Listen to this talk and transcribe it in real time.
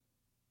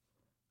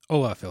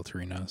Hola,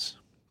 Filterinos.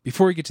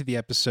 Before we get to the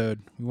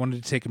episode, we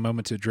wanted to take a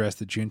moment to address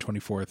the June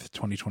 24th,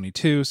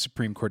 2022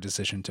 Supreme Court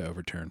decision to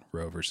overturn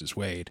Roe v.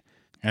 Wade.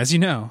 As you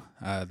know,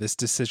 this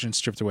decision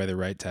stripped away the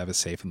right to have a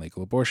safe and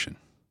legal abortion.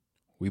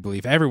 We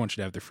believe everyone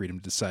should have the freedom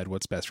to decide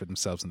what's best for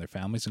themselves and their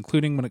families,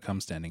 including when it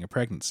comes to ending a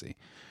pregnancy.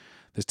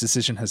 This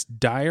decision has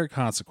dire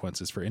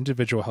consequences for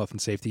individual health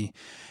and safety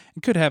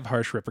and could have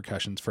harsh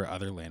repercussions for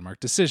other landmark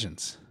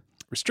decisions.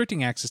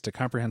 Restricting access to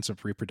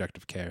comprehensive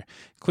reproductive care,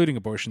 including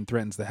abortion,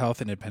 threatens the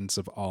health and independence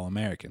of all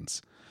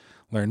Americans.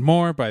 Learn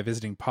more by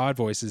visiting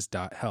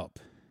podvoices.help.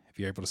 If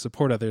you're able to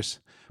support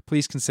others,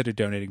 please consider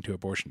donating to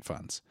abortion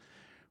funds.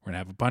 We're going to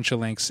have a bunch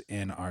of links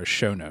in our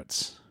show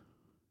notes.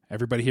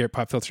 Everybody here at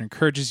Pop Filter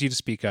encourages you to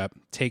speak up,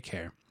 take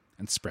care,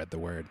 and spread the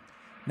word.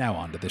 Now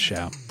on to the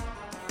show.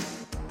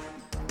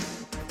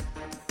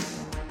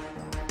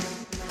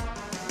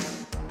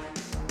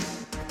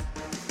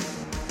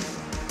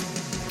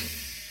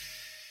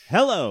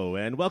 Hello,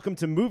 and welcome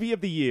to Movie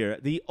of the Year,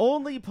 the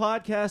only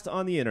podcast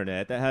on the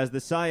internet that has the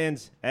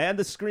science and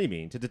the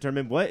screaming to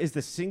determine what is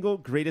the single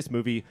greatest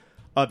movie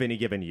of any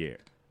given year.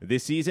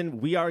 This season,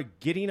 we are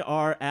getting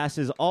our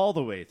asses all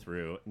the way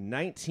through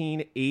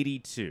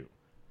 1982.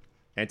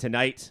 And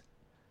tonight,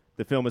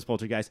 the film is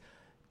Poltergeist.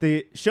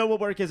 The show will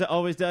work as it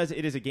always does.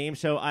 It is a game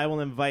show. I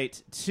will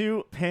invite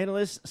two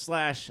panelists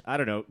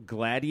 /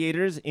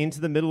 gladiators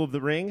into the middle of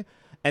the ring,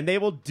 and they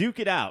will duke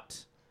it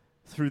out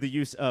through the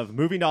use of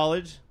movie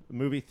knowledge,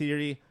 movie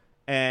theory,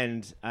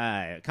 and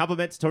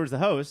compliments towards the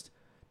host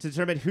to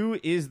determine who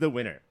is the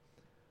winner.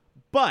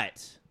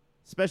 But,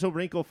 special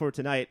wrinkle for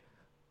tonight,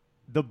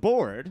 the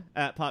board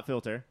at Pop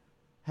Filter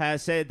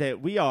has said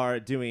that we are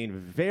doing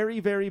very,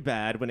 very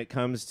bad when it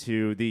comes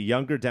to the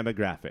younger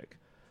demographic.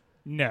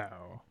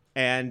 No.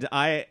 And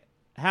I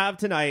have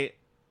tonight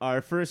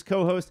our first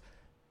co-host.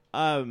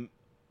 When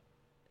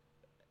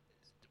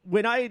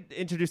I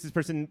introduce this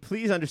person,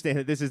 please understand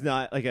that this is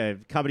not like a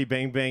Comedy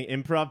Bang Bang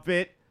improv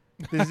bit.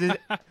 This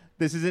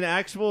is an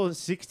actual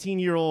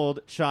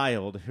 16-year-old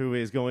child who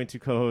is going to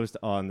co-host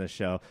on the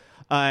show.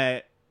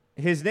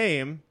 He's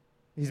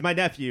my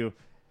nephew,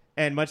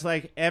 and much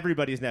like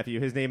everybody's nephew,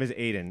 his name is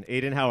Aiden.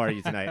 Aiden, how are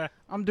you tonight?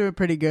 I'm doing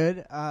pretty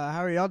good.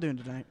 How are y'all doing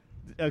tonight?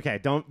 Okay,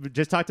 don't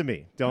just talk to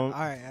me. Don't.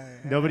 All right.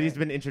 Nobody's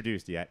been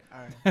introduced yet.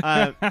 All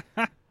right.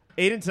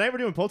 Aiden, tonight we're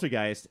doing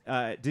Poltergeist.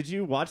 Did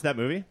you watch that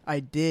movie? I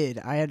did.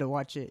 I had to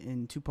watch it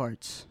in two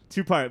parts.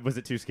 Two-part. Was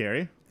it too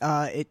scary?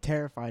 It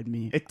terrified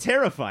me. It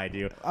terrified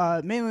you.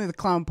 Mainly the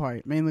clown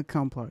part.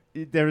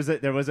 There was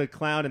a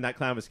clown, and that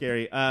clown was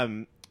scary.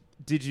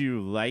 Did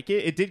you like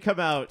it? It did come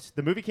out.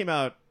 The movie came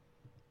out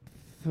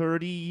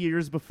 30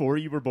 years before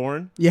you were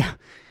born. Yeah.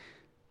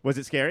 Was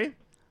it scary?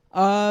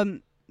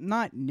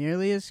 Not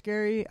nearly as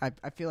scary.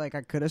 I feel like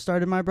I could have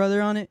started my brother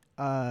on it.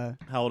 How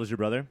old is your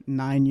brother?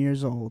 9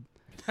 years old.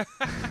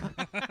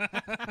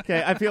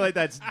 Okay, I feel like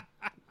that's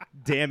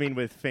damning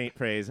with faint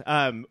praise.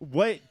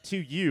 What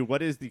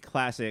is the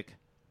classic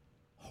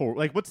horror?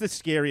 Like, what's the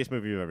scariest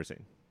movie you've ever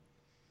seen?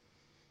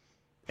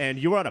 And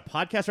you are on a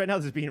podcast right now.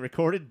 This is being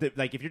recorded.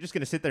 Like, if you're just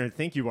going to sit there and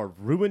think, you are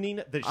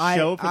ruining the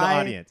show for the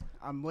audience.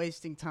 I'm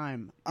wasting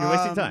time. You're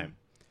wasting time.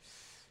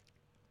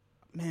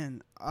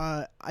 Man,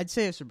 I'd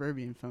say a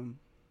suburban film.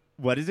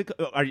 What is it?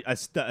 Are you a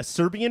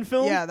Serbian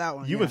film? Yeah, that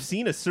one. You have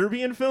seen a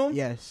Serbian film?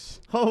 Yes.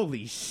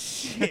 Holy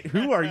shit!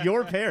 Who are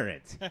your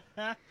parents?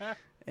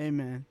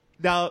 Amen.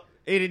 Now,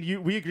 Aiden,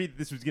 we agreed that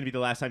this was going to be the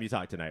last time you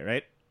talked tonight,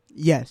 right?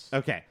 Yes.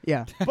 Okay.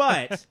 Yeah.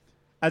 But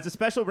as a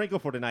special wrinkle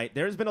for tonight,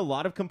 there's been a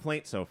lot of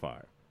complaints so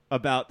far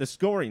about the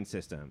scoring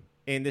system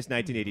in this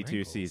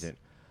 1982 season.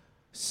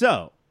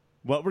 So,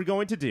 what we're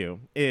going to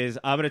do is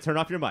I'm going to turn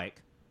off your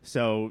mic.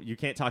 So you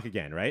can't talk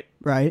again, right?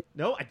 Right.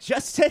 No, I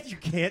just said you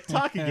can't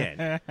talk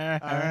again. All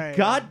right.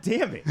 God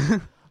damn it.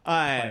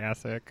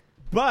 Classic.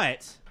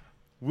 But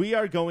we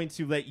are going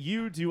to let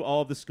you do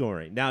all the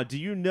scoring. Now, do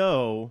you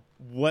know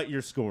what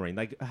you're scoring?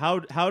 Like, how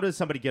does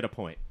somebody get a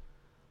point?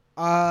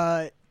 You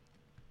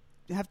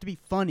have to be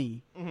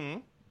funny.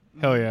 Mm-hmm.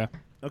 Hell yeah.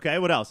 Okay,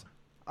 what else?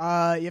 You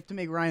have to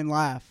make Ryan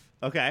laugh.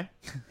 Okay.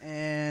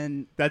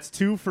 And that's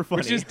 2 for funny.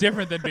 Which is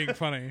different than being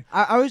funny.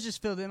 I was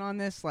just filled in on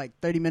this like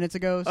 30 minutes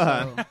ago.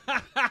 So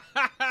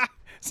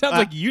Sounds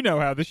like you know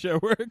how the show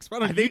works. Why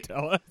don't you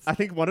tell us? I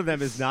think one of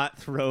them is not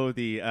throw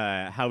the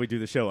how we do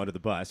the show under the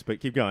bus, but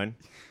keep going.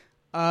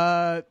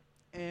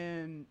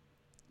 And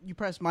you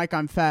press Mike,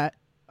 I'm fat.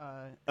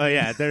 Oh,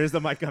 yeah, there is the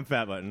Mike, I'm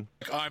fat button.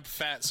 I'm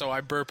fat, so I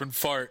burp and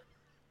fart.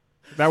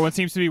 That one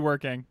seems to be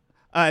working.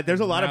 There's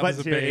a lot of Mouths buttons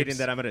of here, babes. Aiden,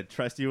 that I'm going to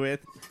trust you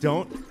with.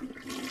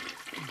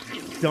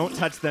 Don't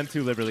touch them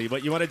too liberally.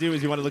 What you want to do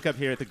is you want to look up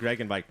here at the Greg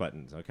and Mike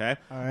buttons, okay?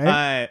 All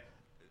right.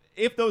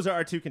 If those are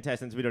our two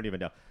contestants, we don't even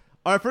know.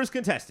 Our first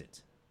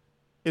contestant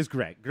is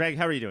Greg. Greg,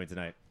 how are you doing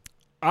tonight?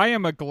 I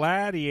am a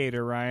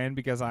gladiator, Ryan,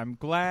 because I'm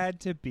glad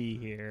to be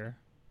here.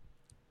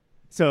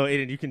 So,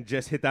 Aiden, you can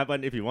just hit that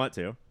button if you want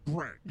to.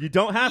 You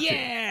don't have to.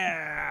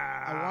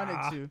 Yeah! I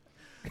wanted to.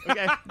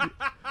 Okay.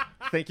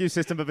 Thank you,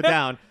 System of a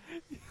Down.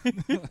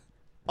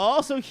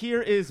 Also,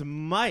 here is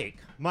Mike.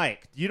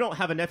 Mike, you don't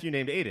have a nephew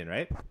named Aiden,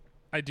 right?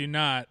 I do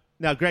not.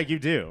 Now, Greg, you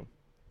do.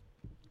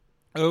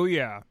 Oh,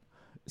 yeah.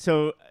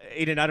 So,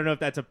 Aiden, I don't know if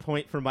that's a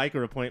point for Mike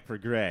or a point for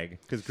Greg,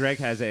 because Greg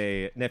has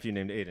a nephew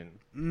named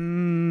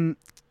Aiden.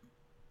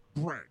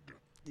 Greg.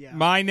 Yeah.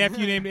 My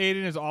nephew named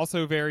Aiden is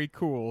also very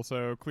cool,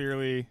 so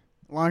clearly...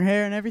 Long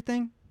hair and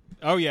everything?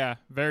 Oh, yeah.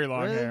 Very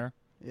long Really? hair.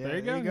 Yeah, There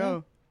you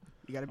go,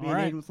 You gotta be All an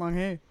right. Aiden with long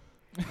hair.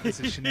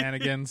 It's a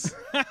shenanigans.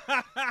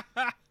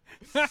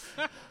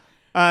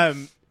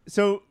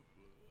 So,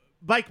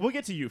 Mike, we'll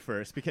get to you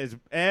first, because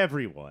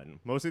everyone,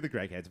 mostly the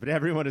Greg heads, but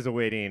everyone is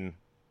awaiting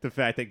the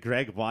fact that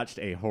Greg watched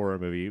a horror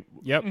movie.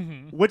 Yep.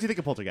 What do you think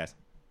of Poltergeist?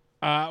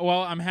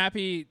 Well, I'm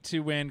happy to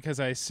win because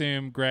I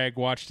assume Greg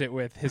watched it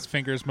with his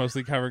fingers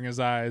mostly covering his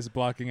eyes,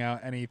 blocking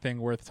out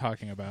anything worth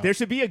talking about. There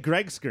should be a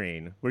Greg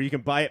screen where you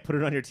can buy it, put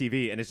it on your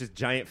TV, and it's just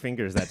giant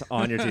fingers that's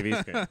on your TV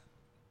screen.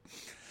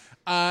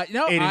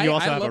 No, Aiden, you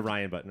also have a loved,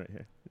 Ryan button right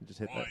here. Just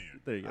hit that.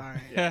 Ryan. There you go.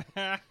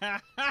 All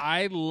right.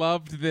 I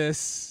loved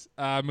this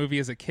movie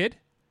as a kid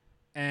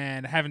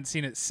and haven't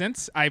seen it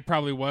since. I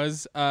probably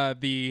was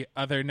the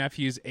other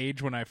nephew's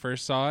age when I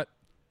first saw it.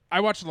 I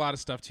watched a lot of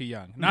stuff too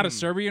young. Not a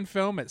Serbian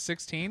film at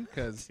 16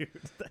 because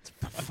That's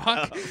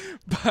fuck.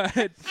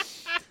 But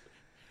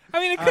I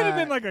mean, it could have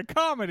been like a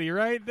comedy,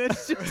 right?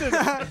 That's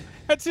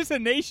just a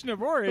nation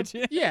of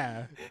origin.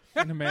 yeah,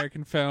 an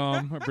American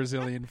film, a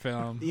Brazilian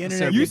film. The a internet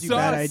Serbian You gives you saw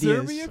bad a ideas.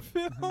 Serbian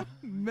film?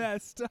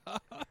 Messed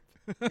up.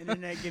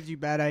 Internet gives you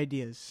bad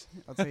ideas.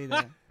 I'll tell you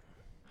that.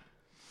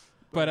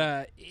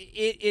 But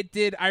it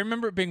did. I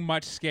remember it being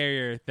much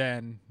scarier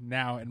than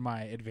now in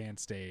my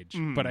advanced age.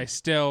 But I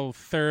still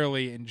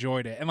thoroughly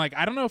enjoyed it. And like,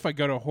 I don't know if I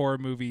go to horror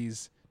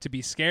movies to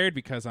be scared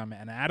because I'm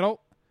an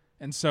adult,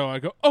 and so I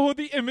go, "Oh,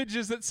 the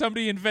images that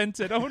somebody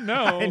invented. Oh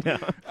no!"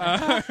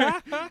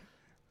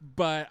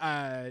 But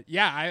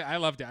yeah, I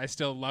loved it. I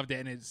still loved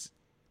it, and it's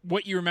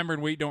what you remember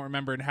and what you don't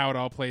remember, and how it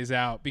all plays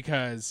out.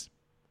 Because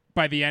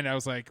by the end, I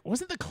was like,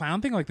 wasn't the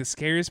clown thing like the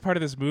scariest part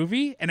of this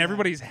movie? And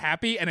everybody's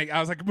happy. And I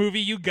was like,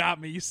 movie, you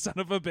got me, you son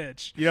of a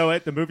bitch. You know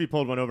what? The movie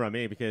pulled one over on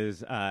me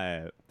because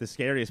the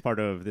scariest part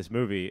of this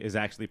movie is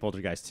actually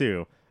Poltergeist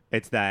 2.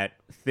 It's that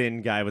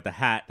thin guy with the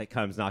hat that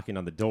comes knocking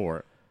on the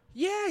door.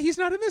 Yeah, he's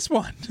not in this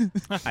one.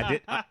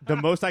 The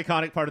most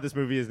iconic part of this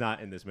movie is not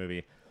in this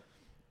movie.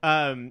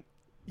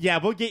 Yeah,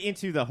 we'll get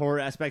into the horror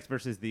aspects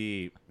versus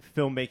the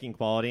filmmaking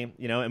quality,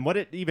 and what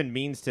it even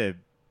means to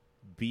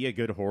be a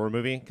good horror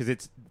movie, because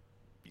it's,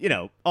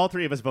 all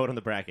three of us vote on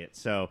the bracket,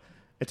 so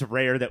it's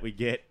rare that we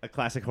get a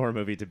classic horror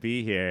movie to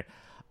be here.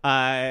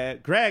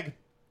 Greg,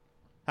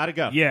 how'd it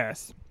go?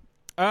 Yes.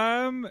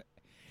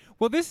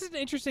 Well, this is an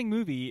interesting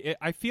movie.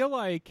 I feel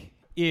like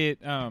it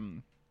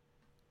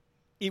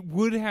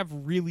would have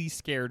really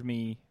scared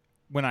me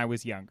when I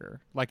was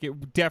younger. Like,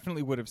 it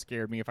definitely would have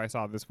scared me if I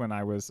saw this when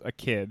I was a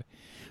kid.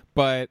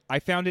 But I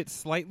found it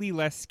slightly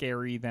less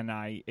scary than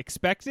I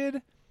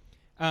expected.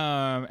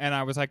 And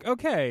I was like,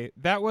 okay,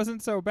 that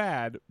wasn't so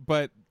bad.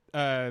 But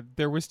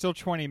there was still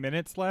 20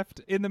 minutes left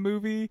in the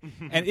movie.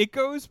 And it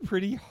goes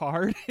pretty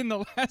hard in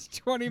the last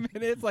 20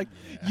 minutes. Like,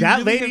 you That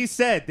really lady have-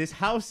 said this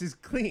house is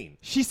clean.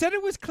 She said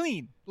it was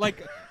clean.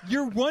 Like,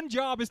 your one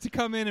job is to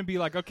come in and be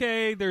like,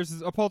 okay,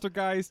 there's a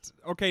poltergeist.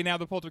 Okay, now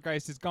the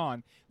poltergeist is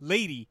gone.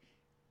 Lady,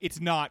 it's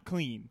not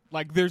clean.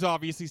 Like, there's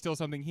obviously still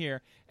something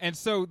here. And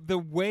so the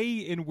way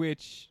in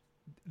which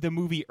the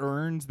movie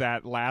earns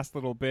that last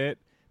little bit,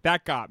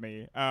 that got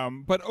me.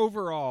 But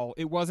overall,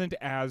 it wasn't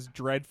as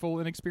dreadful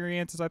an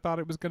experience as I thought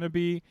it was going to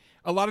be.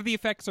 A lot of the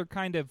effects are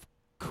kind of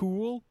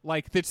cool.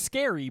 Like, it's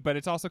scary, but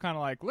it's also kind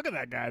of like, look at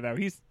that guy, though.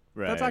 That's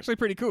Right. actually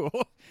pretty cool.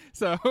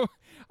 So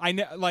I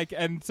know, like,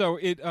 and so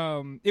it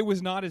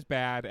was not as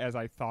bad as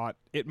I thought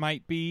it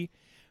might be.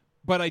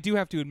 But I do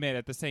have to admit,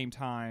 at the same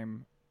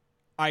time,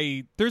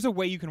 there's a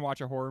way you can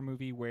watch a horror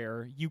movie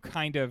where you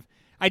kind of,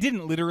 I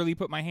didn't literally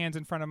put my hands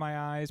in front of my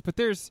eyes, but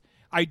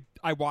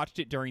I watched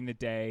it during the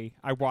day.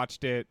 I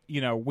watched it,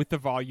 with the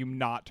volume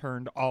not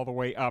turned all the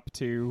way up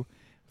to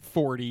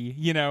 40,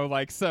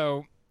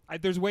 so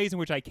there's ways in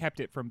which I kept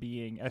it from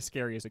being as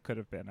scary as it could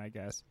have been, I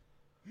guess.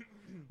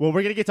 Well,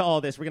 we're going to get to all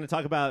of this. We're going to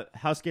talk about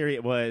how scary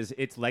it was,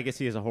 its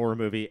legacy as a horror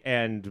movie,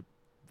 and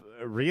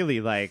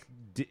really, like,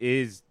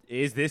 is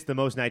this the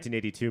most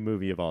 1982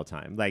 movie of all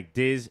time? Like,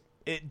 does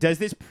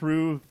this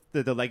prove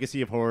that the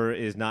legacy of horror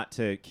is not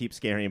to keep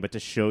scaring, but to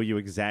show you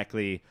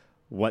exactly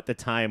what the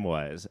time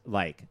was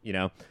like,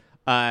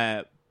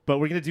 But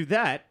we're going to do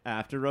that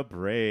after a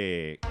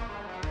break.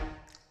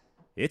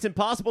 It's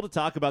impossible to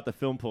talk about the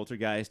film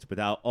Poltergeist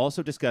without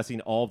also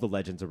discussing all of the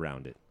legends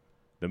around it.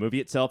 The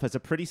movie itself has a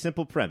pretty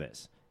simple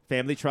premise.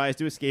 Family tries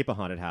to escape a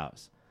haunted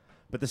house.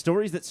 But the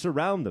stories that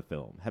surround the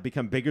film have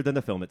become bigger than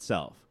the film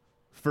itself.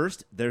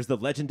 First, there's the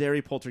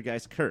legendary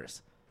Poltergeist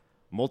curse.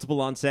 Multiple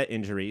on-set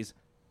injuries.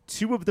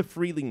 2 of the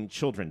Freeling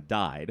children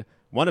died.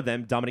 One of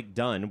them, Dominic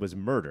Dunn, was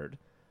murdered.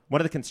 One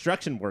of the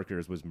construction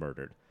workers was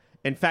murdered.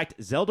 In fact,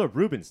 Zelda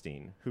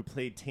Rubinstein, who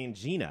played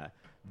Tangina,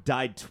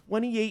 died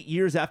 28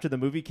 years after the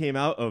movie came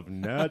out of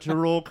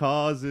natural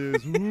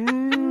causes.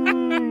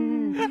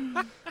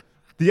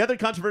 The other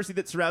controversy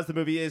that surrounds the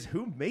movie is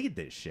who made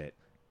this shit.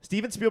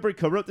 Steven Spielberg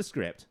co-wrote the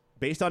script.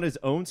 based on his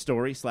own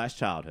story /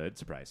 childhood.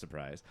 Surprise,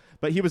 surprise.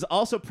 But he was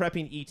also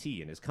prepping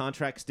E.T., and his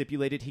contract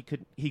stipulated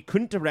he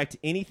couldn't direct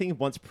anything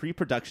once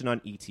pre-production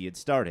on E.T. had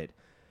started.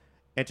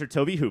 Enter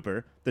Tobe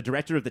Hooper, the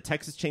director of the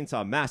Texas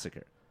Chainsaw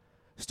Massacre.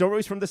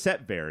 Stories from the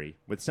set vary,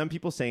 with some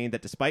people saying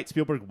that despite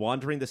Spielberg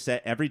wandering the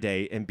set every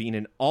day and being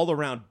an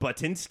all-around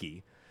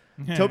Butinsky,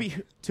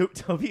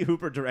 Tobe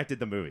Hooper directed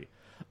the movie.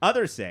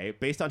 Others say,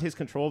 based on his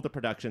control of the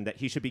production, that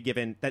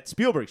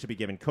Spielberg should be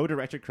given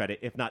co-director credit,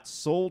 if not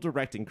sole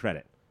directing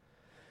credit.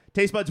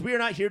 Taste buds, we are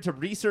not here to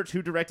research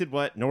who directed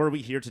what, nor are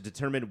we here to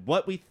determine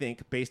what we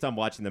think based on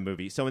watching the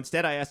movie. So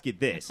instead, I ask you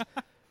this.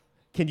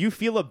 Can you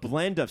feel a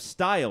blend of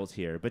styles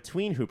here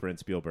between Hooper and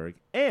Spielberg?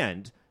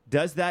 And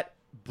does that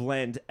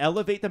blend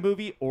elevate the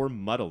movie or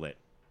muddle it?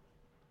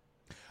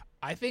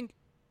 I think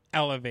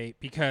elevate,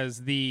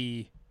 because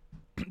the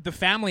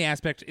family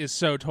aspect is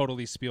so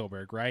totally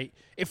Spielberg, right?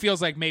 It feels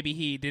like maybe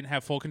he didn't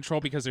have full control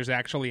because there's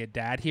actually a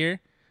dad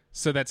here.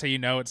 So that's how you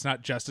know it's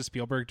not just a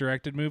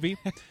Spielberg-directed movie.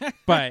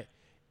 But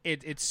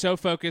it's so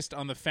focused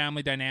on the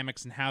family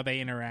dynamics and how they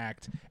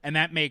interact, and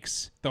that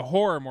makes the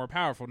horror more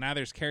powerful. Now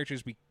there's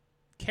characters we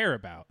care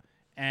about.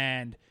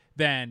 And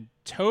then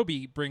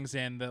Toby brings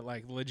in the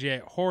like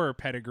legit horror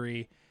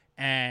pedigree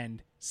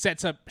and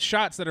sets up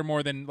shots that are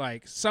more than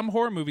like some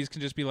horror movies can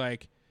just be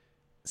like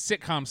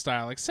sitcom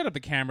style, like set up the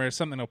camera,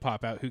 something will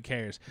pop out, who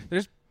cares?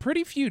 There's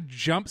pretty few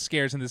jump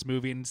scares in this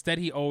movie, and instead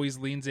he always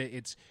leans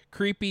it's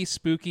creepy,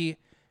 spooky,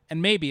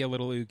 and maybe a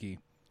little oogie.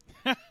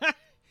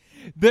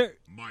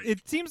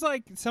 It seems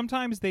like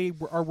sometimes they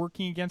are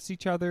working against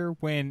each other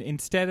when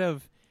instead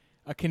of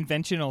a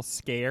conventional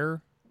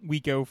scare,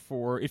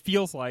 it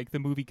feels like the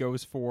movie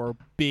goes for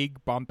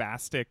big,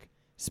 bombastic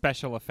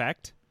special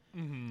effect.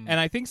 Mm-hmm. And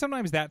I think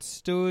sometimes that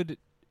stood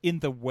in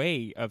the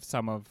way of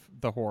some of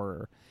the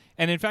horror.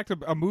 And in fact,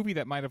 a movie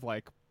that might have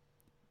like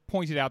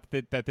pointed out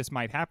that this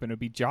might happen would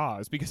be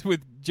Jaws, because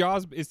with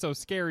Jaws is so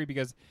scary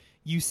because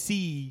you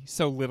see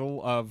so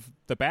little of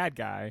the bad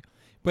guy.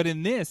 But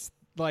in this,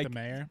 like the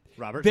mayor,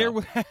 Robert,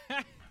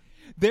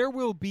 there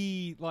will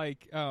be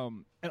like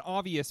an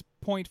obvious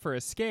point for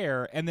a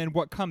scare, and then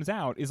what comes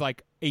out is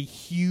like a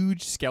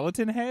huge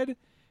skeleton head,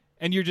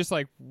 and you're just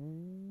like,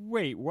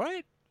 wait,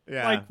 what?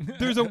 Yeah. Like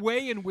there's a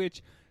way in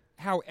which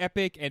how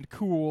epic and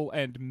cool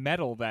and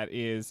metal that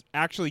is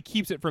actually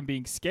keeps it from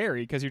being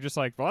scary, because you're just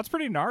like, well, that's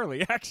pretty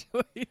gnarly,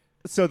 actually.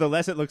 So the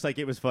less it looks like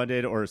it was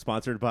funded or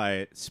sponsored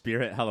by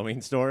Spirit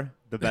Halloween Store,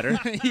 the better.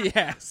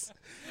 Yes.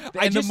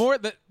 And the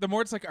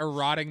more it's like a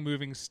rotting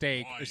moving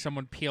steak or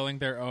someone peeling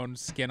their own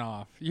skin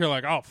off, you're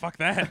like, oh, fuck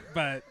that.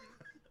 But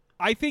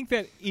I think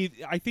that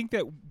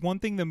one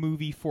thing the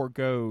movie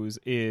forgoes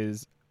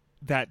is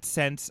that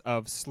sense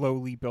of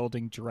slowly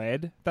building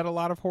dread that a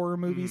lot of horror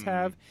movies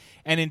have,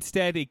 and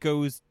instead it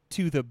goes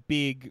to the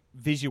big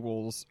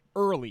visuals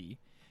early.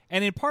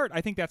 And in part,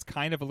 I think that's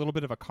kind of a little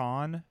bit of a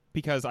con,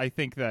 because I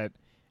think that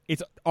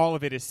all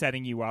of it is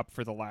setting you up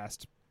for the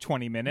last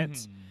 20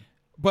 minutes. Mm-hmm.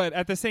 But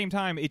at the same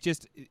time,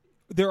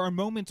 there are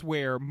moments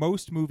where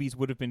most movies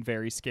would have been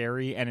very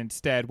scary, and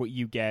instead what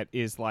you get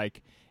is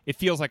like, it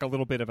feels like a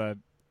little bit of a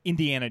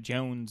Indiana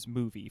Jones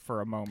movie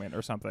for a moment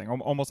or something,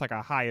 almost like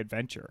a high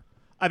adventure.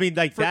 I mean,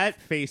 like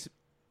that face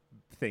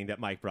thing that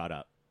Mike brought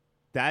up,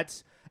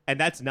 that's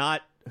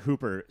not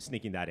Hooper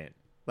sneaking that in.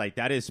 Like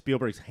that is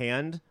Spielberg's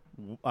hand.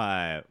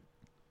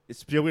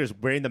 Spielberg is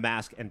wearing the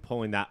mask and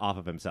pulling that off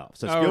of himself.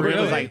 So Spielberg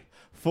was like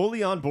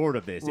fully on board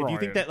of this. Right. If you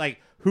think that like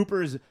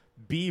Hooper's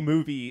B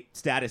movie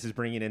status is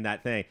bringing in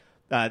that thing,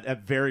 a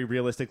very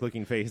realistic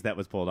looking face that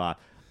was pulled off,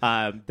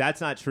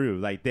 that's not true.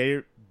 Like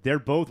they're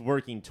both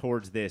working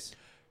towards this.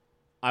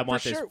 I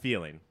want this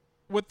feeling.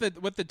 What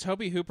the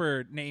Tobe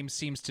Hooper name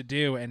seems to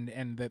do,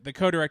 and the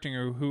co-directing,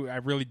 who I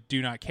really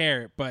do not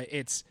care, but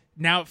it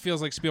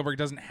feels like Spielberg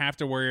doesn't have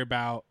to worry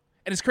about.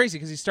 And it's crazy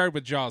because he started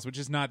with Jaws, which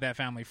is not that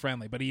family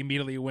friendly, but he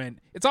immediately went,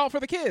 it's all for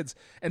the kids.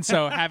 And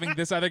so having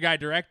this other guy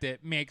direct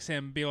it makes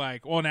him be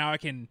like, well, now I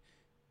can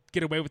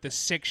get away with the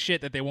sick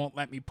shit that they won't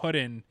let me put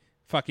in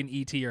fucking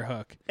E.T. or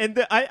Hook. And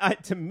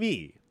to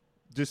me,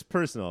 just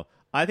personal,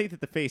 I think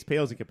that the face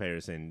pales in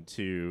comparison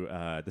to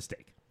the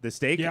steak. The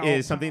steak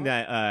is something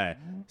that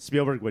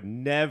Spielberg would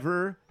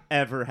never,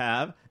 ever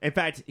have. In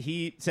fact,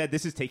 he said,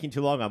 this is taking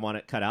too long, I want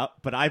it cut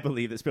out. But I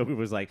believe that Spielberg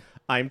was like,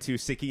 I'm too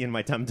sicky in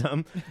my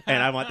tum-tum,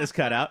 and I want this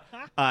cut out.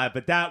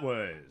 But that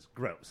was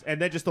gross.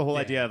 And then just the whole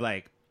idea of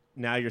like,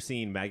 now you're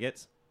seeing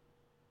maggots.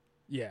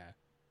 Yeah.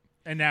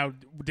 And now,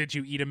 did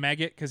you eat a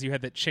maggot because you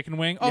had that chicken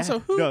wing? Also,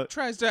 who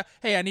tries to,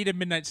 hey, I need a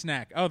midnight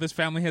snack. Oh, this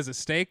family has a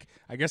steak?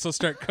 I guess I'll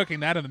start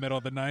cooking that in the middle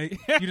of the night.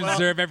 You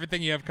deserve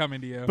everything you have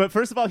coming to you. But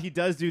first of all, he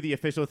does do the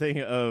official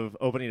thing of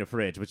opening a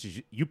fridge, which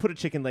is you put a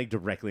chicken leg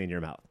directly in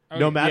your mouth.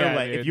 No matter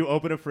what, dude. If you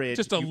open a fridge.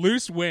 Just a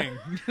loose wing.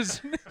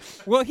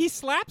 Well, he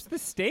slaps the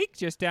steak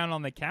just down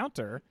on the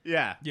counter.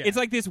 Yeah. It's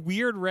like this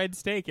weird red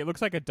steak. It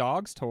looks like a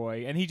dog's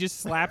toy, and he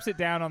just slaps it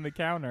down on the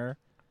counter.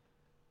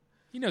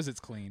 He knows it's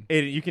clean.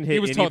 You can hit. He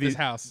was told his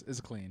house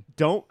is clean.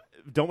 Don't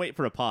don't wait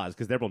for a pause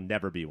because there will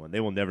never be one. They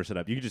will never shut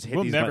up. You can just hit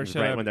We'll these never buttons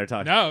shut right up. when they're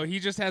talking. No, he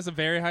just has a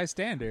very high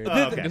standard.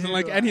 Oh, okay. He doesn't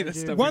like any of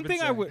this stuff. One we've been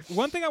thing saying.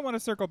 one thing I want to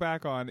circle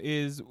back on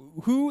is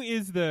who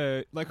is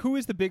the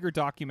bigger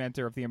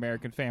documenter of the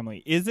American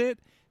family? Is it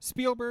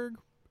Spielberg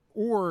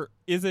or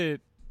is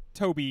it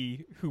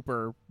Toby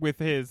Hooper with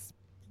his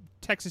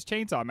Texas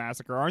Chainsaw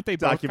Massacre? Aren't they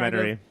both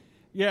Documentary.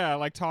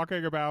 like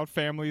talking about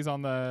families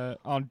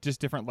on just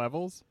different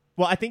levels?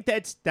 Well, I think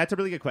that's a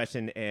really good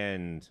question,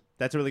 and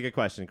that's a really good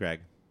question, Greg.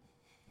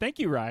 Thank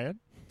you, Ryan.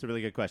 It's a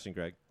really good question,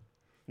 Greg.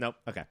 Nope.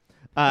 Okay.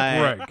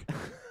 Greg.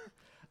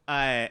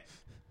 I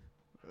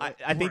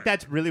think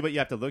that's really what you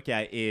have to look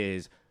at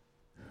is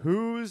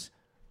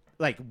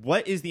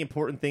what is the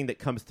important thing that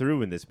comes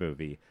through in this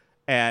movie,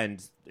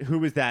 and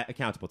who is that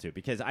accountable to?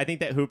 Because I think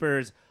that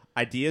Hooper's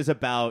ideas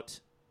about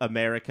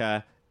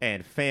America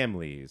and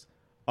families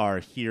are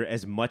here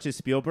as much as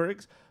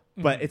Spielberg's,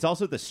 but it's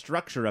also the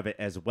structure of it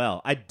as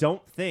well. I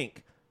don't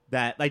think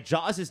that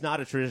Jaws is not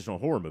a traditional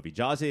horror movie.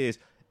 Jaws is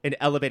an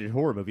elevated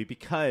horror movie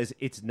because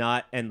it's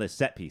not endless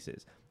set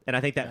pieces. And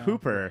I think that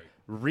Hooper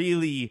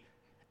really,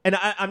 and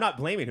I'm not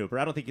blaming Hooper.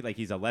 I don't think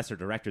he's a lesser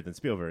director than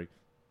Spielberg.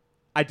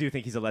 I do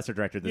think he's a lesser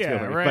director than Yeah,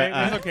 Spielberg. right. But,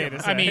 That's okay to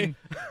say. I mean,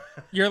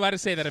 you're allowed to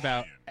say that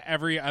about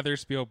every other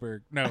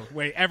Spielberg. No,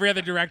 wait, every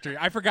other director.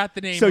 I forgot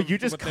the name. so of you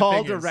just what the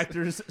call thing is.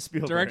 directors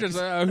Spielberg. Directors.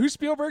 Who's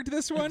Spielberg to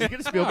this one? Did you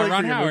get a Spielberg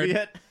Ron for your Howard. movie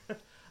yet?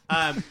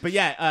 But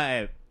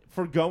yeah,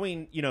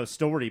 forgoing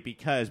story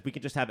because we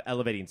can just have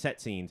elevating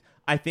set scenes.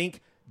 I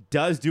think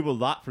does do a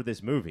lot for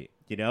this movie,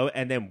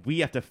 and then we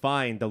have to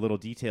find the little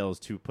details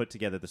to put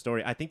together the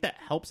story. I think that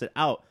helps it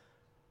out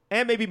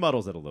and maybe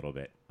muddles it a little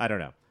bit. I don't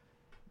know.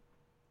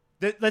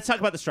 Let's talk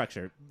about the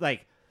structure.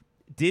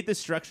 Did the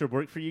structure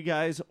work for you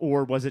guys,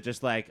 or was it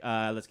just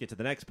let's get to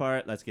the next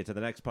part, let's get to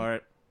the next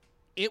part?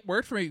 It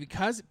worked for me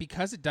because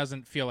it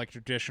doesn't feel like a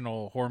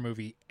traditional horror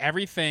movie.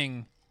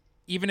 Everything,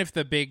 even if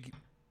the big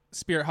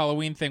Spirit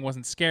Halloween thing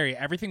wasn't scary,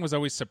 everything was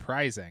always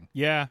surprising.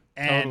 Yeah,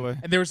 And, totally.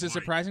 and there was a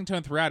surprising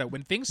tone throughout it.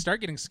 When things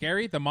start getting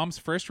scary, the mom's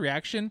first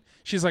reaction,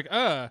 she's like,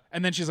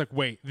 and then she's like,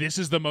 wait, this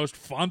is the most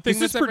fun thing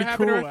This is that's ever pretty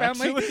happened to cool, our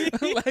family?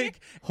 actually.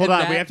 Hold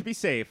and on, we that- have to be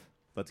safe.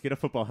 Let's get a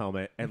football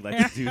helmet and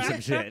let's do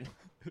some shit.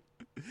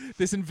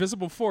 This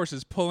invisible force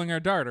is pulling our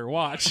darter.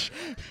 Watch.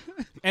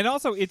 And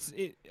also,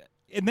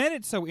 and then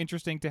it's so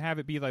interesting to have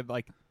it be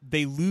like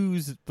they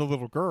lose the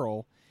little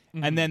girl,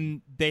 and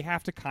then they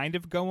have to kind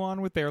of go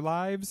on with their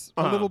lives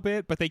a little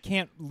bit, but they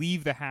can't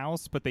leave the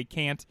house, but they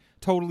can't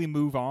totally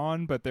move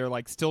on, but they're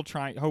still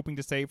hoping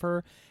to save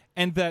her.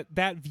 And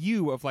that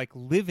view of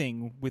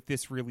living with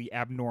this really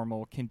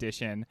abnormal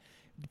condition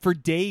for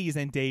days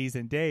and days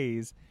and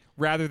days,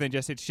 rather than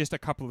it's just a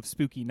couple of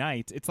spooky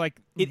nights. It's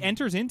it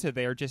enters into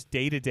their just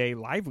day-to-day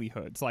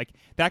livelihoods.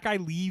 That guy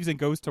leaves and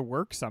goes to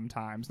work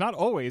sometimes. Not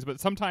always, but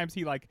sometimes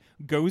he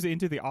goes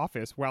into the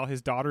office while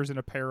his daughter's in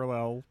a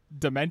parallel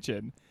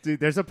dimension.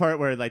 Dude, there's a part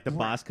where the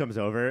boss comes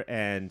over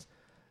and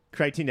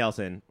Craig T.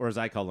 Nelson, or as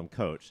I call him,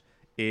 Coach,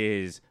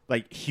 is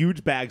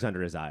huge bags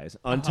under his eyes,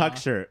 untucked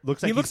shirt.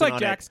 Looks like He looks he's been like on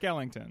Jack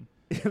Skellington.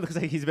 It looks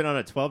like he's been on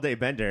a 12-day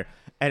bender,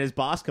 and his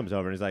boss comes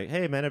over and he's like,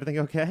 "Hey, man, everything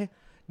okay?"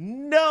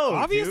 No,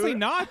 Obviously dude.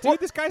 not, dude.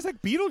 This guy's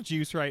like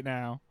Beetlejuice right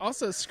now.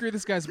 Also, screw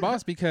this guy's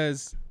boss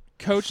because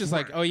Coach is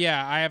like, oh,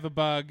 yeah, I have a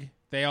bug.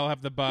 They all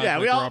have the bug. Yeah,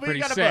 Like, we we're all- all we pretty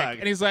got a sick. bug.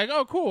 And he's like,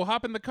 oh, cool.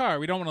 Hop in the car.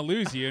 We don't want to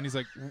lose you. And he's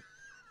like,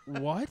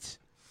 what?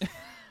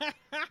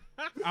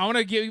 I want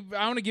to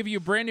give you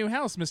a brand new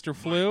house, Mr.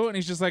 Flu. And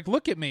he's just like,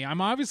 look at me.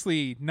 I'm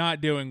obviously not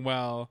doing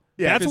well.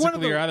 Yeah, that's one of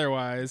physically the- or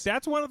otherwise.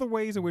 That's one of the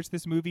ways in which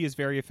this movie is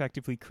very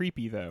effectively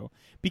creepy, though,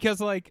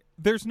 because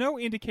there's no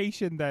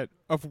indication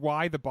of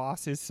why the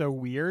boss is so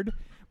weird,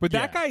 but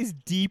that Yeah. guy's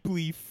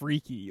deeply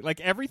freaky.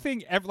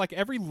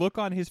 Every look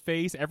on his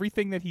face,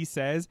 everything that he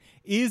says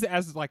is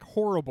as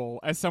horrible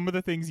as some of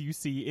the things you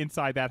see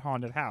inside that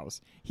haunted house.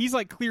 He's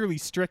clearly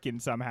stricken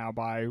somehow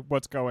by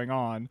what's going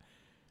on.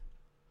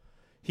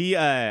 He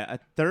a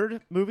third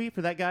movie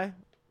for that guy,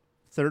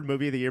 third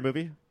movie of the year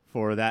movie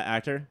for that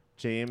actor,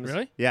 James.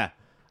 Really? Yeah,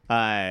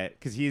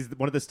 because he's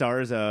one of the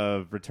stars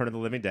of Return of the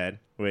Living Dead,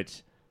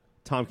 which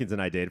Tompkins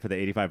and I did for the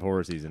 '85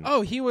 horror season.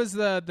 Oh, he was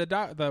the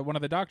one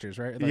of the doctors,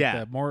 right?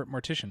 Yeah. The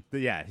mortician.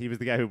 Yeah, he was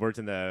the guy who worked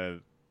in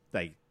the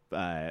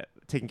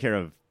taking care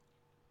of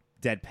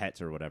dead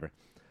pets or whatever.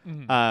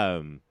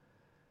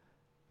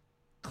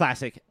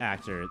 Classic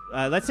actor.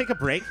 Let's take a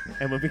break,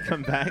 and when we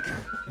come back,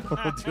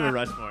 we'll do a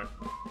Rushmore.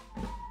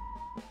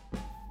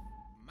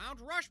 Mount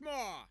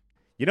Rushmore.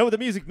 You know what the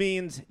music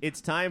means? It's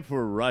time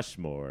for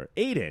Rushmore.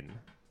 Aiden.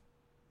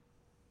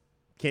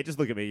 Can't just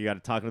look at me. You got to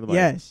talk into the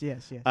mic.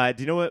 Yes. Do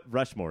you know what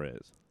Rushmore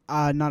is?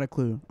 Not a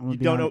clue. I'm gonna You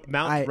be don't know honest.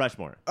 Mount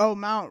Rushmore. Oh,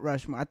 Mount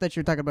Rushmore. I thought you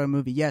were talking about a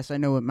movie. Yes, I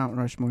know what Mount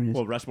Rushmore is.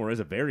 Well, Rushmore is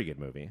a very good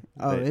movie.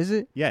 Oh, that- is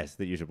it? Yes,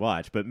 that you should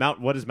watch. But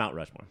what is Mount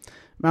Rushmore?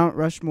 Mount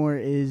Rushmore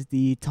is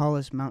the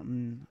tallest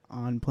mountain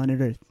on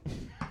planet Earth.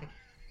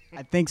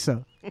 I think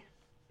so.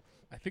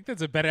 I think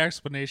that's a better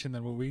explanation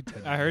than what we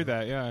did. I heard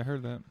that. Yeah, I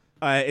heard that.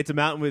 It's a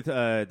mountain with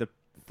the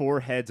 4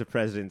 heads of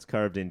presidents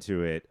carved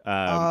into it.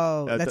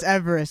 That's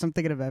Everest. I'm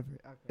thinking of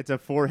Everest. Okay. It's a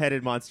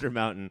 4-headed monster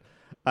mountain.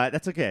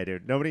 That's okay,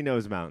 dude. Nobody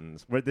knows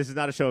mountains. This is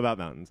not a show about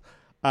mountains.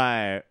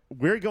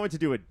 We're going to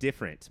do a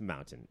different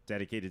mountain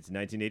dedicated to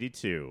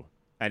 1982,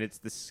 and it's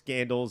the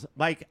Scandals.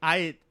 Mike,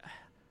 I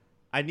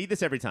need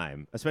this every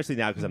time, especially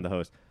now because I'm the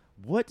host.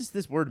 What does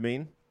this word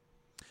mean?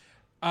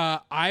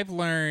 I've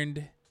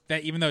learned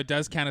that even though it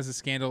does count as a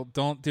scandal,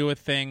 don't do a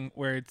thing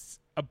where it's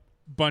a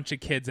bunch of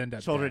kids end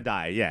up Children dead.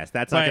 die. Yes,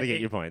 that's not But going to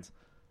get you points.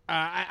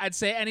 I'd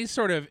say any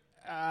sort of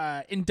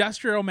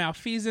industrial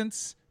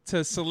malfeasance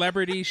to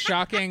celebrity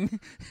shocking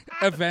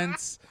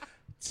events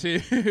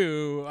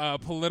to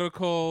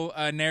political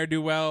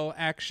ne'er-do-well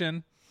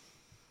action.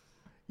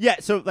 Yeah,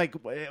 so like,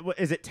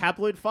 is it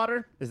tabloid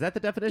fodder? Is that the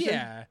definition?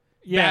 Yeah.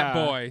 Yeah.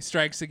 Bat Boy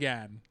strikes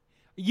again.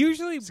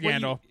 Usually,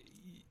 Scandal.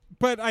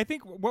 But I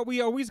think what we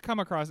always come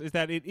across is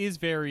that it is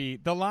the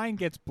line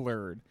gets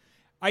blurred.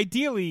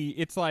 Ideally,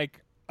 it's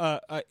like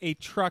a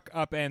truck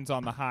upends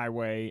on the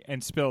highway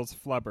and spills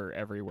flubber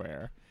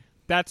everywhere.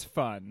 That's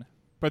fun.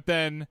 But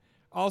then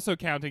also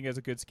counting as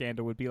a good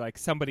scandal would be like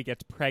somebody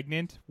gets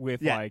pregnant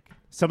with like...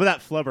 Some of that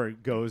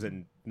flubber goes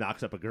and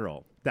knocks up a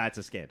girl. That's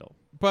a scandal.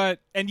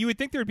 And you would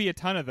think there'd be a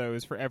ton of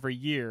those for every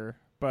year,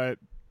 but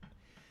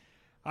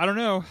I don't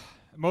know.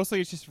 Mostly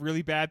it's just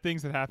really bad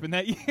things that happen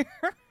that year.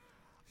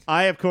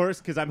 I, of course,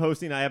 because I'm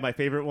hosting, I have my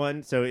favorite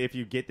one. So if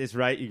you get this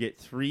right, you get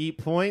 3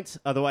 points.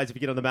 Otherwise, if you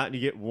get on the mountain, you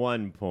get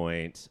 1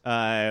 point.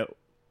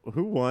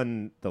 Who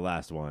won the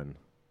last one?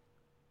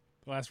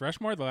 The last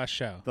Rushmore, the last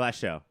show. The last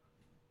show.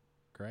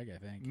 Craig, I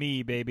think.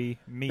 Me, baby.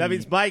 Me. That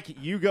means,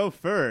 Mike, you go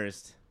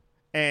first.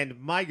 And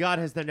my God,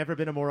 has there never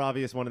been a more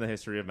obvious one in the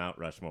history of Mount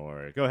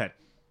Rushmore? Go ahead.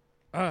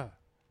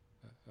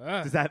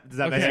 Does that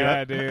mess you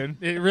up?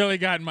 Dude. It really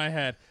got in my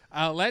head.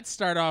 Let's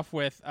start off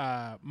with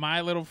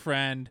my little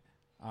friend,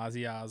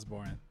 Ozzy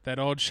Osbourne. That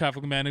old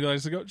shuffling man who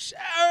likes to go,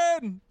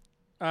 Sharon!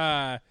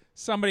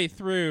 Somebody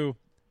threw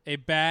a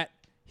bat.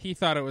 He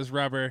thought it was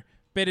rubber.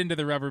 Bit into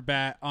the rubber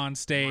bat on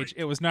stage.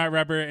 Mike. It was not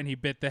rubber, and he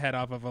bit the head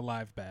off of a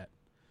live bat.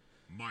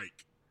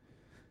 Mike.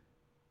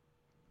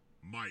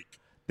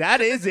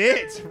 That is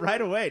it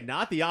right away.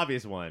 Not the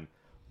obvious one.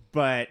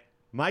 But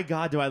my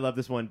God, do I love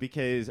this one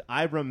because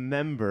I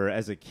remember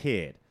as a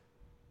kid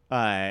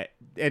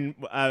in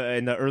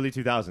the early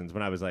 2000s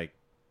when I was like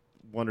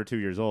 1 or 2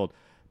 years old,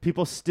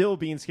 people still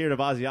being scared of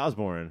Ozzy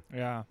Osbourne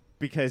Yeah.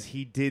 because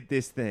he did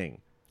this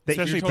thing. That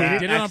Especially you Told He you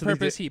did it on actually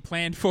purpose. He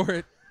planned for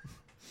it.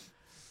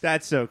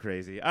 That's so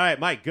crazy. All right,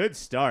 Mike, good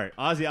start.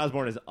 Ozzy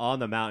Osbourne is on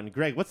the mountain.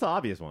 Greg, what's the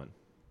obvious one?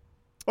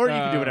 Or you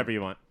can do whatever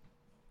you want.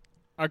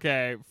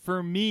 Okay,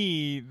 for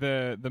me,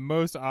 the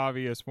most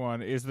obvious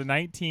one is the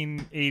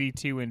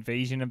 1982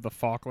 invasion of the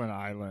Falkland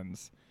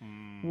Islands.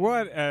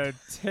 What a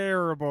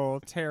terrible,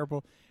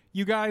 terrible...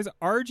 You guys,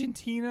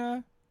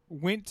 Argentina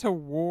went to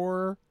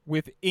war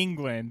with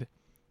England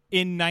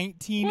in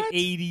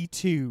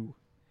 1982.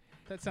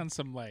 That sounds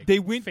some like They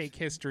went- fake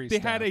history They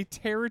stuff. had a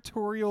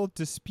territorial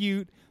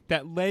dispute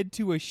that led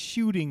to a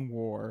shooting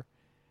war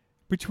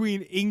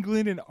between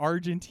England and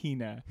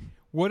Argentina.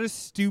 What a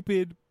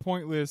stupid,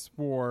 pointless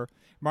war.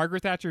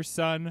 Margaret Thatcher's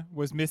son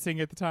was missing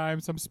at the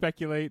time. Some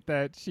speculate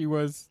that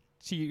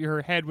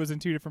her head was in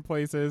 2 different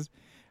places.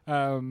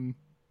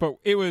 But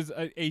it was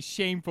a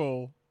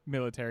shameful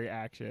military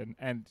action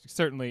and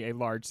certainly a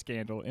large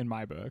scandal in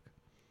my book.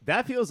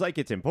 That feels like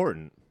it's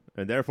important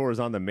and therefore is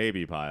on the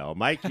maybe pile.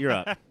 Mike, you're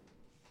up.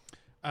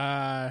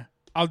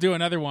 I'll do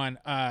another one.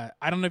 I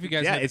don't know if you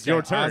guys know it's this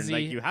your guy, turn. Ozzy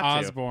Like, you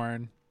have to.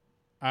 Osbourne.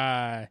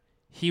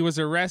 He was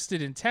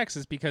arrested in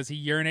Texas because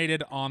he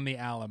urinated on the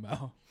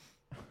Alamo.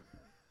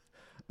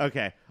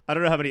 Okay. I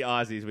don't know how many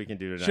Aussies we can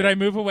do tonight. Should I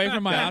move away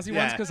from my Yeah. Aussie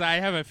ones? Because I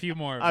have a few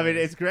more. of I mean,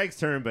 those. it's Greg's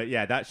turn, but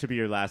yeah, that should be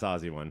your last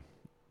Aussie one.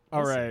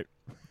 All right,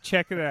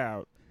 check it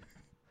out.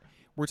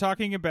 We're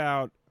talking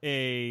about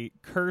a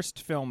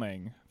cursed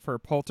filming for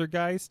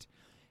Poltergeist.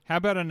 How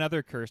about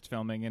another cursed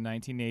filming in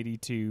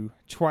 1982,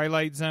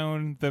 Twilight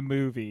Zone, the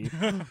movie?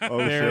 Oh,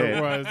 There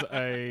shit. was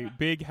a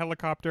big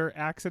helicopter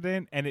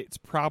accident, and it's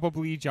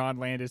probably John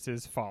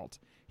Landis's fault.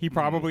 He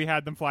probably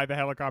had them fly the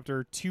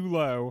helicopter too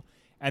low,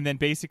 and then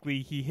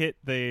basically he hit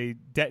the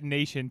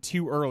detonation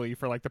too early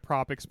for like the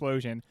prop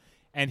explosion,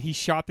 and he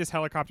shot this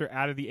helicopter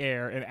out of the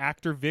air, and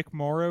actor Vic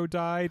Morrow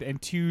died, and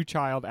 2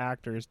 child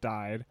actors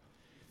died.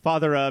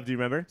 Father of, do you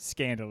remember?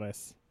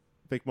 Scandalous.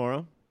 Vic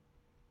Morrow?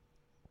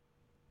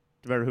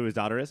 Do you remember who his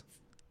daughter is?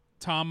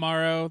 Tom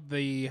Morrow,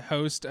 the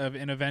host of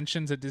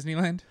Interventions at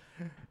Disneyland.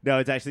 No,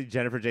 it's actually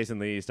Jennifer Jason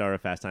Leigh, star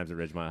of Fast Times at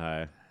Ridgemont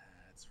High.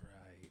 That's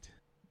right.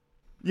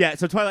 Yeah,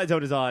 so Twilight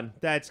Zone is on.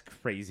 That's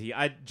crazy.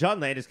 John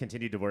Landis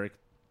continued to work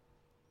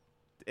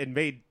and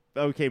made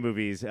okay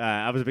movies.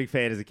 I was a big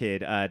fan as a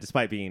kid,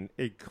 despite being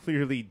a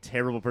clearly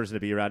terrible person to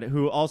be around,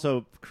 who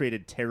also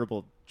created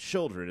terrible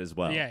children as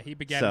well. Yeah, he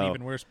begat an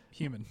even worse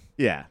human.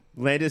 Yeah,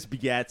 Landis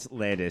begats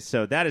Landis.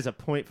 So that is a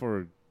point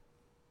for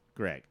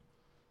Greg.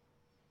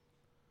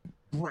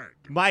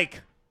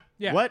 Mike,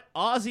 Yeah. what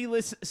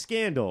Aussie-less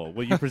scandal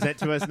will you present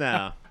to us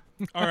now?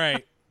 All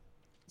right.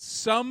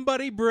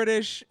 somebody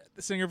British,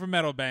 the singer of a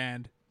metal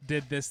band,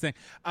 did this thing.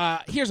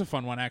 Here's a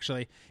fun one,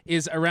 actually,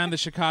 is around the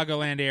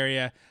Chicagoland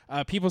area,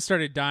 people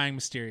started dying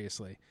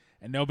mysteriously,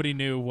 and nobody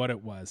knew what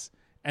it was.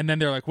 And then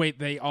they're like, wait,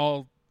 they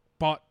all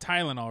bought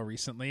Tylenol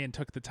recently and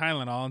took the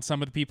Tylenol, and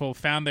some of the people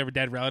found their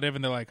dead relative,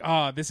 and they're like,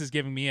 oh, this is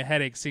giving me a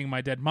headache seeing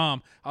my dead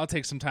mom. I'll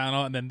take some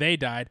Tylenol, and then they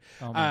died.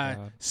 Oh my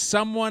God.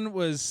 Someone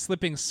was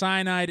slipping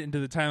cyanide into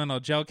the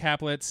Tylenol gel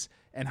caplets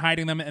and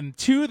hiding them, and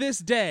to this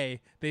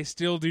day, they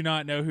still do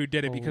not know who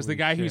did it, because the Holy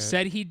guy who shit.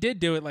 said he did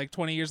do it like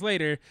 20 years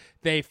later,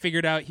 they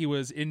figured out he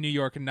was in New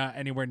York and not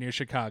anywhere near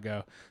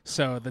Chicago.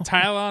 So the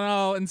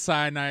Tylenol and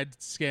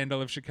cyanide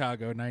scandal of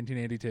Chicago,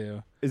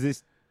 1982. Is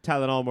this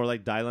Tylenol more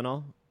like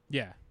Dylenol?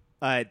 Yeah.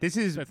 This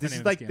is That's the name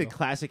of the like the scandal.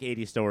 classic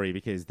 80s story,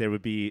 because there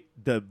would be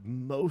the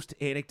most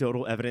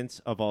anecdotal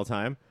evidence of all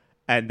time,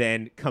 and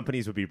then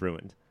companies would be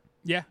ruined.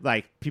 Yeah.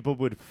 Like, people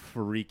would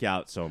freak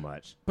out so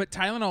much. But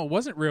Tylenol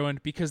wasn't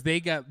ruined because they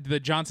got the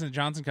Johnson &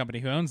 Johnson company,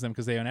 who owns them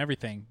because they own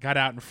everything, got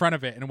out in front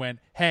of it and went,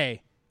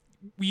 hey,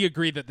 we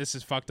agree that this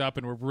is fucked up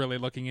and we're really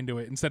looking into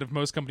it, instead of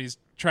most companies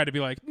try to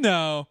be like,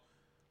 no,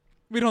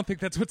 we don't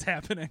think that's what's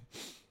happening.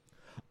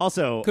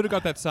 Also, Could have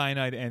got that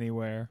cyanide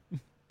anywhere.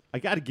 I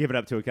got to give it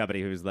up to a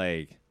company who's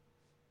like,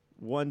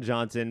 one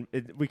Johnson.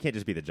 We can't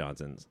just be the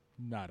Johnsons.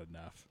 Not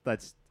enough.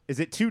 Is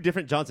it two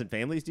different Johnson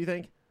families, do you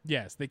think?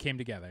 Yes, they came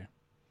together.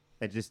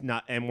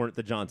 And weren't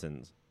the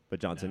Johnsons, but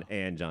Johnson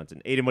and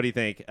Johnson. Aiden, what do you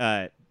think?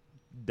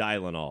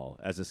 Dylenol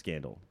as a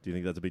scandal. Do you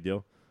think that's a big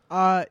deal?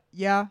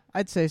 Yeah,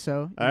 I'd say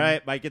so. All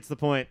right, Mike gets the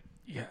point.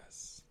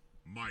 Yes.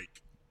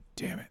 Mike.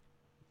 Damn it.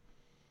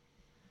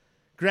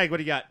 Greg, what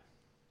do you got?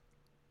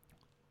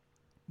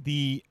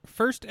 The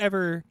first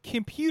ever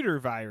computer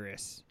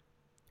virus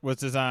was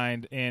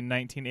designed in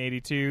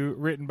 1982,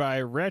 written by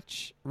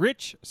Rich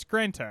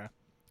Skrenta,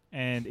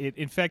 and it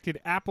infected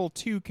Apple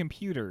II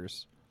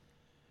computers.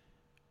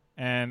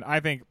 And I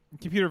think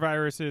computer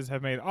viruses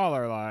have made all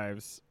our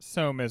lives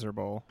so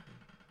miserable.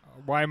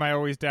 Why am I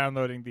always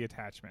downloading the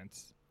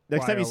attachments?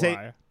 Next Why, time you oh, say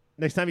why?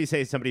 Next time you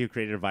say somebody who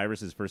created a virus,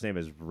 his first name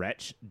is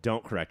Wretch,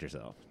 don't correct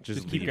yourself.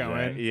 Just keep leave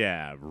going. that.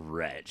 Yeah,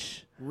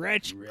 Wretch.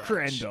 Rich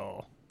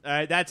Krendel. All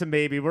right, that's a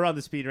maybe. We're on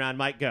the speed round.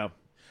 Mike, go.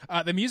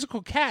 The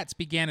musical Cats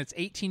began its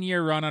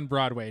 18-year run on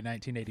Broadway in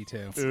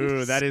 1982.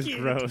 Ooh, that is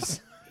gross.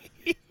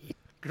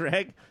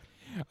 Greg?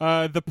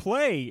 The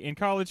play in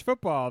college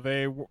football.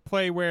 They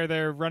play where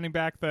they're running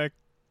back the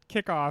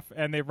kickoff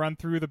and they run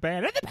through the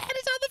band. And the band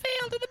is on the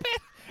field.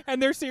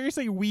 And they're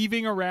seriously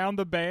weaving around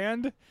the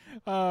band.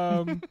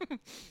 Yeah,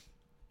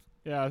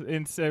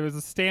 it was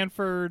a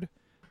Stanford.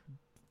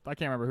 I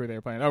can't remember who they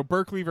were playing. Oh,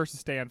 Berkeley versus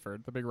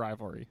Stanford, the big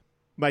rivalry.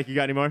 Mike, you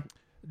got any more?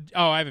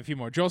 Oh, I have a few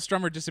more. Joel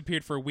Strummer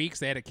disappeared for weeks.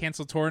 They had a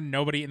canceled tour.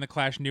 Nobody in the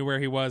Clash knew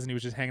where he was, and he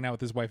was just hanging out with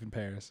his wife in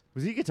Paris.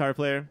 Was he a guitar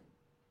player?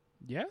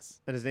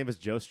 Yes? And his name was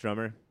Joe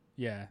Strummer?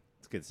 Yeah.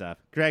 It's good stuff.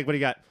 Greg, what do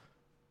you got?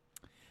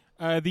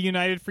 The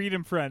United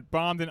Freedom Front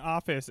bombed an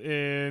office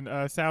in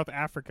South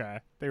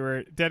Africa. They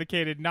were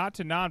dedicated not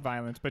to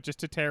nonviolence, but just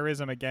to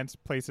terrorism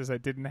against places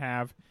that didn't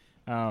have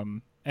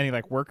any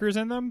like workers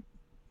in them.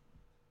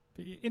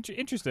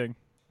 Interesting.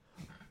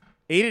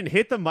 Aiden,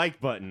 hit the mic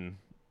button.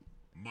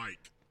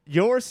 Mike.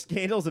 Your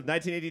scandals of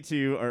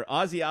 1982 are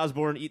Ozzy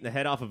Osbourne eating the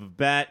head off of a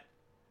bat,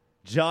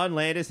 John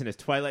Landis and his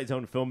Twilight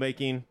Zone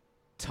filmmaking,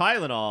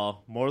 Tylenol,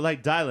 more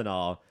like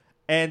Dylenol,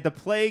 and the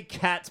play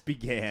Cats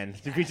began.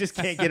 We just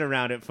can't get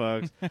around it,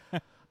 folks.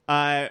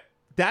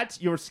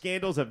 That's your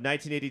scandals of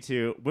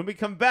 1982. When we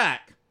come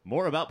back,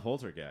 more about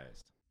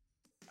Poltergeist.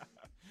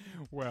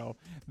 Well,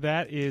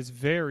 that is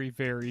very,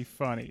 very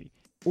funny.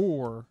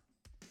 Or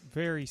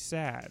very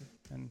sad.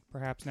 And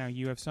perhaps now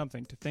you have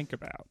something to think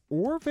about.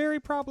 Or very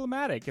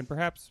problematic, and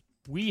perhaps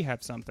we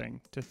have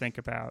something to think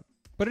about.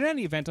 But in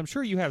any event, I'm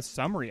sure you have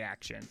some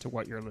reaction to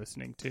what you're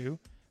listening to.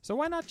 So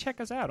why not check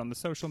us out on the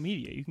social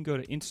media? You can go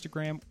to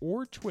Instagram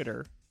or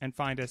Twitter and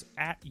find us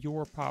at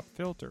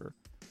YourPopFilter.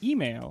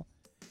 Email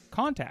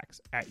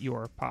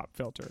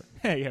contacts@YourPopFilter.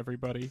 Hey,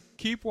 everybody.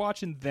 Keep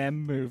watching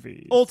them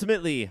movies.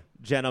 Ultimately,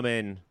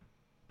 gentlemen,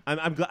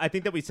 I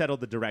think that we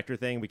settled the director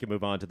thing. We can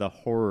move on to the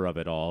horror of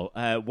it all.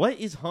 What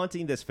is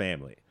haunting this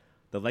family?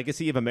 The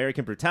legacy of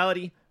American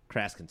brutality,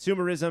 crass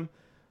consumerism,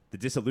 the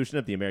dissolution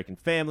of the American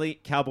family,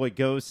 cowboy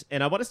ghosts.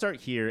 And I want to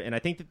start here, and I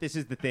think that this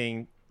is the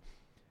thing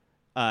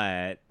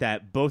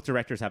that both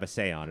directors have a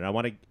say on. And I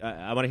want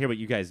to hear what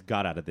you guys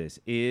got out of this,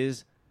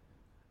 is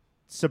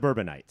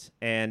suburbanites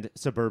and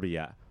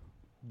suburbia.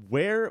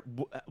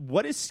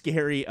 What is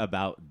scary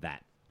about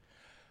that?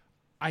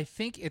 I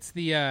think it's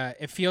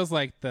it feels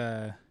like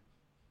the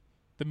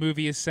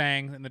movie is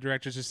saying, and the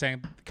directors are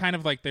saying, kind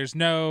of like there's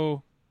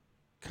no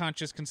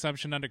conscious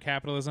consumption under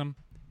capitalism.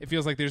 It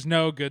feels like there's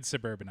no good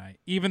suburbanite.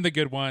 Even the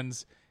good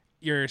ones,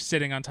 you're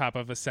sitting on top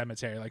of a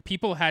cemetery. Like,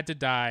 people had to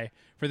die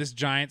for this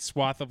giant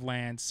swath of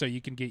land so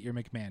you can get your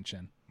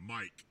McMansion.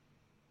 Mike.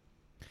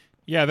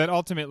 Yeah, that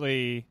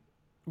ultimately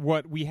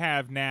what we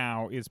have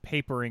now is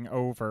papering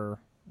over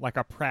like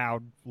a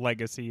proud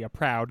legacy, a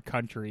proud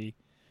country,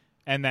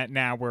 and that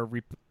now we're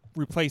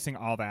replacing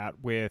all that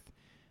with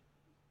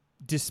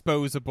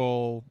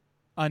disposable,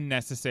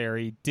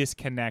 unnecessary,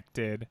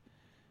 disconnected,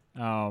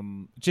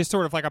 just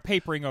sort of like a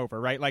papering over,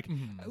 right? Like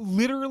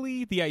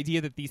literally the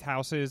idea that these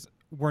houses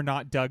were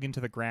not dug into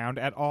the ground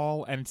at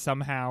all and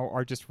somehow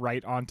are just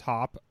right on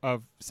top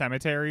of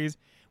cemeteries.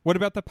 What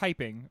about the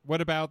piping?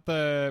 What about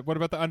the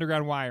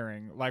underground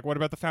wiring? Like, what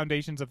about the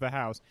foundations of the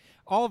house?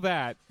 All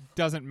that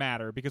doesn't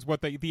matter because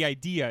what the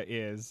idea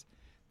is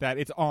that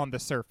it's on the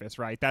surface,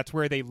 right? That's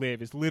where they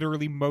live, is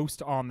literally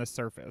most on the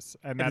surface.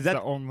 And that's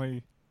the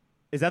only...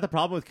 Is that the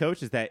problem with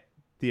Coach, is that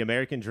the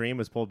American dream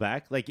was pulled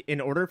back? Like,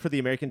 in order for the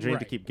American dream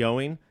to keep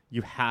going,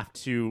 you have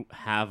to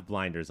have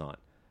blinders on.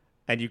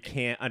 And you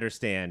can't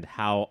understand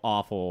how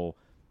awful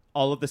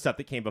all of the stuff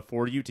that came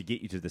before you to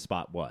get you to the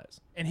spot was.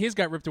 And his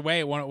got ripped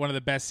away. One of the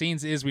best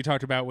scenes is we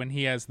talked about when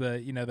he has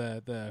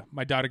the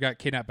my daughter got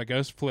kidnapped by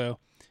ghost flu,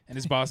 and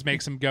his boss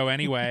makes him go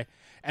anyway.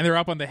 And they're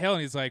up on the hill,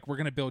 and he's like, "We're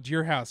gonna build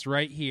your house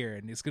right here,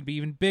 and it's gonna be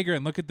even bigger.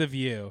 And look at the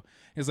view."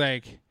 He's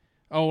like,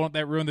 "Oh, won't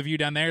that ruin the view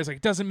down there?" He's like,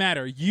 "It doesn't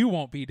matter. You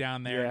won't be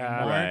down there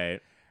anymore." Right.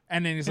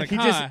 And then he's like, He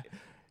just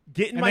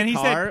get in And my then he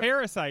car. said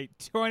Parasite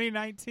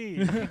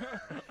 2019.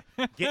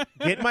 Get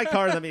in my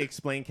car. Let me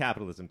explain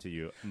capitalism to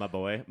you, my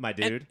boy, my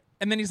dude.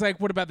 And then he's like,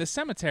 "What about the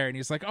cemetery?" And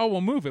he's like, "Oh,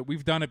 we'll move it.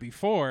 We've done it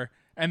before."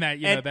 And that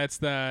that's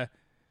the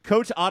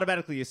Coach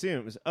automatically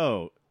assumes,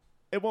 oh,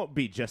 it won't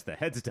be just the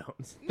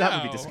headstones.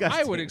 That would be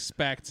disgusting. I would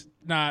expect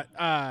not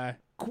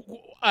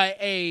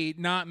a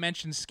not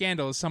mentioned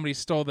scandal is somebody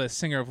stole the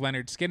singer of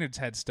Leonard Skinner's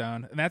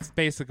headstone, and that's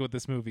basically what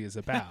this movie is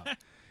about.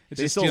 It's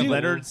They just stole stealing-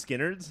 Leonard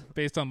Skinner's?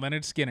 based on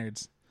Leonard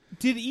Skinner's.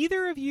 Were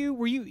either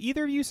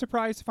of you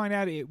surprised to find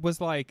out it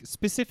was like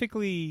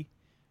specifically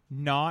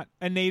not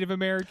a Native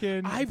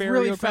American I burial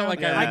really felt ground?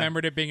 like I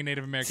remembered it being a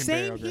Native American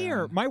Same burial here.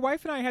 ground. My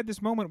wife and I had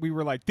this moment. We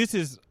were like, "This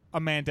is a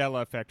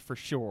Mandela effect for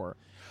sure."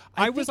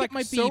 I was think like, it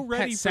might so be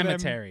ready Pet for them.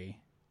 Cemetery.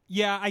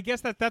 Yeah, I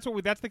guess that's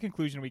the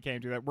conclusion we came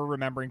to, that we're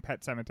remembering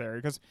Pet Cemetery,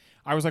 because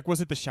I was like, was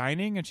it The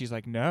Shining? And she's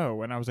like,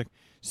 no. And I was like,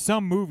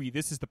 some movie.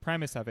 This is the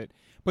premise of it.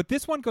 But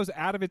this one goes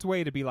out of its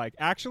way to be like,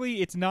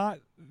 actually, it's not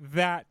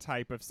that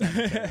type of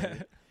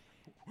cemetery.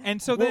 And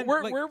so then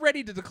We're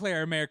ready to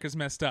declare America's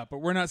messed up, but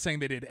we're not saying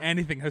they did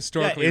anything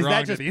historically is that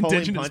wrong to just the pulling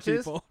indigenous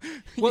punches? people.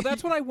 well,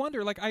 that's what I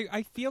wonder. Like,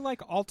 I feel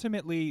like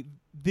ultimately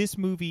this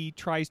movie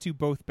tries to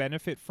both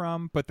benefit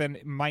from, but then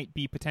it might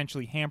be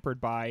potentially hampered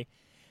by,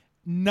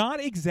 not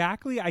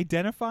exactly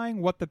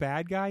identifying what the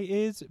bad guy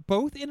is,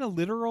 both in a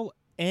literal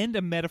and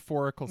a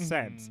metaphorical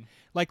sense.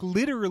 Like,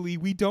 literally,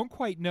 we don't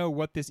quite know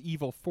what this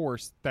evil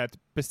force that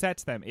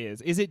besets them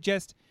is. Is it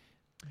just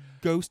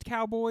ghost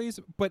cowboys?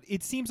 But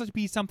it seems like to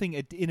be something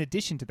in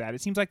addition to that.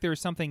 It seems like there's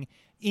something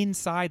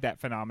inside that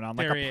phenomenon,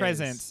 like There a is.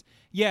 presence.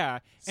 Yeah.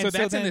 So And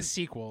that's in then- the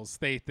sequels.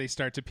 They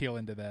start to peel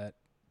into that.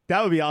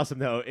 That would be awesome,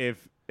 though,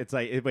 if it's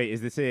like, wait,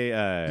 is this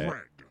a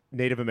Greg.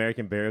 Native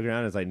American burial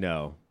ground? It's like,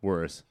 no,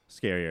 worse,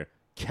 scarier,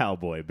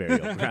 cowboy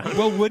burial ground.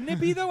 Well, wouldn't it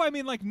be though? I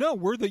mean, like, no,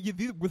 we're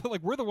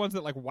the ones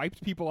that like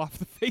wiped people off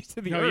the face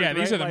of the Oh earth. yeah, these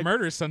right? are the Like,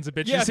 murder sons of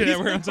bitches yeah, that these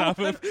we're are on the top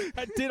ones of.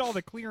 that did all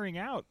the clearing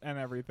out and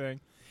everything.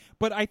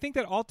 But I think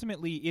that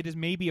ultimately it is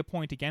maybe a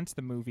point against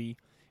the movie,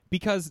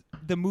 because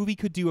the movie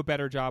could do a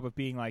better job of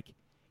being like,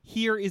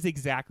 here is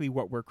exactly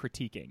what we're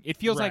critiquing. It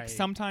feels like Right.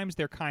 sometimes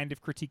they're kind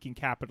of critiquing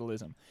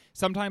capitalism.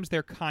 Sometimes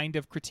they're kind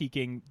of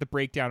critiquing the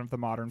breakdown of the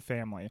modern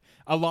family.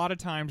 A lot of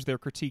times they're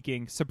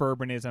critiquing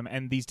suburbanism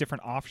and these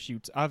different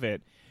offshoots of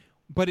it.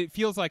 But it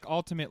feels like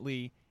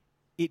ultimately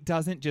it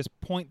doesn't just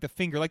point the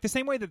finger, like the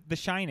same way that The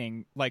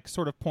Shining like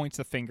sort of points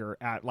the finger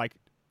at like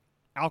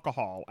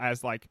alcohol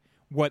as like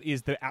what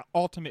is the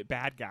ultimate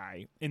bad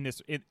guy in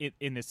this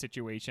in this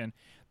situation.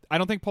 I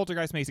don't think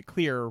Poltergeist makes it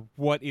clear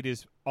what it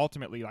is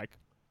ultimately like.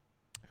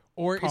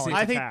 Or is Calling it to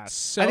I think task.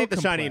 so I think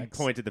The Shining complex?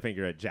 pointed the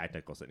finger at Jack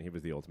Nicholson. He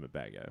was the ultimate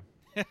bad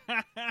guy.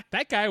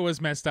 That guy was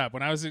messed up.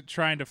 When I was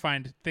trying to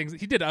find things,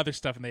 he did other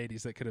stuff in the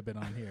 80s that could have been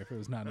on here if it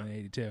was not in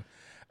 82.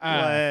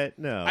 What?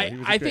 No, he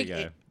was a I great think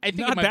guy. I think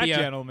Not it might that be a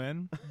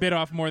gentleman. bit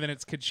off more than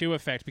its Kachu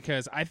effect,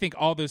 because I think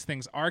all those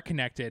things are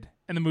connected,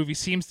 and the movie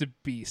seems to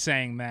be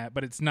saying that,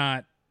 but it's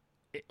not.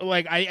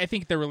 Like, I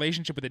think the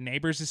relationship with the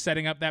neighbors is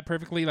setting up that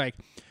perfectly. Like,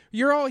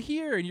 you're all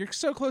here and you're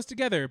so close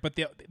together, but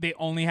they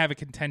only have a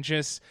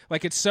contentious.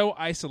 Like, it's so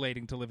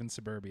isolating to live in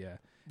suburbia.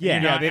 Yeah.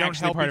 You're Yeah, not they don't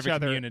actually help part each of a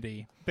other.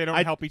 community. They don't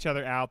I- help each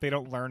other out. They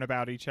don't learn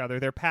about each other.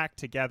 They're packed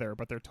together,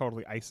 but they're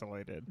totally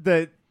isolated.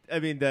 The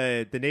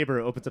neighbor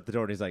opens up the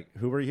door and he's like,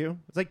 "Who are you?"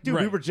 It's like, dude,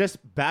 we Right. were just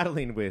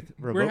battling with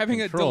remote We're having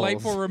controls. a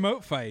delightful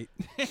remote fight.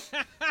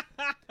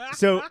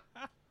 So,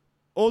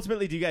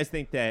 ultimately, do you guys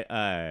think that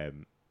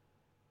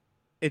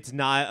it's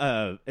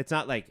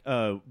not like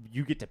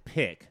you get to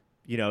pick?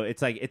 You know,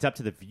 it's like it's up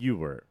to the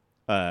viewer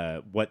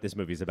what this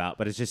movie's about.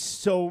 But it's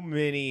just so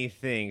many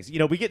things. You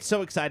know, we get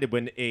so excited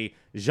when a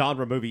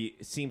genre movie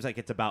seems like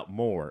it's about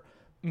more,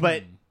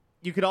 but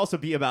you could also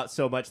be about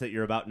so much that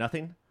you're about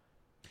nothing.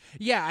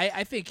 Yeah,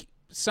 I think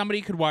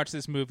somebody could watch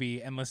this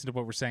movie and listen to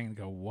what we're saying and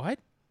go, "What?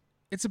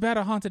 It's about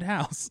a haunted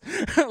house."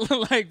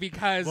 Like,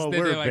 because Well, they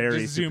we're like very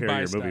just zoom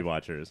by superior movie stuff.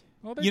 watchers.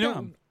 Well, they're You know,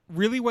 dumb.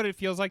 really what it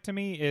feels like to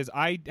me is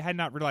I had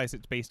not realized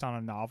it's based on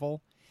a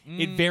novel.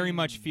 it very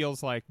much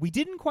feels like we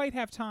didn't quite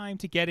have time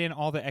to get in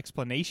all the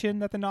explanation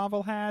that the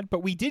novel had,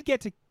 but we did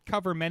get to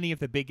cover many of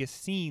the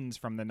biggest scenes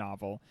from the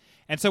novel.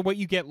 And so what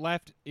you get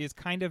left is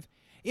kind of,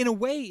 in a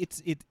way,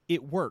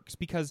 it works,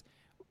 because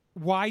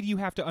why do you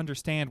have to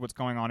understand what's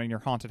going on in your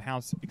haunted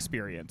house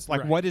experience?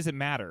 Like, Right. what does it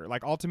matter?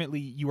 Like,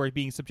 ultimately, you are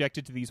being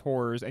subjected to these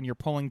horrors, and you're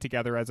pulling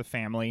together as a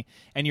family,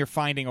 and you're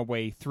finding a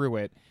way through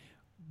it.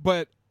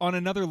 But on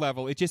another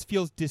level, it just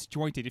feels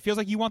disjointed. It feels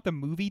like you want the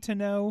movie to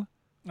know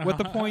what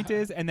the point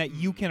is, and that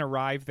you can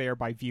arrive there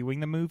by viewing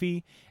the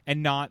movie,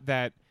 and not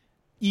that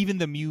even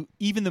the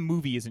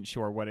movie isn't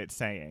sure what it's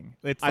saying.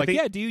 It's I like,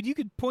 think- yeah, dude, you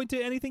could point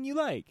to anything you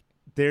like.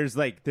 There's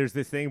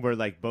this thing where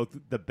like both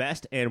the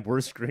best and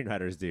worst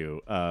screenwriters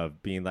do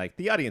of being like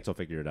the audience will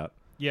figure it out.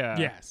 Yeah.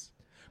 Yes.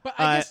 But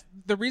I guess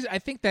the reason I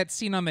think that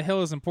scene on the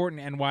hill is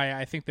important, and why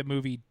I think the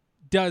movie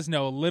does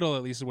know a little,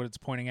 at least, of what it's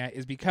pointing at,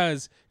 is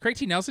because Craig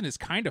T. Nelson is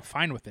kind of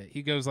fine with it.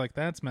 He goes like,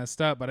 that's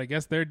messed up, but I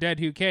guess they're dead,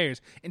 who cares?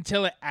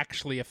 Until it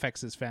actually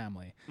affects his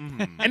family.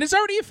 And it's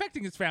already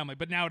affecting his family,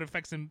 but now it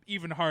affects him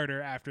even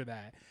harder after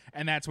that.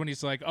 And that's when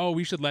he's like, oh,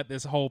 we should let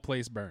this whole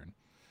place burn.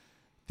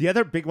 The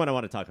other big one I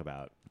want to talk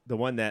about, the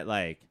one that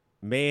like,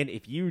 man,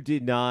 if you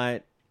did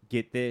not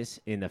get this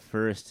in the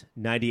first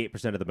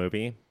 98% of the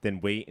movie,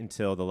 then wait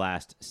until the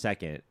last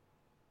second.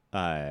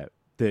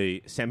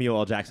 The Samuel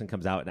L. Jackson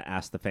comes out and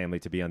asks the family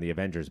to be on the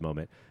Avengers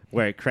moment,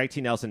 where Craig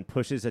T. Nelson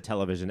pushes a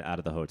television out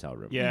of the hotel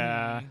room.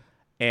 Yeah.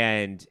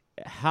 And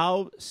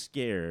how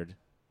scared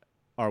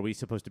are we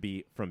supposed to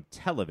be from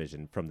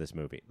television from this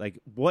movie? Like,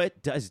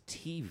 what does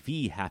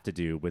TV have to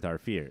do with our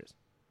fears?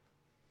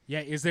 Yeah,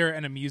 is there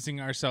an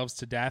amusing ourselves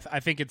to death?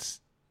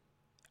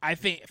 I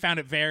found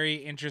it very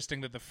interesting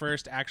that the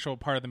first actual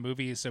part of the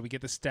movie is, so we get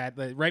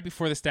the right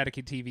before the Static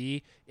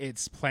TV,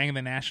 it's playing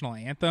the national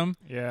anthem.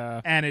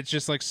 Yeah. And it's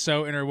just like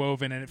so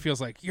interwoven, and it feels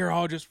like you're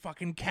all just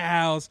fucking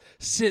cows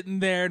sitting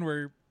there, and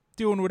we're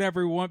doing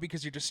whatever we want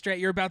because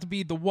you're about to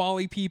be the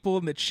Wally people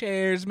in the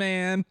chairs,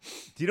 man.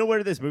 Do you know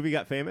where this movie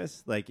got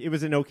famous? Like, it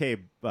was an okay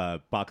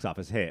box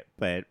office hit,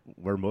 but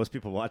where most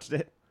people watched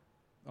it?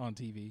 On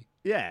TV.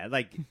 Yeah,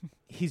 like,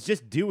 he's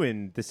just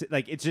doing this,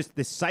 like, it's just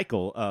this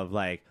cycle of,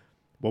 like,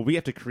 well, we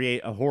have to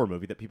create a horror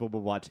movie that people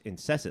will watch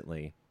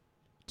incessantly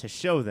to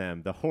show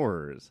them the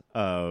horrors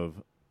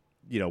of,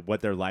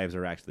 what their lives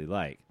are actually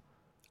like.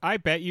 I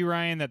bet you,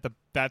 Ryan, that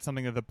that's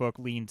something that the book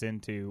leans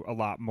into a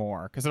lot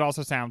more, because it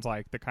also sounds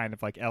like the kind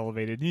of like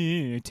elevated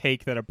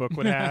take that a book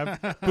would have.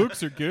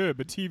 Books are good,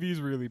 but TV's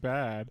really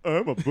bad.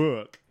 I'm a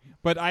book.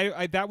 But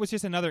I that was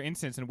just another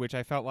instance in which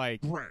I felt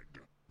like Bread.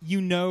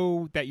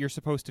 that you're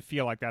supposed to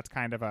feel like that's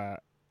kind of a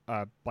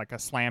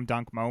slam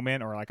dunk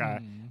moment, or like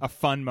a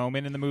fun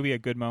moment in the movie, a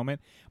good moment,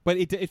 but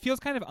it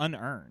feels kind of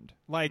unearned.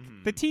 Like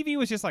the TV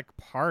was just like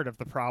part of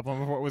the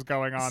problem of what was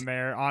going on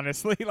there,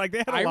 honestly. Like they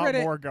had a lot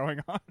more going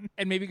on.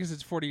 And maybe because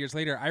it's 40 years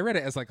later, I read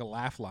it as like a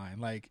laugh line,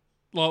 like,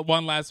 well,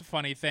 one last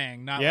funny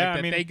thing, not Yeah, like that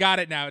I mean- they got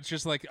it now. It's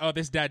just like, oh,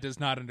 this dad does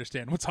not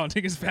understand what's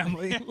haunting his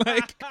family.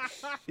 Like,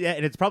 Yeah,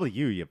 and it's probably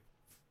you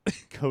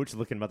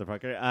coach-looking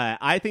motherfucker.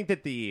 I think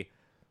that the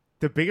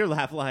bigger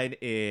laugh line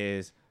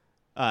is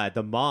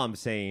the mom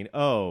saying,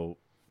 "Oh,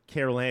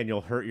 Carol Ann,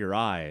 you'll hurt your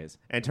eyes,"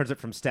 and turns it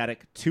from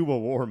static to a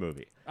war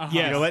movie. uh-huh.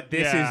 Yes. You know what?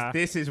 Yeah.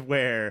 This is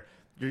where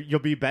you'll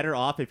be better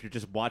off if you're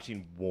just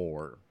watching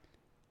war.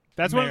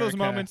 That's one of those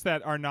America. moments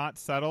that are not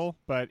subtle,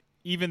 but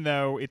even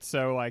though it's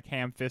so like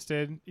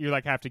ham-fisted, you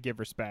like have to give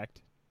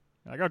respect.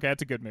 Like, okay,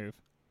 that's a good move.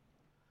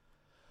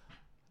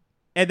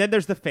 And then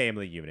there's the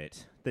family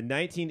unit, the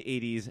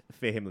 1980s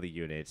family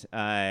unit.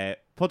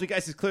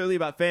 Poltergeist is clearly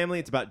about family,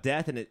 it's about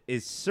death, and it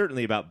is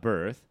certainly about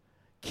birth.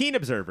 Keen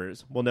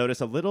observers will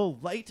notice a little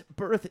light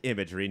birth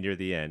imagery near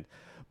the end.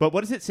 But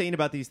what is it saying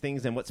about these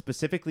things, and what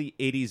specifically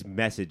 80s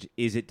message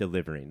is it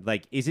delivering?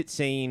 Like, is it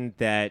saying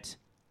that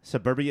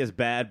suburbia is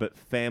bad, but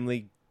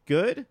family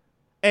good?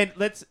 And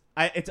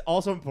it's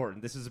also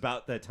important, this is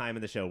about the time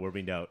in the show where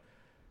we note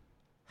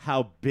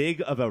how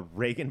big of a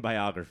Reagan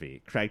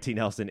biography Craig T.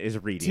 Nelson is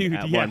reading Dude,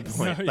 at yes. one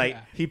point. Oh, Like,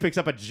 yeah. he picks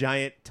up a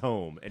giant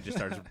tome and just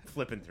starts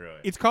flipping through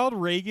it. It's called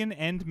Reagan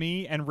and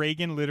Me, and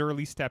Reagan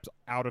literally steps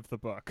out of the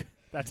book.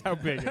 That's how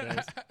big it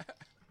is.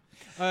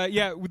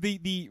 Yeah,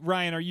 the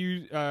Ryan, are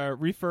you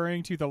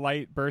referring to the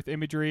light birth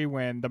imagery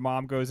when the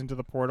mom goes into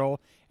the portal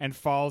and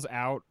falls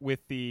out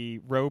with the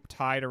rope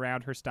tied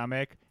around her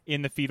stomach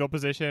in the fetal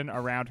position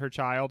around her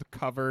child,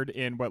 covered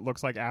in what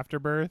looks like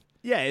afterbirth?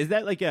 Yeah, is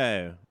that like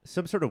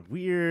some sort of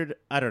weird,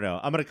 I don't know,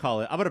 I'm going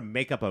to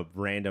make up a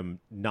random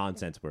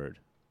nonsense word.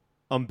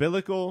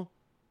 Umbilical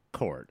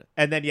cord.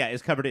 And then, yeah,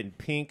 it's covered in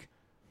pink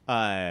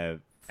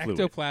fluid.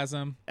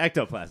 Ectoplasm.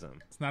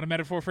 Ectoplasm. It's not a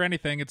metaphor for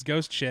anything. It's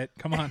ghost shit.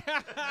 Come on.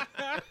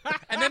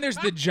 And then there's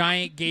the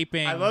giant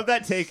gaping. I love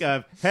that take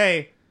of,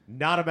 hey,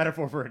 not a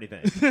metaphor for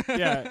anything.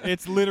 Yeah,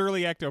 it's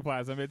literally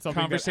ectoplasm. It's something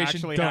that Conversation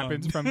actually done.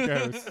 happens from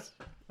ghosts.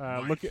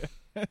 Look,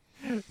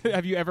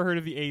 have you ever heard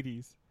of the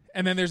 80s?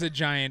 And then there's a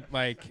giant,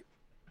 like,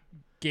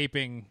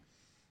 gaping,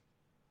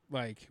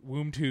 like,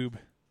 womb tube.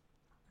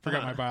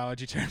 Forgot my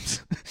biology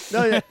terms.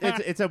 No, yeah,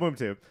 it's a womb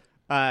tube.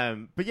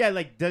 But yeah,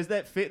 like, does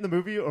that fit in the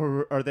movie,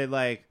 or are they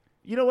like,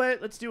 you know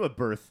what? Let's do a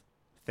birth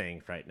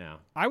thing right now.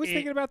 I was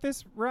thinking about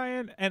this,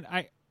 Ryan, and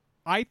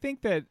I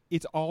think that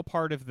it's all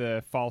part of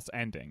the false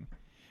ending,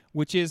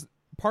 which is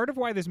part of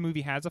why this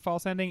movie has a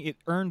false ending. It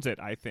earns it,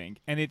 I think,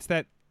 and it's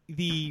that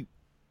the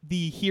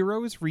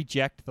heroes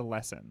reject the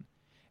lesson.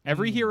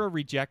 Every hero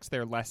rejects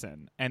their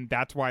lesson, and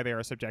that's why they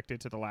are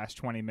subjected to the last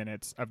 20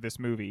 minutes of this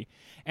movie.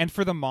 And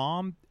for the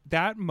mom,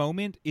 that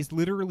moment is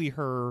literally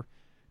her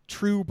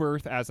true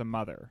birth as a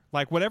mother.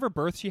 Like, whatever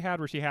birth she had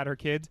where she had her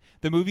kids,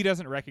 the movie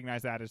doesn't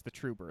recognize that as the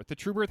true birth. The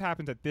true birth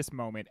happens at this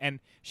moment, and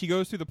she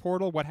goes through the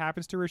portal. What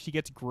happens to her? She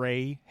gets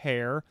gray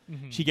hair.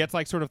 She gets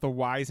like sort of the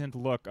wizened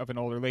look of an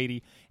older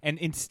lady, and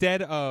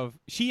instead of,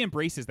 she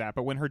embraces that,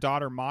 but when her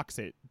daughter mocks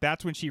it,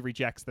 that's when she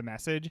rejects the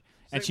message,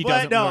 and she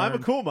doesn't No, learn. I'm a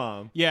cool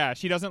mom. Yeah,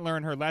 she doesn't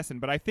learn her lesson.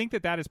 But I think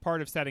that is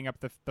part of setting up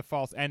the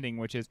false ending,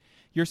 which is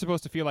you're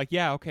supposed to feel like,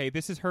 yeah, okay,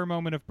 this is her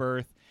moment of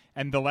birth,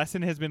 and the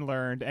lesson has been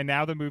learned, and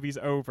now the movie's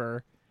over.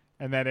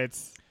 And then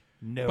it's,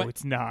 no, But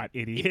it's not,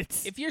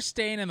 idiots. If you're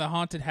staying in the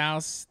haunted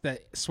house that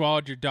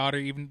swallowed your daughter,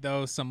 even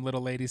though some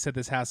little lady said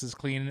this house is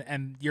clean,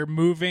 and you're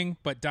moving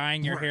but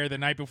dyeing your hair the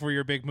night before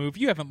your big move,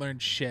 you haven't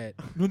learned shit.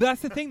 Well,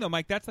 that's the thing, though,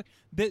 Mike. That's like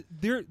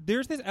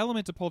there's this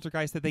element to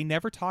Poltergeist that they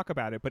never talk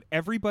about it, but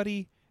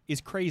everybody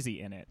is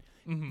crazy in it.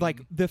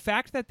 Like, the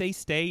fact that they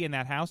stay in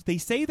that house, they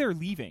say they're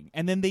leaving,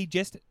 and then they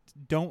just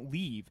don't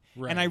leave.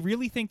 Right. And I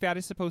really think that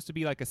is supposed to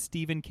be like a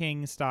Stephen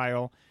King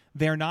style.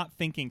 They're not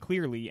thinking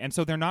clearly, and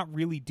so they're not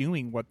really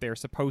doing what they're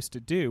supposed to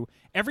do.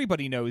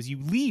 Everybody knows you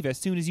leave as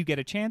soon as you get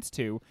a chance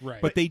to,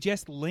 Right. but they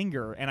just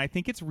linger. And I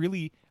think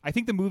I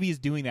think the movie is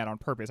doing that on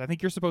purpose. I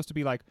think you're supposed to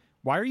be like,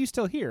 why are you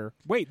still here?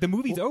 Wait, the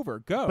movie's over.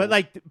 Go. But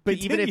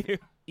Continue.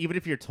 even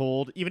if you're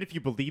told, even if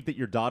you believe that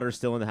your daughter's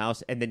still in the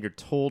house, and then you're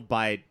told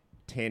by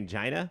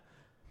Tangina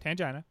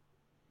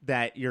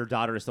that your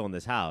daughter is still in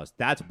this house,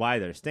 that's why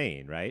they're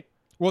staying, right?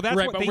 Well, that's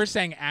right, what but we're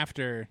saying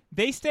after.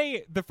 they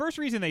stay. The first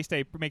reason they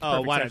stay makes Oh,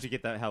 perfect why sense. don't you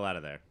get the hell out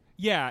of there?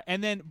 Yeah,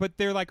 and then but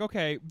they're like,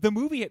 okay, the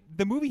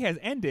movie has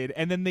ended,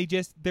 and then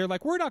they're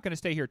like, we're not going to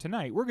stay here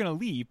tonight. We're going to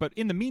leave, but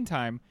in the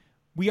meantime,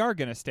 we are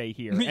going to stay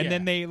here. Yeah. And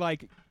then they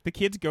like the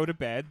kids go to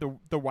bed.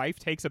 The wife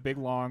takes a big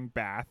long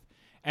bath,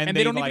 And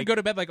they don't like, even go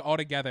to bed like all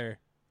together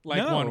like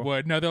No. one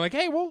would. No, they're like,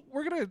 hey, well,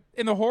 we're going to,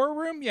 in the horror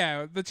room,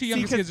 yeah, the two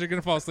youngest 'cause- kids are going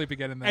to fall asleep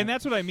again in there. And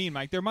that's what I mean,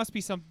 Mike. There must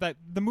be some that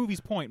the movie's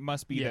point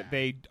must be Yeah. that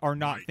they are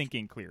not Right.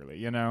 thinking clearly.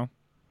 You know.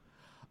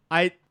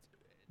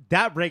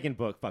 That Reagan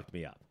book fucked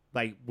me up.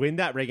 Like, when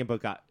that Reagan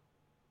book got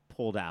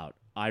pulled out,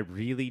 I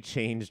really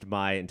changed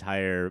my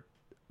entire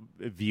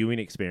viewing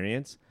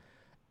experience.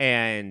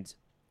 And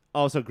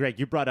also, Greg,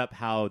 you brought up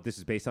how this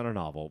is based on a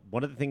novel.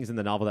 One of the things in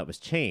the novel that was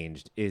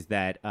changed is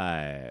that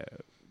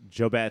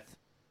JoBeth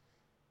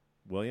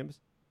Williams,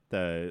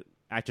 the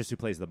actress who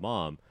plays the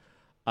mom,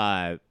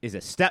 is a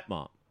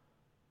stepmom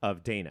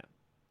of Dana,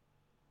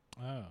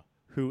 Oh.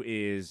 who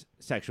is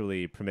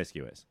sexually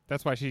promiscuous.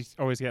 That's why she's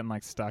always getting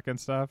like stuck and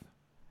stuff.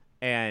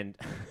 And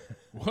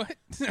What?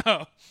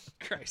 Oh,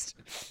 Christ.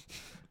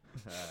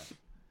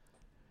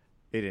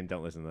 Aiden,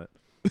 don't listen to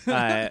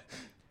that.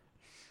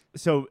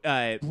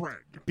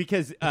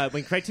 Because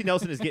when Craig T.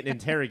 Nelson is getting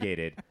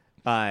interrogated,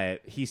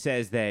 he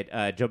says that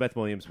JoBeth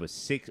Williams was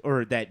 6,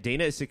 or that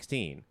Dana is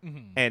 16,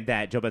 and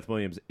that JoBeth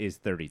Williams is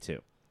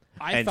 32.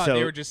 I And thought so-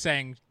 they were just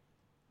saying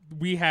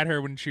we had her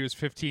when she was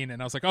 15,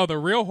 and I was like, oh, the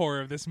real horror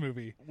of this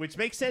movie. Which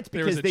makes sense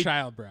There was because a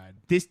child bride.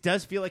 this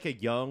does feel like a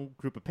young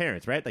group of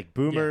parents, right? Like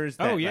boomers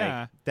Yeah. that, Oh, yeah.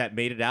 like, that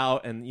made it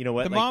out, and you know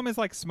what? The like, mom is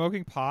like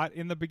smoking pot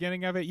in the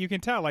beginning of it. You can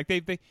tell, like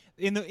they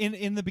in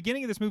the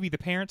beginning of this movie, the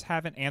parents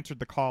haven't answered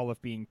the call of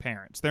being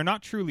parents. They're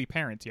not truly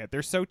parents yet.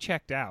 They're so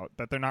checked out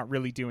that they're not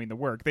really doing the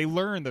work. They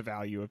learn the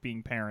value of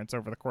being parents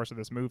over the course of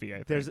this movie.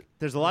 I think.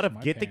 there's a lot of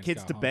My get the parents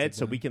kids got to bed haunted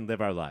so then. we can live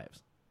our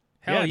lives.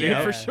 Hell dude,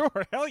 yeah. for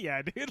sure. Hell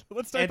yeah, dude.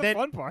 Let's start And the then-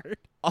 fun part.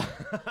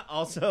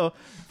 Also,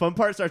 fun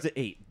part starts at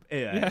 8.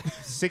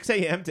 6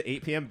 a.m. to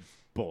 8 p.m.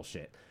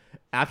 Bullshit.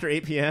 After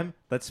 8 p.m.,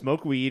 let's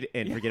smoke weed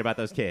and forget about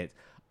those kids.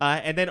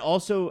 And then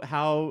also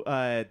how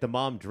the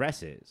mom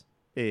dresses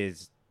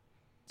is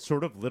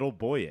sort of little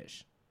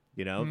boyish.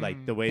 You know,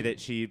 like the way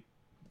that she,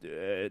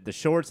 the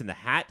shorts and the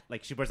hat,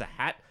 like she wears a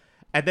hat.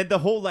 And then the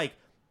whole like,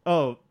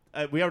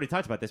 we already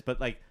talked about this,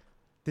 but like,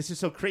 this is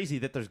so crazy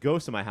that there's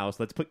ghosts in my house.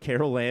 Let's put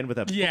Carol Ann with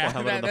a football Yeah,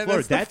 helmet on the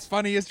floor. that's the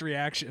funniest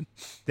reaction.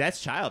 That's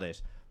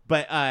childish.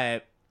 But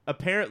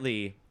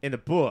apparently, in the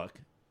book,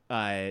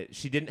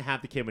 she didn't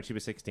have the kid when she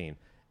was 16.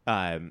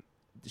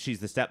 She's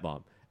the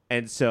stepmom.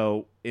 And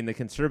so, in the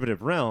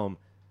conservative realm,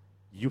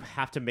 you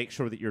have to make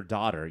sure that your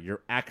daughter,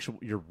 your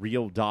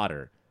real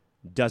daughter,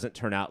 doesn't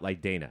turn out like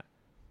Dana.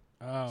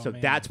 Oh, So man.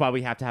 that's why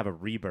we have to have a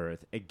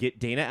rebirth and get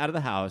Dana out of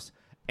the house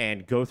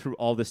and go through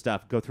all this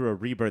stuff, go through a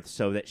rebirth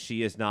so that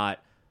she is not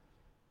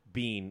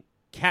being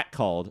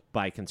catcalled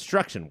by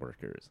construction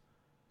workers.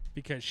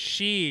 because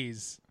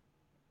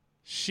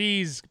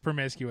she's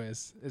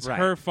promiscuous. It's Right.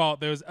 her fault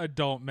those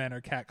adult men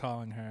are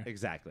catcalling her.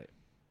 Exactly.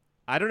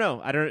 I don't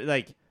know.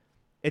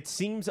 It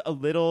seems a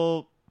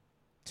little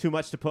too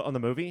much to put on the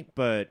movie,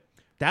 but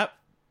that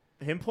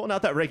him pulling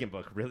out that Reagan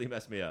book really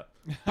messed me up.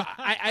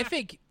 I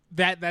think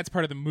that's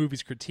part of the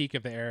movie's critique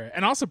of the era,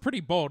 and also pretty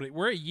bold.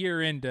 We're a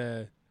year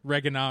into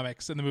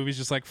Reaganomics, and the movie's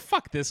just like,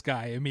 fuck this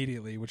guy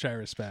immediately, which I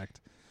respect.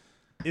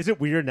 Is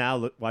it weird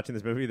now watching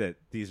this movie that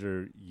these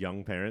are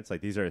young parents? Like,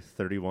 these are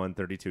 31,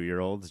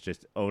 32-year-olds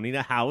just owning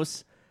a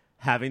house,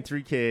 having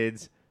 3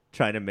 kids,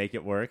 trying to make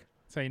it work?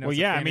 So, you know, Well, it's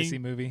yeah, a I mean- fantasy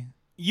movie.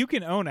 You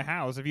can own a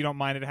house if you don't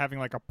mind it having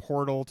like a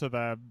portal to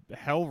the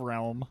hell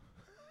realm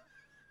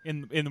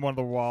in one of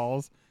the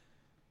walls.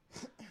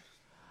 All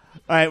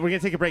right, we're going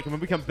to take a break, and when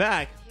we come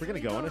back, we're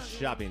going to go on a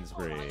shopping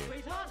spree. All right,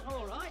 sweetheart,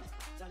 all right.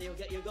 Daddy will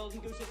get you a golden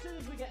goose as soon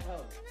as we get home.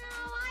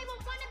 No, I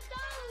want one of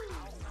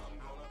those.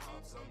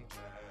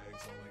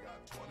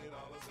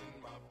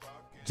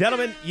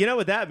 Gentlemen, you know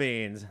what that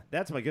means.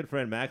 That's my good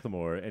friend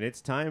Macklemore, and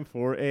it's time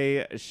for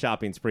a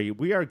shopping spree.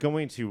 We are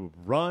going to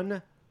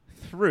run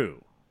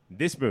through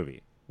this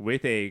movie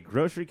with a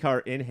grocery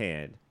cart in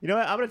hand. You know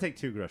what? I'm going to take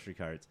 2 grocery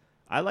carts.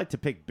 I like to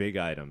pick big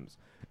items,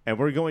 and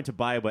we're going to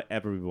buy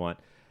whatever we want.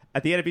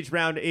 At the end of each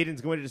round,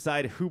 Aiden's going to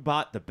decide who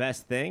bought the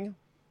best thing.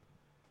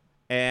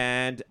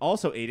 And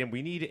also, Aiden,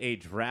 we need a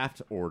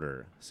draft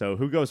order. So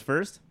who goes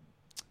first?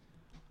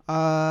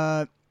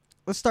 Let's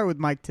start with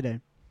Mike today.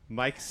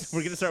 Mike's.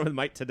 We're going to start with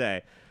Mike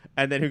today.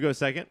 And then who goes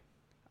second?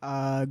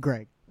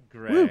 Greg,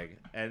 Greg.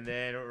 And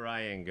then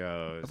Ryan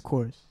goes. of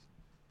course.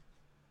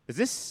 Is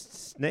this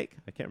Snake?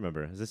 I can't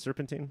remember. Is this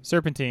Serpentine?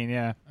 Serpentine,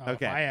 yeah.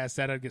 Okay. If I asked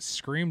that, I'd get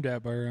screamed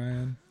at by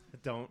Ryan.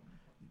 Don't.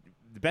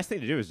 The best thing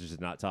to do is just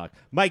not talk.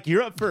 Mike,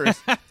 you're up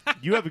first.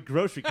 You have a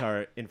grocery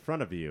cart in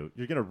front of you.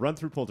 You're going to run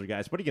through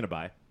Poltergeist. What are you going to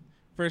buy?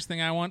 First thing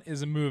I want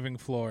is a moving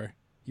floor.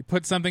 You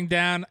put something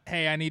down,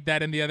 hey, I need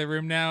that in the other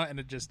room now, and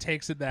it just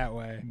takes it that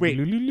way. Wait,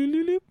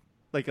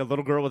 like a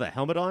little girl with a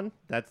helmet on?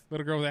 That's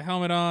Little girl with a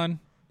helmet on,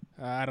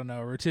 I don't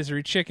know, a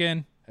rotisserie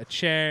chicken, a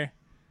chair.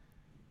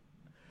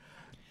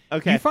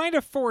 okay. You find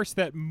a force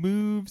that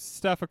moves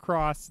stuff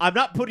across. I'm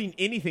not putting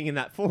anything in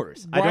that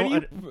force. Why do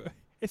you,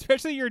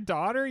 especially your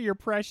daughter, your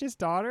precious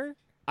daughter?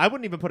 I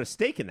wouldn't even put a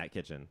steak in that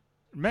kitchen.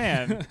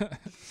 Man.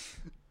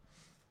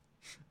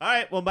 All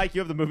right. Well, Mike,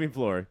 you have the moving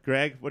floor.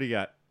 Greg, what do you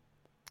got?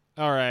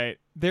 All right.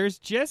 There's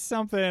just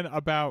something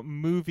about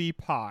movie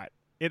pot.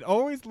 It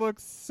always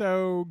looks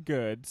so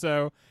good.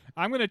 So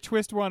I'm going to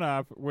twist one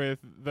up with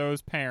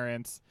those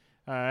parents.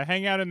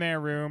 Hang out in their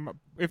room.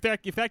 If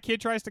that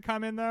kid tries to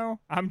come in, though,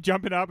 I'm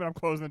jumping up and I'm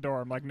closing the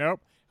door. I'm like,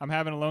 nope, I'm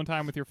having alone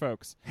time with your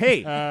folks.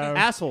 Hey,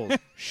 assholes,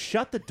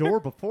 shut the door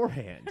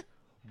beforehand.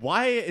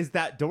 Why is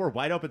that door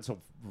wide open so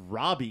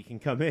Robbie can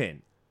come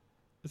in?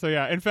 So,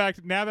 yeah, in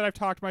fact, now that I've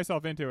talked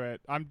myself into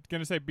it, I'm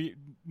going to say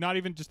not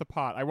even just the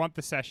pot. I want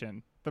the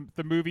session,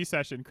 the movie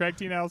session. Craig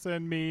T.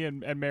 Nelson, me,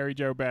 and Mary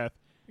Jo Beth.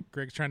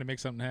 Greg's trying to make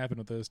something happen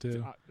with those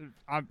two.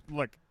 I'm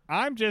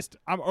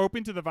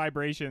open to the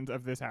vibrations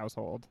of this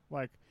household.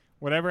 Like,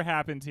 whatever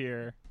happens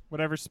here,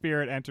 whatever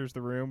spirit enters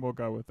the room, we'll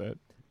go with it.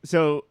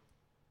 So,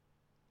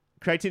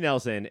 Craig T.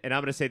 Nelson, and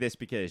I'm going to say this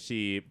because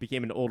she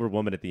became an older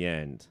woman at the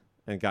end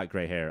and got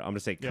gray hair. I'm going to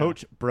say Yeah.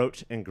 Coach,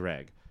 Broach, and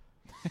Greg.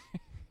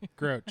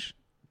 Groach.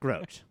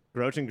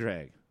 Groach and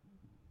Greg.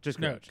 Just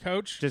No, Groach.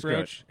 Coach, Just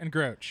Broach, and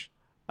Groach.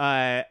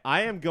 I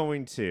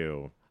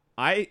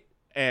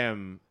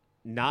am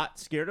not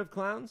scared of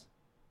clowns.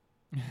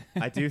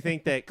 I do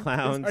think that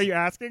clowns. Are you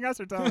asking us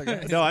or telling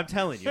us? No, I'm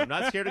telling you, I'm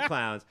not scared of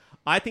clowns.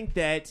 I think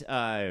that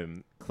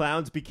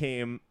clowns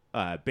became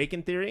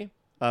Bacon theory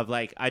of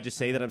like I just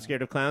say that I'm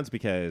scared of clowns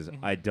because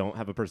I don't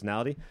have a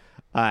personality.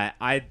 But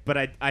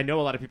I know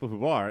a lot of people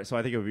who are, so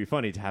I think it would be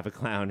funny to have a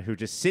clown who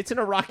just sits in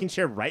a rocking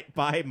chair right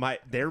by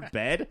their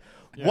bed.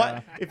 Yeah.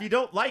 What if you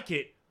don't like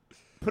it?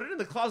 Put it in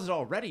the closet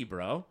already,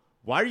 bro.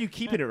 Why are you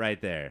keeping it right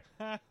there?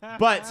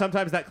 But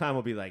sometimes that clown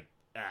will be like,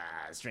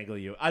 strangle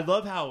you. I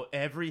love how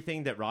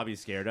everything that Robbie's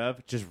scared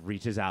of just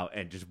reaches out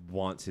and just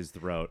wants his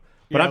throat.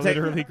 But Yeah, I'm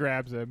taking literally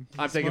grabs him.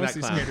 I'm taking that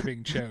Mostly clown. scared of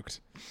being choked.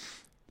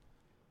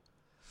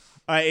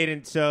 All right,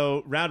 Aiden.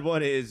 So round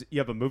one is you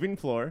have a moving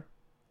floor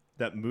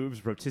that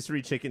moves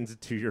rotisserie chickens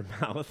to your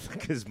mouth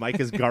because Mike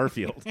is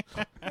Garfield.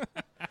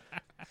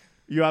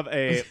 You have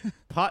a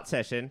pot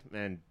session,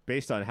 and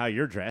based on how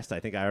you're dressed, I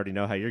think I already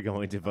know how you're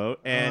going to vote.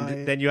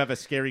 And then you have a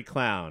scary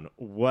clown.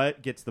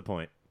 What gets the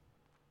point?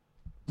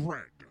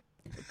 Greg.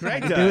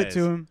 Greg does. Do it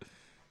to him.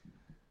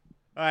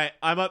 All right,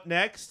 I'm up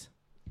next,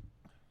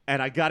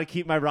 and I got to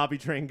keep my Robbie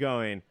train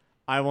going.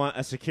 I want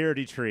a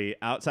security tree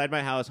outside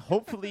my house,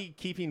 hopefully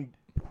keeping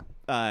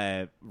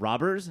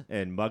robbers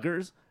and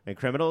muggers and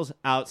criminals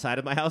outside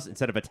of my house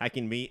instead of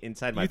attacking me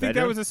inside my You think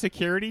bedroom. that was a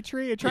security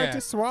tree? It tried Yeah.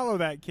 to swallow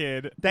that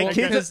kid. That Well,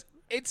 kid's because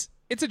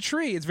it's a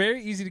tree. It's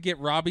very easy to get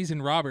robbies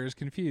and robbers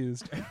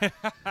confused.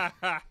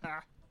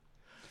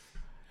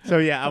 So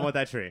yeah, I want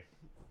that tree.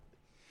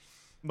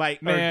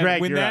 Mike or Man,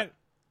 Greg, when you're that up.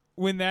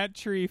 when that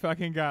tree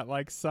fucking got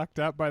like sucked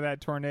up by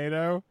that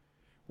tornado,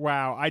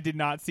 wow, I did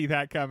not see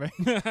that coming.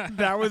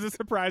 That was a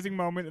surprising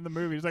moment in the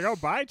movie. It's like, oh,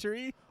 bye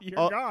tree, you're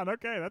Oh. gone.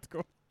 Okay, that's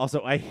cool.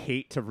 Also, I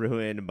hate to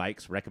ruin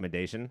Mike's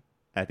recommendation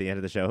at the end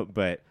of the show,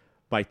 but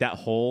Mike, that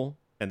hole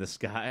in the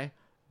sky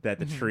that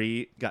the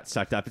tree got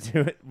sucked up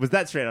into it. Was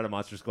that straight out of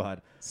Monster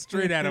Squad?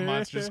 Straight out of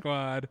Monster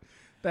Squad.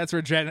 That's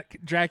where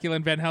Dracula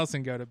and Van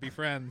Helsing go to be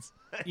friends.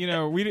 You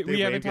know, we They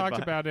haven't wave talked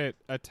goodbye. about it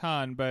a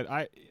ton, but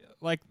I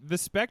like the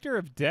specter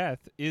of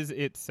death is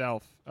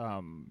itself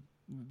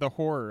the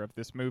horror of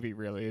this movie.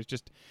 Really, is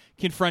just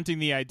confronting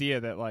the idea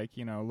that, like,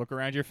 you know, look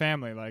around your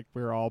family, like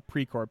we're all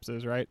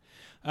pre-corpses, right?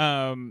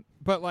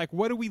 But like,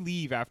 what do we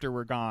leave after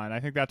we're gone? I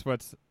think that's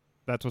what's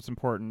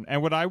important.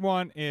 And what I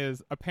want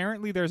is,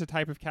 apparently there's a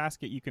type of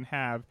casket you can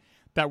have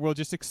that will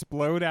just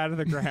explode out of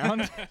the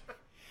ground.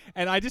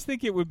 And I just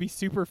think it would be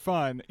super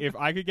fun if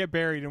I could get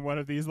buried in one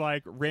of these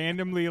like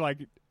randomly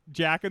like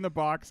Jack in the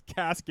Box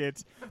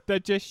caskets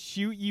that just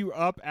shoot you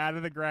up out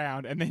of the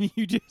ground and then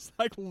you just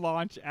like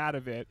launch out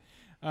of it.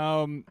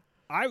 I'm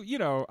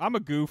a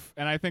goof,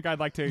 and I think I'd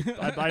like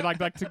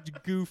to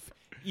goof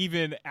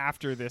even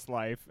after this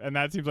life, and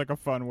that seems like a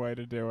fun way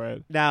to do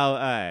it.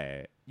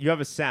 Now, you have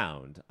a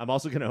sound. I'm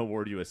also going to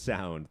award you a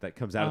sound that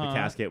comes out of the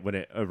casket when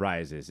it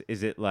arises.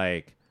 Is it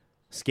like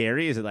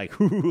scary? Is it like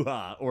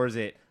hoo-ha? Or is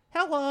it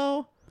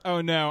hello?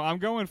 Oh no, I'm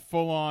going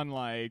full on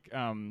like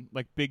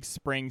big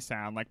spring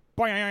sound, like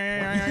boing,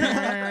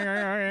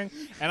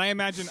 and I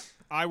imagine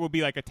I will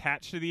be like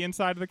attached to the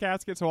inside of the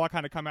casket, so I'll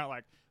kind of come out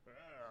like.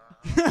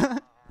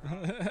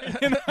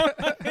 You know,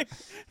 like,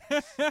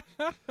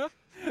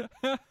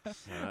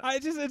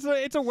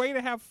 it's a way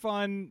to have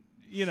fun,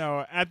 you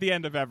know, at the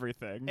end of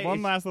everything. Hey,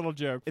 One last little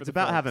joke. It's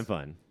about having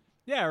fun.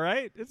 Yeah,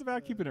 right. It's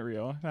about keeping it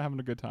real, having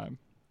a good time.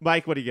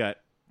 Mike, what do you got?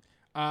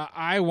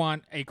 I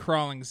want a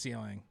crawling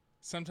ceiling.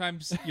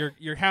 Sometimes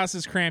your house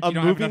is cramped. A You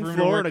don't have moving enough room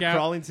to floor work and a out.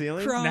 crawling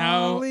ceiling? Now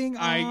Crawling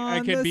I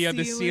on could be the on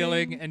the ceiling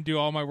ceiling. and do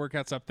all my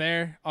workouts up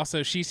there.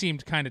 Also, she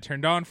seemed kind of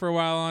turned on for a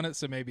while on it,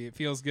 so maybe it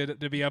feels good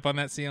to be up on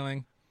that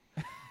ceiling.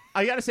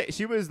 I got to say,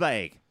 she was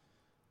like,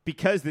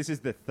 because this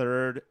is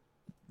the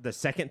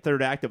second,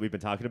 third act that we've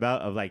been talking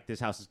about of like, this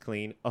house is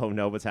clean. Oh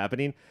no, what's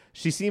happening?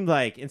 She seemed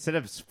like, instead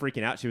of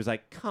freaking out, she was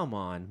like, come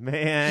on,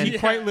 man. She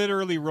quite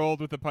literally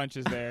rolled with the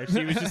punches there.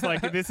 She was just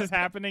like, this is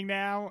happening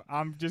now.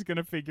 I'm just going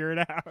to figure it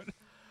out. All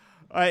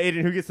right,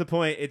 Aiden, who gets the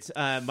point? It's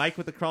Mike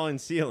with the crawling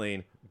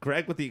ceiling,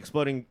 Greg with the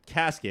exploding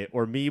casket,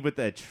 or me with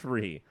the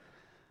tree.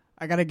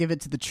 I gotta give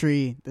it to the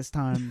tree this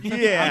time.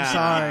 Yeah. I'm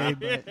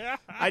sorry, but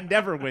I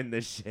never win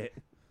this shit.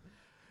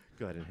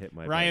 Go ahead and hit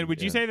my Ryan, button.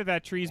 would you Yeah. say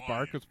that tree's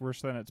bark was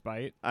worse than its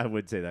bite? I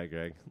would say that,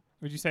 Greg.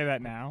 Would you say that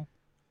now?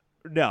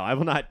 No, I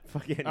will not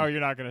fucking. Oh,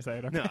 you're not going to say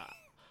it. Okay. No,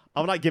 I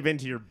will not give in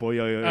to your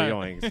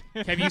boyoyoyoings.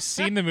 Have you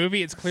seen the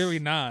movie? It's clearly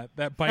not.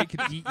 That bite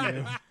could eat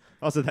you.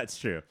 Also, that's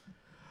true.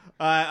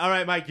 All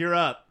right, Mike, you're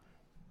up.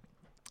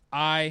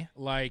 I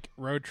like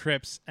road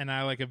trips, and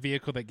I like a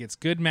vehicle that gets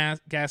good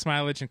gas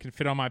mileage and can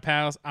fit on my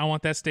pals. I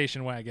want that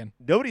station wagon.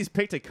 Nobody's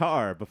picked a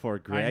car before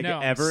Greg know,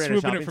 I'm ever in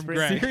a swooping shopping it from spree.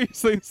 Greg.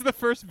 Seriously, this is the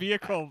first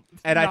vehicle.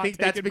 And I not think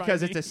that's taken by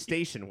because me. it's a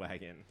station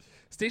wagon.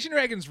 Station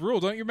wagons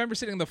rule. Don't you remember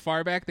sitting in the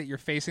far back that you're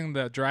facing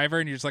the driver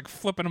and you're just like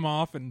flipping them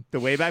off? And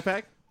The way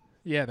backpack?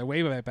 yeah, the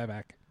way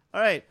back.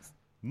 All right.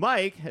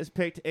 Mike has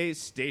picked a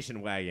station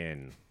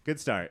wagon.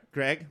 Good start.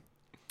 Greg?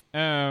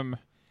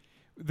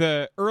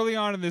 The early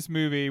on in this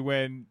movie,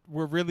 when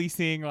we're really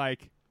seeing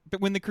like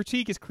when the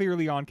critique is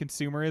clearly on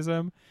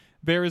consumerism,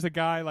 there is a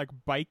guy like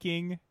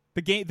biking.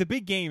 The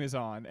big game is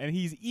on, and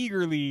he's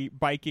eagerly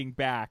biking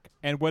back.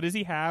 And what does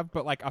he have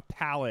but like a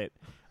pallet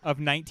of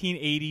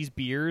 1980s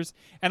beers?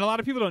 And a lot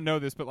of people don't know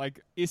this, but like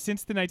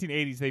since the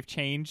 1980s, they've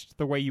changed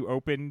the way you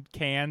open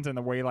cans and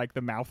the way like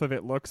the mouth of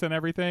it looks and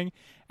everything.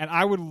 And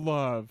I would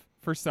love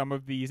for some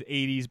of these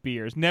 80s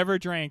beers. Never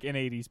drank an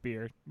 80s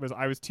beer.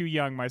 I was too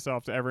young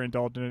myself to ever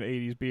indulge in an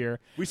 80s beer.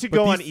 We should But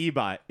go on these-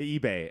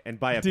 eBay and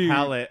buy a Dude.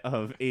 pallet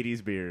of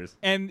 80s beers.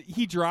 And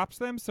he drops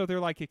them so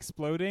they're like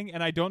exploding,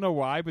 and I don't know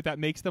why, but that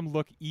makes them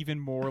look even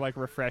more like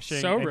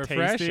refreshing. So and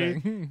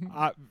refreshing. tasty.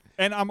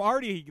 And I'm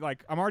already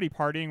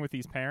partying with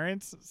these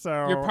parents. So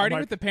You're I'm partying like-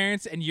 with the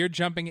parents, and you're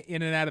jumping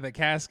in and out of the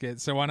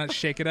casket. So why not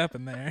shake it up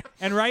in there?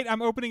 And right,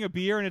 I'm opening a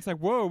beer, and it's like,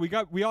 whoa,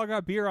 we all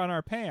got beer on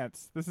our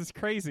pants. This is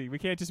crazy. We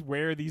can't just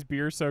wear these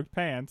beer-soaked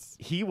pants.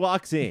 He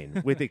walks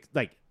in with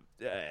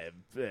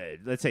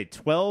let's say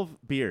 12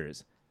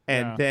 beers,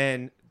 and Yeah.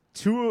 then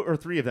 2 or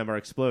 3 of them are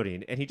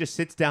exploding, and he just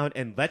sits down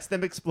and lets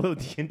them explode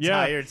the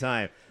entire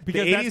time.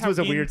 Because the that's 80s how was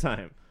a in- weird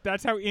time.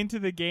 That's how into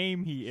the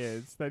game he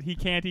is, that he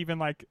can't even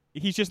like.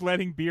 He's just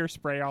letting beer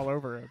spray all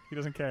over him. He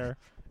doesn't care.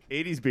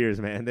 80s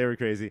beers, man, they were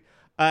crazy.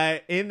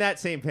 In that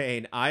same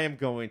vein, I am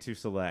going to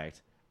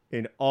select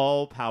an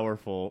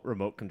all-powerful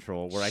remote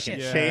control where I can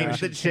Shit.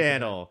 change Yeah. the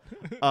channel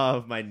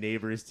of my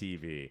neighbor's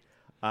TV.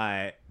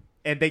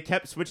 And they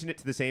kept switching it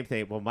to the same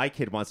thing. Well, my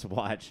kid wants to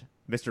watch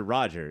Mr.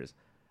 Rogers.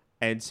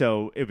 And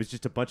so it was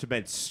just a bunch of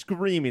men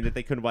screaming that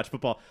they couldn't watch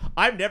football.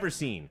 I've never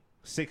seen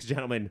 6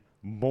 gentlemen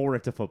more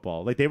into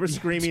football. Like, they were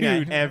screaming at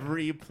Dude.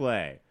 every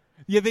play.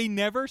 Yeah, they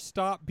never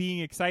stop being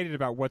excited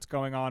about what's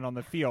going on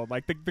the field.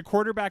 Like the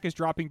quarterback is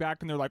dropping back,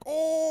 and they're like,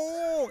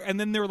 "Oh!" And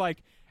then they're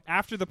like,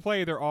 after the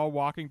play, they're all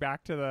walking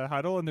back to the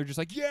huddle, and they're just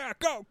like, "Yeah,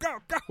 go, go,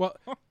 go!" Well,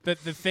 the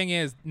thing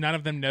is, none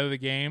of them know the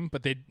game,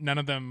 but none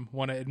of them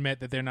want to admit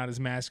that they're not as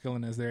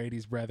masculine as their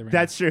 80s brethren.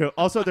 That's true.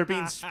 Also, they're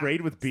being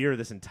sprayed with beer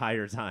this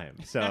entire time,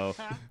 so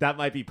that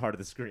might be part of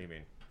the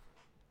screaming.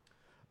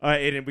 All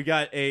right, Aiden, we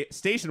got a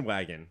station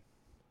wagon,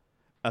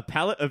 a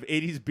pallet of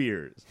 80s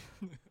beers,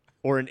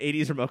 or an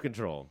 80s remote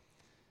control.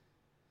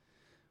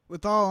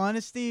 With all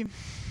honesty,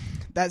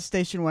 that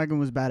station wagon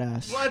was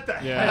badass. What the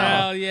Yeah.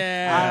 hell? Hell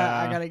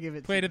yeah. I gotta give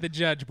it. Play to the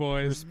judge,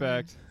 boys.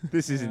 Respect.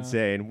 This is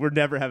insane. We're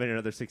never having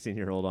another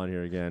 16-year-old on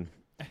here again.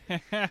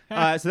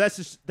 So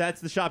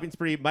that's the shopping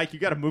spree. Mike, you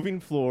got a moving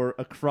floor,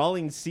 a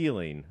crawling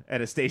ceiling,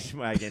 and a station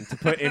wagon to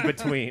put in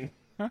between.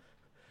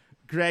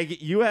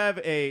 Greg, you have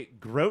a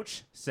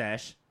Groach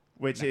sesh,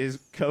 which is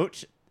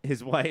Coach,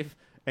 his wife,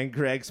 and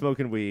Greg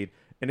smoking weed,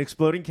 an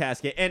exploding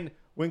casket. And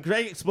when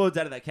Greg explodes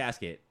out of that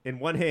casket, in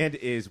one hand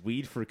is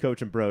weed for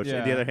Coach and Broach,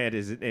 and the Yeah. other hand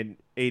is an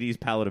 80s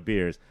pallet of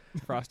beers.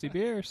 Frosty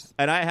beers.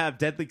 And I have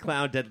Deadly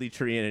Clown, Deadly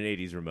Tree, and an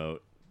 80s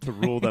remote to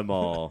rule them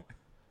all.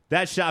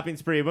 That's shopping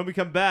spree. When we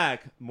come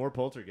back, more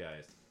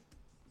Poltergeist.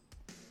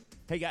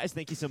 Hey guys,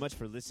 thank you so much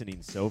for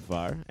listening so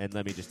far. And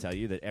let me just tell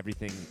you that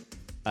everything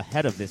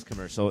ahead of this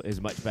commercial is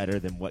much better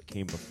than what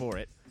came before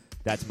it.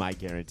 That's my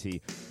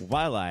guarantee.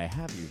 While I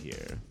have you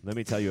here, let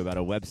me tell you about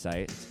a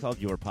website. It's called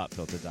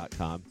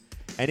yourpopfilter.com.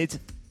 And it's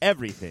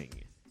everything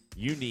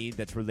you need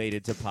that's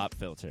related to Pop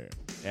Filter.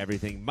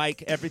 Everything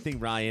Mike, everything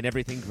Ryan,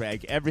 everything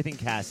Greg, everything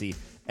Cassie,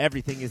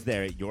 everything is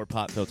there at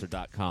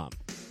yourpopfilter.com.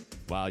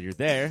 While you're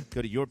there,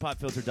 go to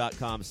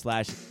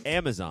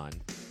yourpopfilter.com/Amazon.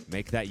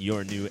 Make that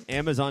your new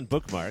Amazon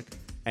bookmark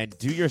and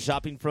do your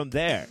shopping from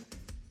there.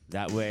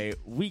 That way,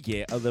 we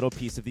get a little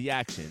piece of the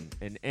action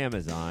and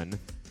Amazon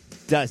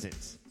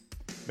doesn't.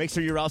 Make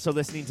sure you're also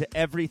listening to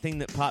everything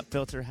that Pop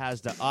Filter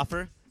has to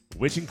offer,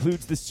 which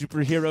includes the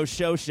Superhero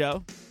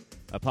Show,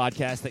 a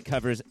podcast that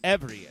covers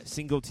every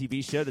single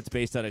TV show that's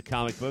based on a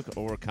comic book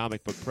or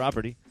comic book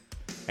property,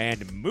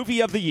 and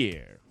Movie of the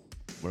Year,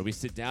 where we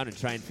sit down and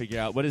try and figure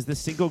out what is the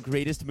single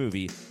greatest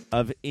movie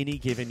of any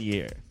given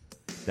year.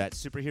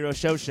 That's Superhero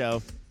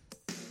Show,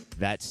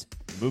 that's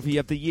Movie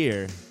of the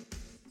Year,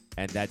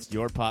 and that's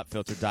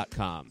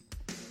yourpopfilter.com.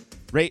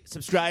 Rate,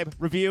 subscribe,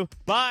 review.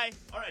 Bye.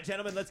 All right,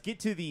 gentlemen, let's get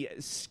to the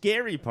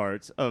scary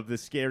parts of the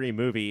scary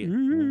movie.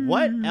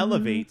 What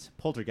elevates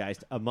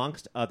Poltergeist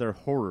amongst other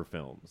horror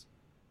films?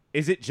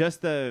 Is it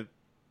just the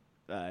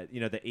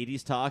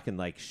 80s talk and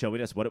like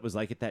showing us what it was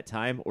like at that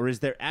time, or is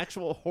there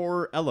actual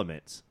horror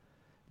elements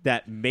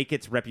that make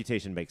its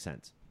reputation make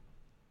sense?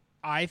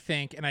 I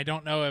think, and I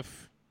don't know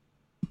if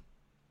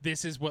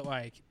this is what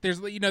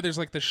there's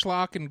like the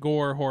schlock and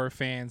gore horror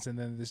fans, and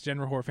then there's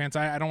general horror fans.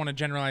 I don't want to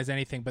generalize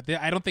anything, but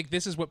I don't think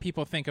this is what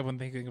people think of when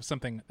thinking of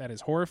something that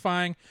is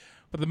horrifying.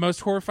 But the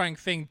most horrifying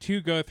thing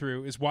to go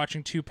through is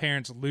watching two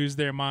parents lose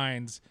their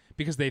minds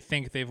because they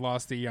think they've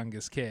lost their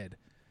youngest kid.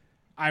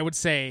 I would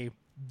say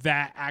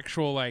that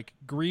actual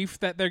grief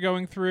that they're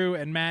going through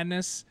and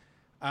madness,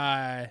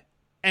 and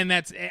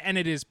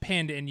it is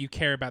pinned, and you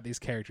care about these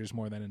characters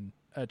more than in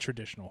a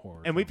traditional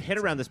horror. And we've hit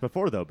around this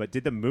before, though, but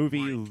did the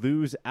movie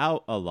lose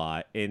out a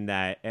lot in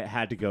that it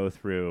had to go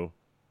through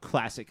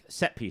classic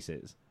set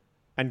pieces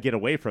and get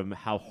away from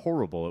how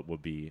horrible it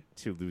would be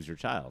to lose your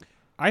child?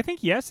 I think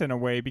yes, in a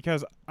way,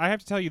 because I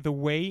have to tell you, the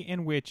way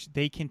in which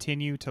they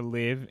continue to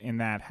live in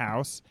that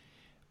house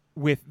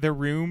with the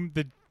room,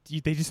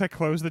 they just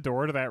close the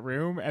door to that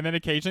room, and then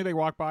occasionally they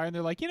walk by and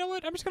they're like, you know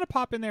what, I'm just going to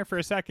pop in there for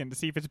a second to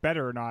see if it's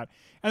better or not.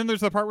 And then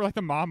there's the part where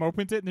the mom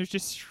opens it and there's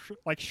just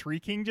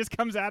shrieking just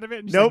comes out of it.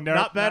 And she's Nope, like,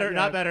 not better, yet.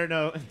 not better,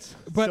 no. It's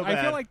But so I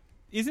bad. feel like,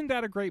 isn't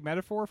that a great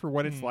metaphor for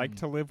what it's like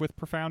to live with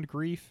profound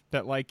grief?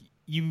 That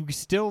you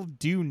still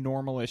do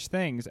normalish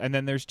things, and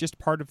then there's just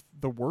part of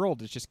the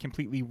world is just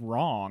completely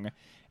wrong,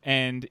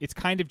 and it's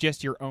kind of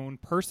just your own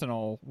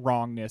personal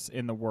wrongness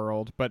in the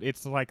world, but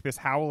it's like this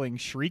howling,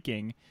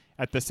 shrieking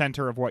at the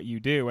center of what you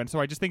do. And so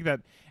I just think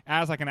that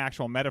as an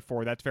actual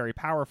metaphor, that's very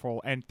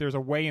powerful, and there's a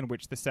way in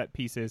which the set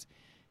pieces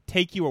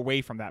take you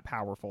away from that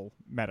powerful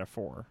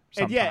metaphor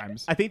sometimes. And yeah,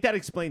 I think that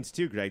explains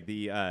too, Greg,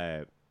 the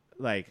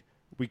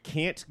we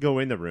can't go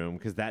in the room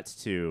because that's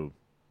too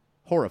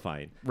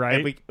horrifying.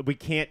 Right. And we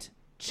can't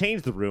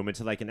change the room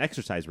into an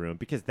exercise room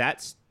because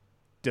that's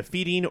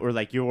defeating, or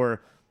you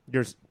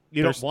There's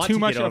don't want too to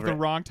much get of over the it.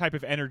 wrong type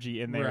of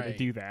energy in there to Right.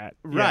 do that.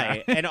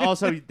 Right. Yeah. And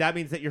also that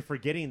means that you're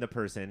forgetting the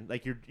person.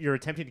 You're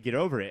attempting to get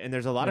over it. And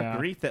there's a lot Yeah. of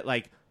grief that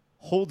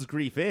holds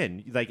grief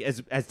in.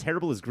 As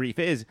terrible as grief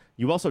is,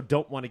 you also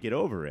don't want to get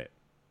over it.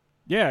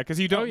 Yeah, because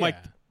you don't Oh,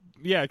 yeah.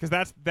 Yeah, because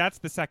that's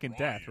the second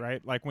death,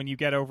 right? When you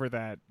get over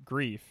that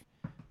grief,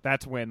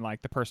 that's when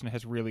the person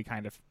has really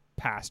kind of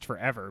passed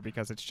forever,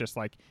 because it's just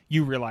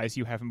you realize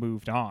you have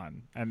moved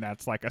on, and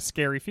that's a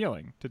scary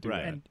feeling to do.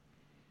 Right. that. And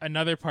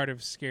another part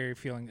of scary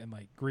feeling and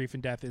grief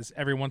and death is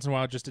every once in a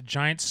while just a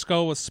giant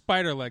skull with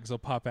spider legs will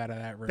pop out of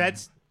that room.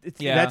 That's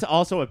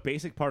also a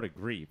basic part of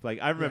grief.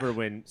 I remember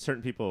when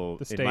certain people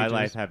The in my stages.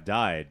 life have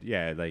died.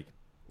 Yeah,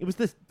 it was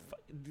the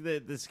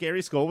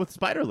scary skull with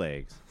spider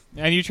legs.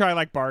 And you try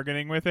like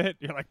bargaining with it.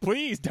 You're like,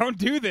 please don't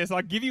do this.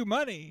 I'll give you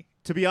money.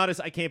 To be honest,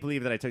 I can't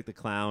believe that I took the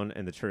clown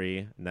and the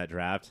tree in that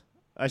draft.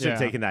 I should have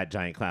Yeah. taken that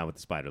giant clown with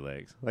the spider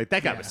legs. Like,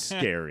 that guy was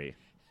scary.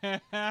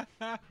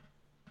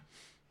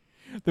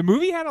 The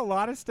movie had a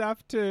lot of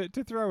stuff to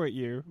throw at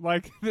you.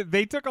 Like,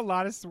 they took a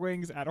lot of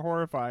swings at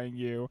horrifying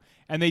you,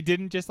 and they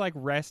didn't just, like,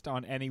 rest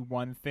on any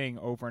one thing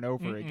over and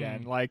over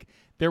again. Like,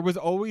 there was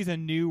always a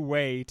new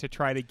way to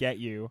try to get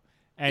you,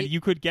 and you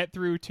could get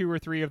through 2 or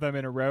 3 of them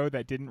in a row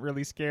that didn't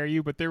really scare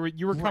you, but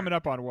you were coming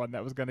up on one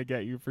that was going to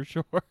get you for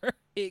sure.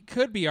 It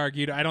could be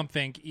argued, I don't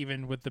think,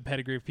 even with the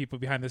pedigree of people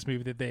behind this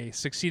movie, that they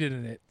succeeded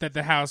in it, that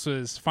the house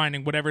was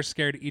finding whatever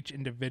scared each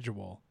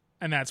individual.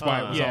 And that's why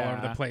it was all Yeah.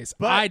 over the place.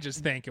 But- I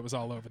just think it was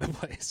all over the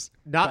place.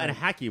 Not in a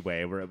hacky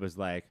way where it was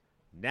like,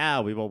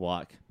 now we will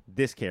walk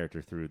this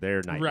character through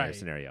their nightmare Right.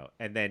 scenario.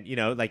 And then,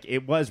 like,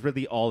 it was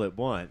really all at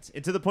once.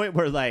 And to the point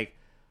where, like,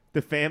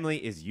 the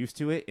family is used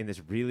to it in this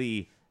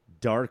really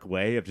dark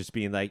way of just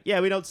being like, yeah,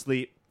 we don't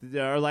sleep.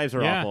 Our lives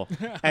are Yeah. awful.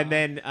 And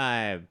then,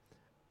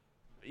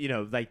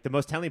 like, the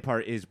most telling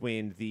part is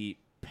when the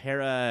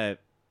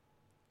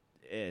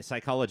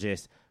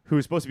psychologist, who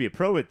is supposed to be a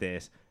pro at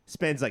this,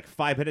 spends like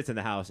 5 minutes in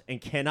the house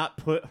and cannot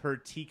put her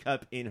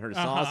teacup in her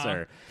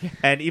saucer.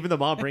 And even the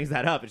mom brings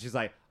that up and she's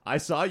like, I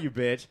saw you,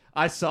 bitch.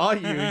 I saw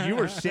you. You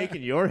were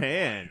shaking your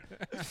hand.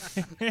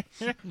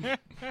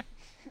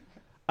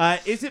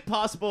 Is it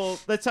possible?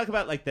 Let's talk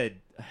about like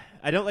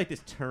I don't like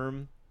this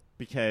term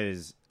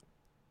because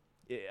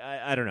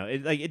I don't know.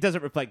 It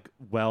doesn't reflect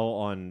well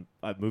on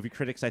movie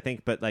critics, I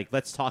think. But like,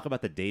 let's talk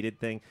about the dated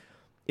thing.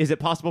 Is it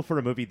possible for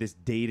a movie this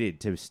dated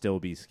to still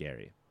be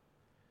scary?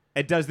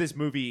 And does this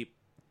movie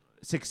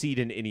succeed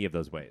in any of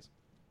those ways?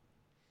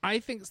 I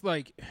think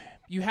like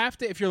you have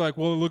to, if you're like,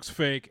 well, it looks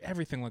fake.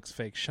 Everything looks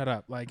fake. Shut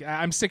up. Like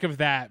I'm sick of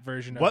that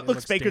version of What it.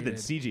 looks faker dated.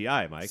 than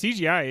CGI, Mike?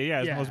 CGI,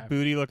 yeah, is Yeah. the most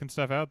booty-looking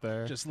stuff out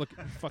there. Just look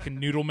fucking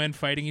noodle men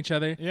fighting each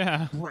other.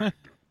 yeah.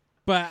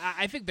 But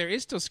I think there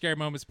is still scary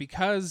moments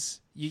because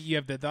you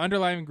have the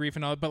underlying grief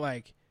and all, but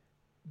like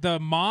the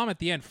mom at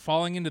the end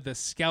falling into the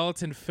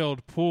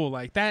skeleton-filled pool,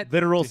 like that.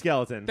 Literal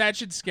skeleton. That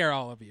should scare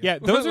all of you. Yeah,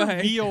 those are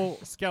Like, real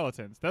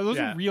skeletons. Those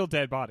Yeah. are real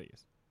dead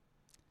bodies.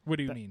 What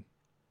do you mean?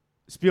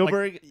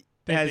 Spielberg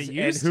That has, they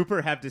and used?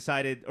 Hooper have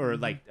decided or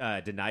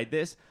denied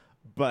this,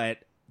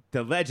 but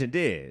the legend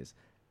is,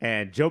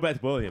 and Joe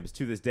Beth Williams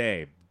to this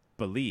day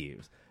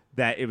believes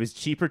that it was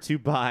cheaper to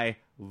buy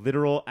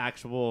literal,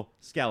 actual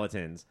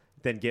skeletons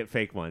than get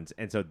fake ones,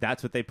 and so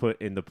that's what they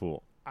put in the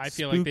pool. I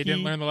feel like they didn't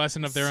Spooky, learn the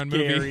lesson of their own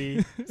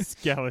movie. Scary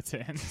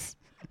skeletons.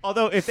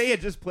 Although, if they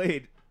had just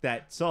played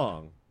that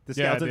song, the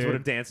Yeah, skeletons dude. would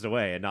have danced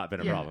away and not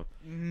been a Yeah. problem.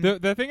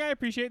 The thing I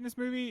appreciate in this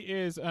movie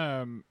is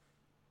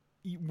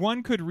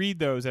one could read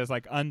those as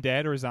like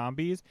undead or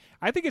zombies.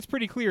 I think it's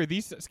pretty clear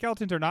these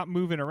skeletons are not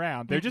moving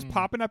around. They're just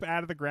popping up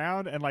out of the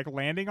ground and like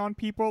landing on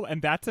people,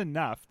 and that's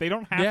enough. They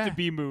don't have Yeah. to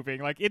be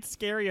moving. Like, it's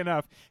scary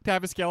enough to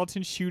have a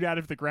skeleton shoot out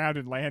of the ground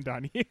and land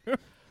on you.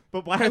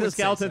 But why I are the would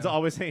say skeletons so.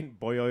 always saying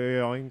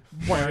boing?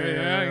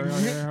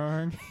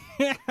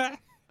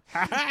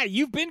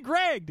 You've been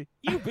Gregged.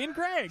 You've been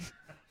Gregged.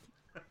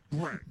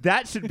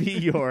 That should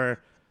be the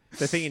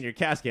thing in your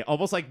casket,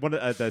 almost like one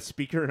of the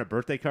speaker in a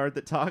birthday card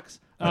that talks.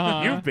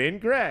 You've been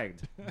Gregged.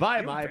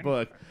 Buy my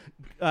book.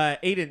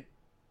 Aiden,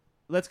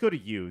 let's go to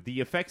you. The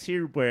effects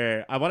here,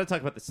 where I want to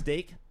talk about the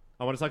steak,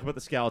 I want to talk about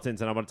the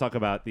skeletons, and I want to talk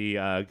about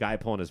the guy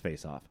pulling his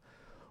face off.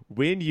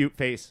 When you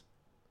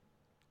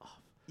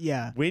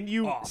Yeah.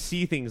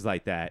 see things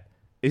like that,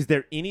 is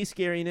there any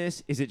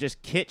scariness? Is it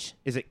just kitsch?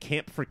 Is it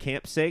camp for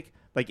camp's sake?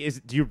 Like,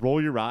 do you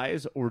roll your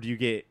eyes, or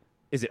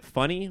is it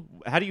funny?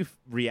 How do you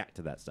react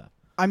to that stuff?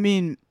 I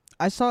mean,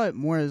 I saw it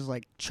more as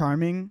like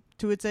charming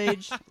to its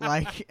age.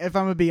 Like, if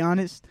I'm gonna be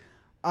honest,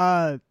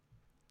 like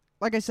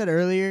I said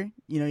earlier,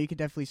 you could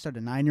definitely start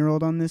a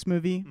 9-year-old on this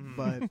movie,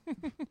 but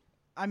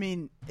I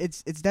mean,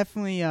 it's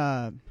definitely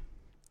the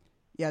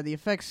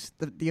effects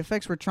the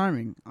effects were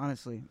charming,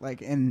 honestly.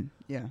 Like, and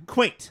yeah,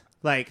 Quaint,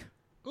 like.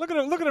 Look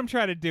at them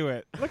try to do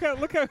it. Look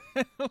how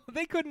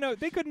they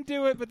couldn't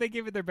do it, but they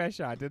gave it their best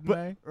shot, didn't But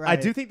they? I Right.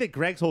 do think that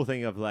Greg's whole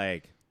thing of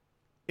like,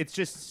 it's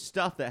just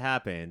stuff that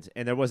happened,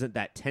 and there wasn't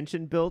that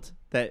tension built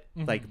that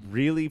like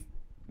really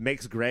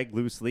makes Greg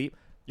lose sleep.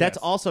 That's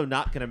Yes. also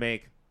not going to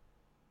make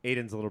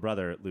Aiden's little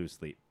brother lose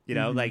sleep.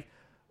 Like,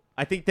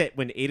 I think that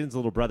when Aiden's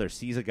little brother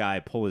sees a guy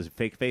pull his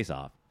fake face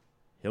off,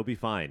 he'll be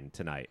fine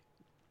tonight.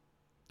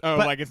 Oh,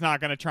 But- like it's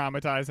not going to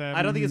traumatize him.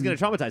 I don't think it's going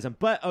to traumatize him,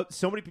 but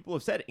so many people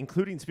have said,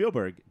 including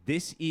Spielberg,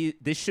 this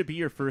should be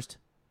your first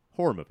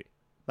horror movie.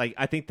 Like,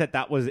 I think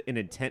that was an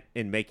intent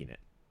in making it.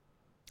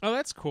 Oh,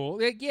 that's cool.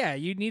 Like, yeah,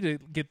 you need to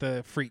get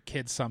the freak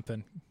kids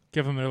something.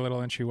 Give them their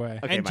little entryway.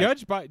 Okay, And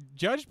Mike.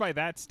 judged by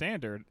that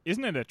standard,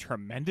 isn't it a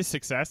tremendous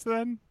success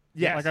then?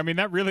 Yes. Like, I mean,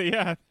 that really,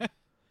 yeah.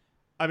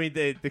 I mean,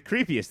 the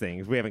creepiest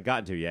things we haven't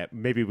gotten to yet,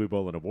 maybe we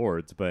will in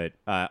awards, but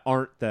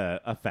aren't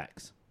the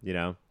effects,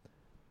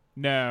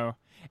 No.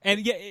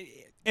 And yeah,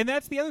 and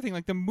that's the other thing.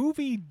 Like, the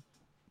movie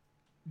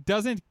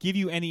doesn't give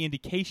you any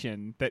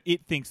indication that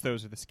it thinks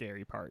those are the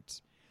scary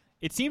parts.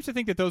 it seems to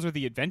think that those are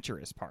the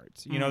adventurous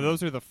parts. You know,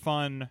 those are the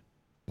fun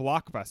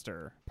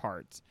blockbuster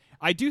parts.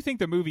 I do think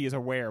the movie is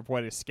aware of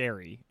what is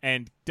scary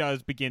and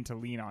does begin to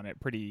lean on it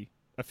pretty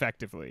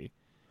effectively.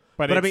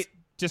 But it's I mean,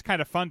 just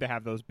kind of fun to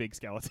have those big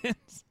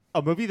skeletons.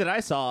 a movie that I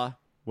saw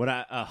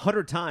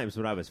 100 times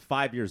when I was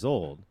 5 years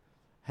old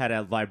had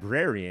a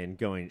librarian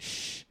going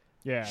shh,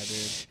 Yeah,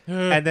 shh, dude.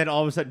 and then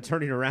all of a sudden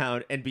turning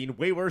around and being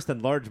way worse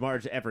than Large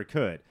Marge ever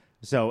could.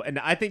 So, and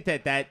I think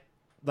that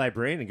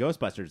librarian in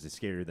Ghostbusters is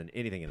scarier than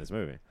anything in this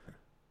movie.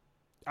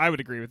 I would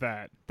agree with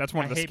that. That's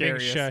one I of the hate being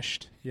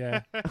scariest. shushed.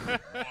 Yeah. Ryan.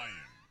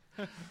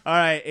 All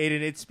right,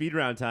 Aiden, it's speed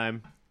round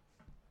time.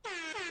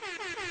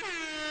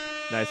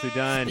 Nicely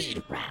done.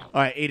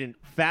 All right, Aiden,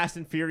 Fast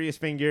and Furious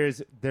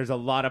fingers. There's a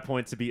lot of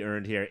points to be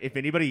earned here. If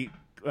anybody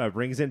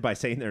rings in by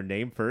saying their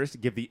name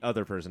first, give the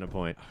other person a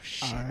point.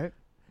 All right.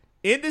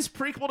 In this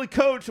prequel to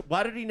Coach,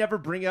 why did he never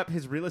bring up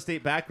his real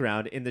estate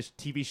background in the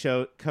TV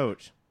show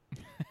Coach?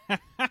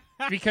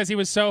 Because he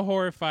was so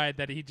horrified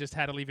that he just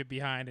had to leave it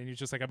behind, and he was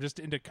just like, I'm just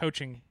into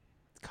coaching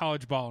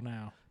college ball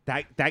now.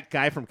 That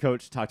guy from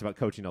Coach talked about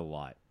coaching a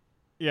lot.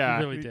 Yeah,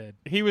 He really did.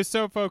 He was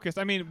so focused.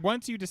 I mean,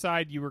 once you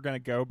decide you were going to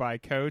go by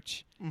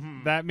Coach,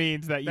 that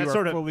means that you That are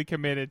sort of- fully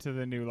committed to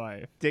the new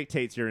life.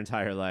 Dictates your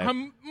entire life.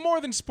 I'm more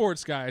than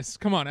sports, guys.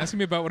 Come on, ask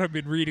me about what I've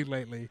been reading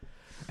lately.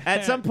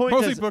 At some point,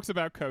 Mostly does, books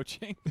about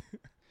coaching.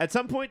 at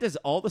some point, does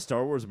all the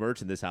Star Wars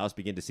merch in this house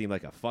begin to seem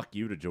like a fuck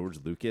you to George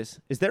Lucas?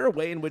 Is there a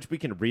way in which we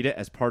can read it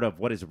as part of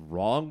what is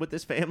wrong with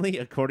this family,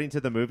 according to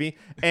the movie?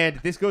 And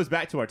this goes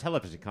back to our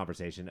television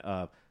conversation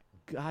of,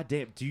 God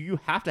damn, do you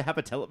have to have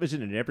a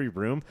television in every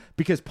room?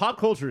 Because pop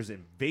culture is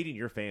invading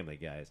your family,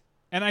 guys.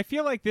 And I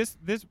feel like this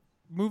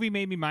movie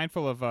made me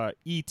mindful of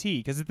E.T.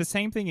 because it's the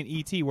same thing in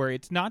E.T. where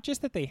it's not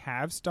just that they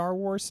have Star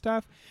Wars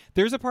stuff.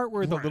 There's a part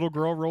where the little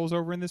girl rolls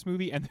over in this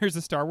movie and there's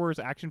a Star Wars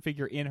action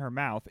figure in her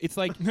mouth. It's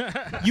like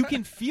you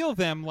can feel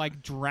them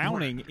like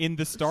drowning in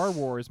the Star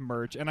Wars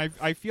merch. And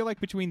I feel like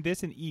between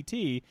this and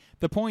E.T.,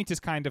 the point is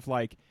kind of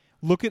like,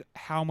 look at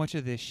how much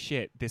of this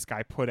shit this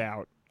guy put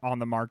out on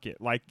the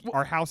market. Like,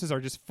 our houses are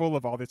just full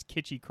of all this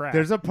kitschy crap.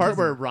 There's a part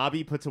where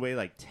Robbie puts away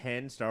like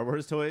 10 Star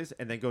Wars toys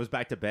and then goes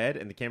back to bed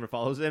and the camera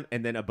follows him,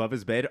 and then above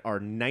his bed are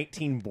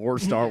 19 more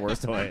Star Wars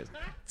toys.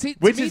 See,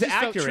 Which to me, is it just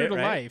felt true accurate, to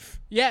right?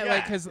 life. Yeah, Yeah,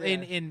 like because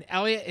in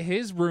Elliot,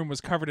 his room was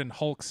covered in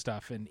Hulk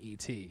stuff in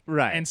ET.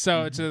 Right. And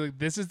so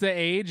this is the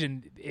age,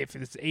 and if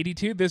it's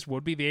 82, this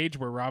would be the age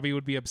where Robbie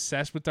would be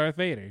obsessed with Darth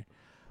Vader.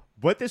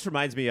 What this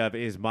reminds me of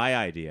is my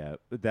idea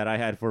that I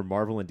had for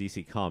Marvel and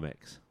DC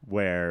Comics,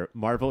 where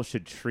Marvel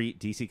should treat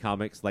DC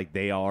Comics like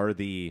they are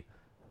the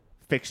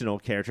fictional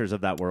characters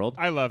of that world,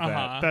 I love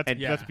Uh-huh. that.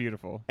 Yeah. That's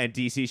beautiful. and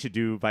DC should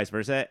do vice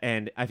versa.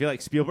 And I feel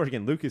like Spielberg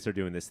and Lucas are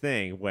doing this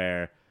thing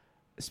where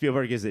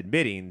Spielberg is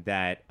admitting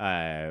that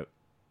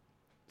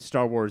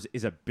Star Wars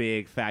is a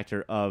big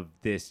factor of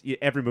this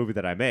every movie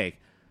that I make.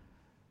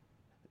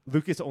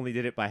 Lucas only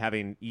did it by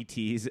having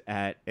ETs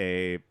at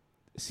a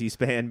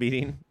C-SPAN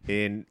meeting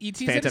in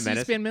ET's Phantom at a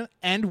Menace. C-SPAN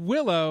and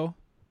Willow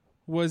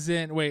was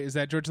in. Wait, is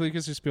that George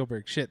Lucas or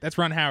Spielberg? Shit, that's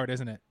Ron Howard,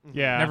 isn't it?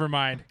 Yeah. Never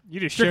mind. You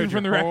just Stricken showed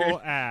from your the whole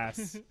record.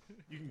 ass.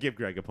 You can give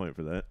Greg a point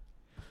for that.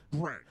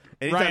 Greg.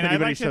 Anytime Ryan, I'd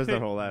anybody like to shows their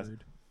think- whole ass.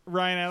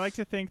 Ryan, I like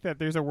to think that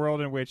there's a world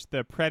in which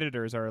the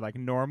predators are like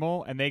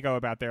normal and they go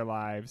about their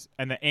lives,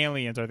 and the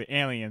aliens are the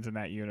aliens in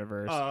that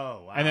universe.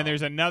 Oh, wow. And then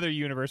there's another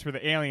universe where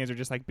the aliens are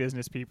just like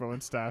business people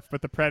and stuff,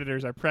 but the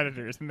predators are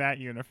predators in that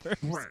universe.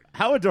 Greg.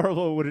 How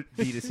adorable would it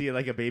be to see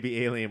like a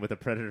baby alien with a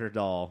predator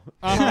doll?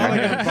 Like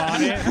a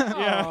bonnet.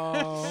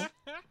 Yeah.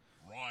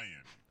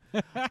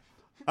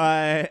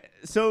 Ryan.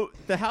 So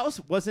the house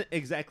wasn't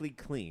exactly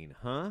clean,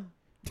 huh?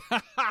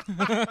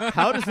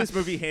 How does this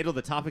movie handle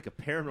the topic of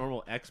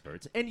paranormal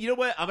experts? And you know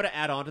what? I'm going to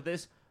add on to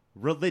this.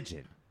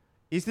 Religion.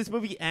 Is this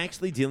movie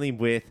actually dealing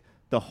with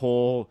the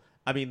whole,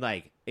 I mean,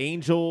 like,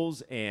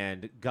 angels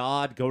and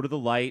God go to the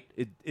light?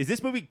 Is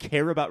this movie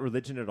care about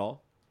religion at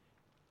all?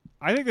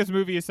 I think this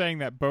movie is saying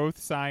that both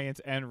science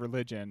and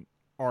religion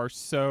are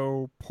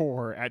so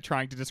poor at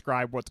trying to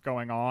describe what's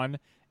going on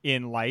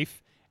in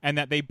life, and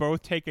that they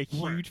both take a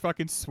huge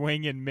fucking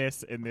swing and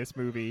miss in this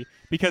movie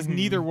because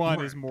neither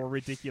one is more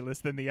ridiculous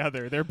than the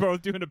other. They're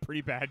both doing a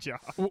pretty bad job.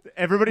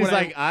 Everybody's What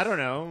like, I don't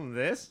know,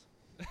 this?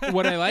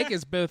 What I like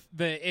is both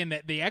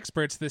the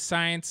experts, the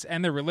science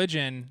and the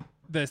religion,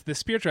 the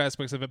spiritual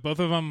aspects of it. Both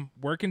of them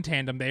work in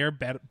tandem. They are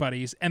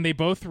buddies, and they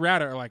both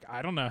throughout are like,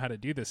 I don't know how to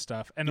do this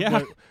stuff. And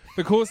Yeah.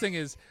 the coolest thing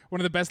is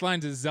one of the best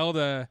lines is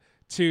Zelda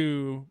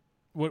to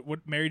what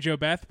Mary Jo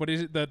Beth. What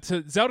is it?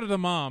 To Zelda the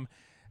mom.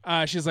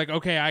 She's like,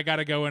 okay, I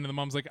gotta go in. And the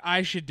mom's like,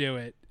 I should do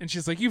it. And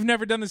she's like, you've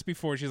never done this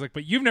before. She's like,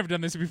 but you've never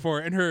done this before.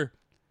 And her,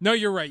 no,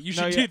 you're right. You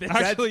should do this.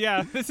 Actually,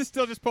 yeah, this is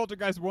still just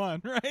Poltergeist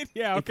 1, right?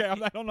 Yeah, okay, I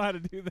don't know how to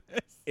do this.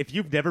 If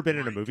you've never been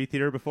in a movie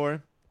theater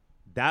before,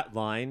 that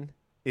line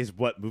is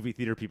what movie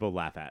theater people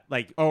laugh at.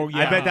 Like, Oh,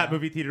 I yeah. bet that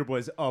movie theater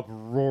was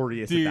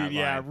uproarious at Dude, that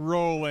yeah, line.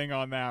 rolling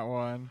on that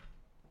one.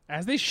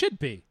 As they should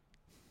be.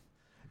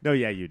 No,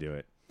 yeah, you do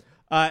it.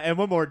 And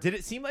one more. Did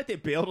it seem like they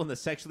bailed on the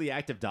sexually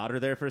active daughter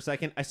there for a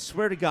second? I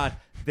swear to God,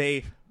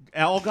 they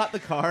all got in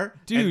the car.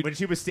 Dude. And when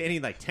she was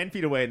standing like 10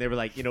 feet away, and they were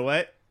like, you know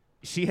what?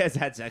 She has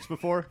had sex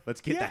before.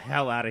 Let's get the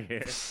hell out of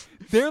here.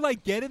 They're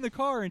like, get in the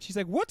car, and she's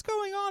like, what's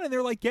going on? And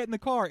they're like, get in the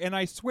car. And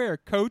I swear,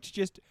 Coach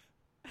just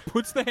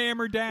puts the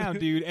hammer down,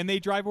 dude, and they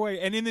drive away.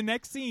 And in the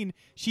next scene,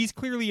 she's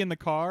clearly in the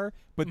car,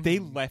 but they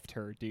left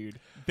her, dude.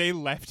 They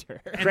left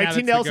her. And Greg now T. that's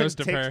the Nelson ghost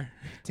of her.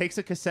 takes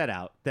a cassette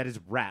out that is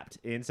wrapped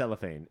in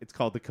cellophane. It's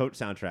called the Coach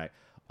soundtrack.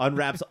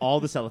 Unwraps all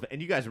the cellophane.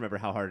 And you guys remember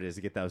how hard it is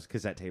to get those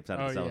cassette tapes out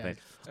of the Oh, yeah.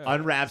 cellophane.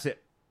 Unwraps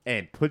it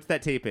and puts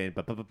that tape in,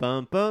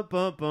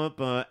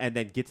 and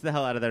then gets the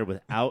hell out of there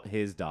without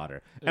his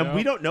daughter. And Yep.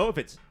 we don't know if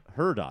it's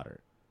her daughter,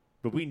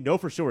 but we know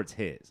for sure it's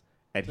his.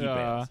 And he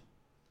bails.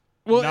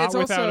 Well, Not it's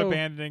without also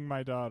abandoning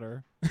my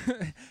daughter.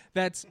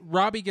 that's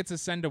Robbie gets a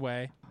send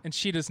away, and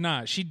she does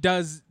not. She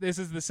does. This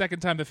is the second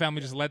time the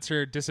family just lets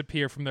her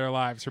disappear from their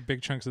lives for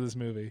big chunks of this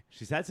movie.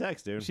 She's had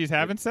sex, dude. She's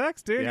having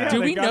sex, dude. Yeah. Yeah, Do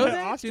they we got know her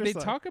that? Do they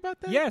ostracized. talk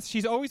about that? Yes,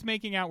 she's always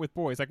making out with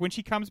boys. Like when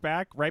she comes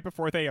back, right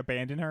before they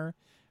abandon her,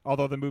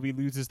 although the movie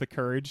loses the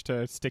courage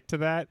to stick to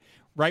that,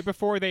 right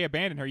before they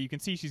abandon her, you can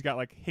see she's got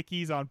like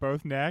hickeys on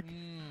both neck.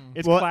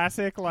 It's Well-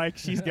 classic, like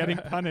she's getting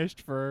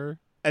punished for.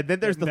 And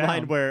then there's the Getting line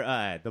down.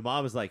 where the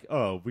mom is like,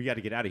 "Oh, we got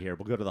to get out of here.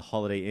 We'll go to the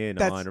Holiday Inn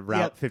That's- on Route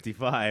yep.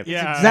 55."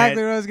 Yeah.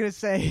 Exactly what I was gonna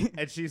say.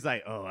 And she's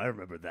like, "Oh, I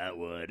remember that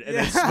one." And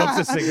then smokes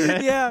a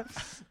cigarette. Yeah.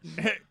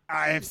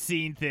 I have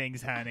seen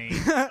things, honey.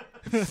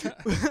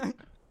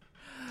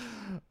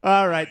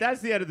 All right,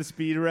 that's the end of the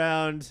speed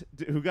round.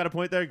 Who got a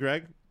point there,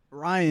 Greg?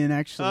 Ryan,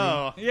 actually.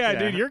 Oh, Yeah,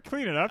 dude, you're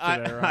cleaning up I,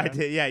 today, I Ryan.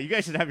 did. Yeah, you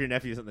guys should have your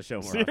nephews on the show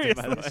more often.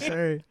 By the way,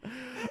 Sorry.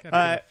 Gotta get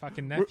a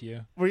fucking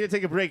nephew. we're gonna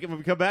take a break, and when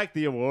we come back,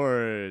 the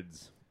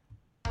awards.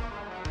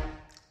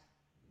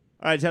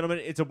 All right, gentlemen,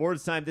 it's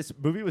awards time. This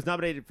movie was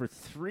nominated for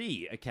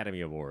 3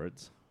 Academy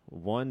Awards,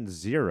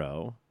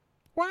 1-0.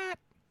 What?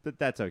 But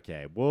that's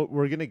okay.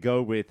 We're going to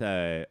go with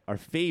our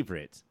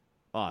favorite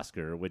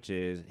Oscar, which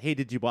is, hey,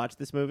 did you watch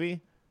this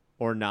movie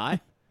or not?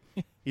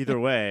 Either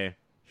way,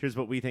 here's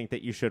what we think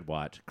that you should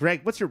watch.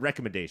 Greg, what's your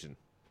recommendation?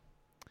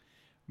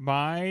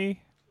 My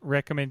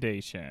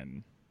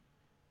recommendation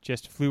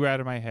just flew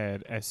out of my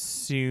head as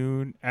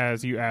soon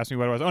as you asked me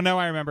what it was. Oh, no,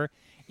 I remember.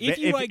 If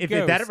you like if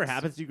ghosts, that ever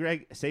happens to you,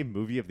 Greg, say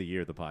movie of the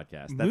year, the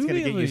podcast. That's going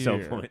Movie to of get you the so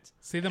year. points.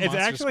 See the it's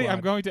Monster actually Squad. I'm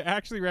going to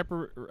actually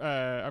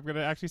I'm going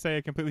to actually say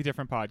a completely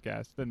different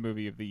podcast than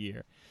movie of the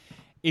year.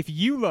 If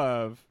you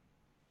love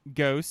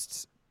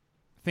ghosts,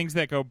 things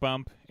that go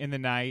bump in the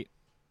night,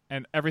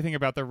 and everything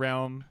about the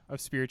realm of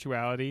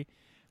spirituality,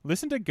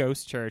 listen to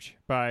Ghost Church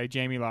by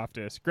Jamie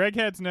Loftus. Greg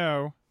heads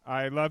know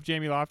I love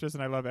Jamie Loftus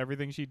and I love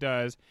everything she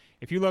does.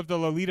 If you love the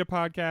Lolita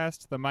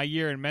podcast, the My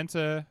Year in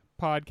Mensa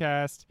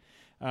podcast,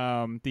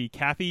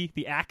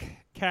 the ACK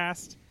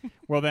cast,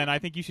 well then I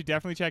think you should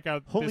definitely check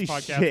out Holy this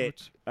podcast.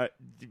 shit. Which,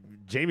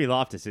 Jamie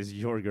Loftus is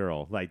your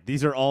girl. Like,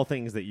 these are all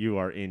things that you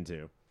are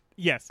into.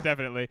 yes,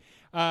 definitely.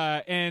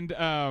 And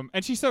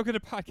she's so good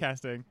at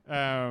podcasting.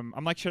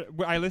 I'm like,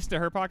 I listen to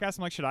her podcast.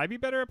 I'm like, should I be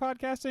better at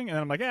podcasting? And then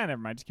I'm like, never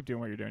mind. Just keep doing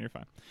what you're doing. You're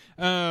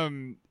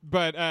fine.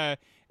 But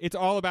it's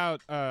all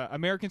about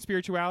American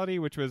spirituality,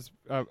 which was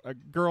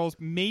girls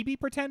maybe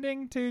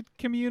pretending to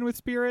commune with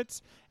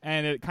spirits,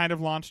 and it kind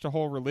of launched a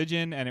whole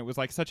religion. And it was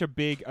like such a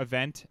big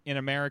event in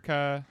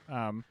America.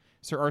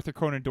 Sir Arthur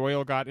Conan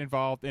Doyle got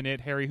involved in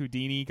it. Harry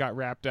Houdini got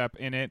wrapped up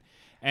in it.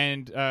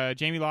 And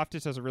Jamie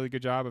Loftus does a really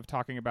good job of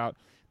talking about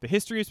the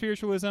history of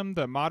spiritualism,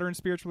 the modern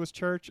spiritualist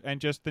church,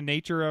 and just the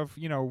nature of,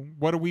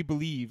 what do we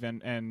believe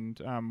and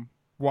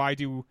why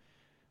do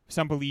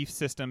some belief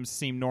systems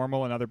seem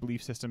normal and other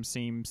belief systems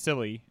seem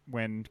silly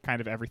when kind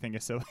of everything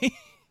is silly.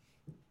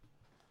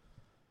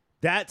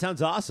 That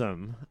sounds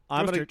awesome.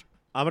 I'm Ghost gonna Church.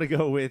 I'm gonna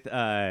go with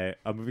a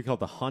movie called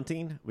The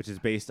Haunting, which is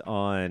based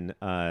on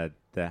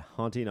The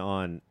Haunting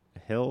on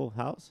Hill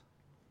House,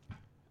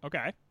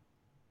 Okay.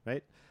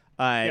 right?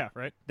 Yeah,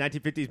 right.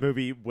 1950s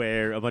movie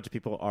where a bunch of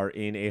people are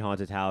in a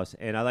haunted house,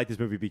 and I like this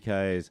movie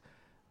because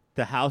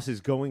the house is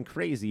going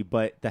crazy,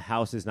 but the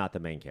house is not the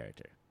main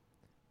character.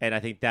 And I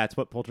think that's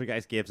what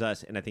Poltergeist gives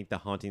us, and I think The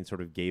Haunting sort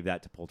of gave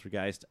that to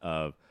Poltergeist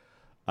of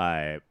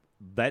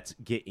let's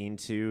get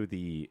into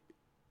the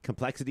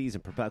complexities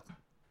and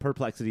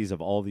perplexities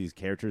of all these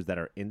characters that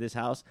are in this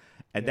house,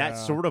 and that's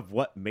Yeah. sort of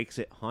what makes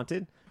it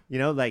haunted.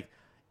 Like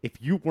if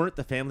you weren't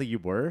the family you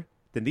were,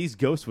 then these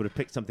ghosts would have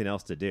picked something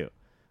else to do.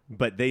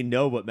 But they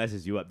know what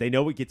messes you up. They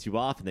know what gets you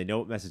off, and they know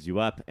what messes you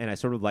up. And I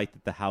sort of like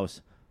that the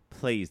house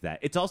plays that.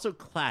 It's also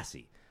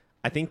classy.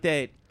 I think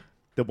that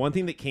the one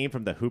thing that came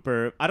from the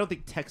Hooper, I don't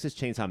think Texas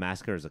Chainsaw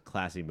Massacre is a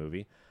classy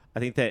movie. I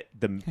think that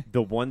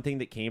the one thing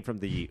that came from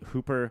the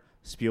Hooper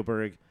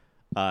Spielberg,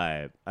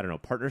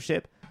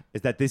 partnership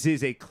is that this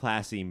is a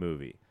classy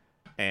movie,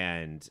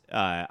 and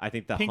I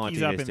think the Pinky's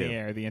Haunting up is in too. the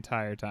air the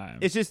entire time.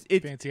 It's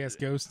Fancy ass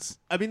ghosts.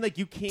 I mean, like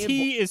you can't.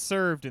 Tea is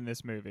served in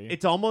this movie.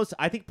 It's almost.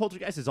 I think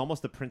Poltergeist is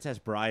almost the Princess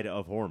Bride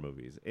of horror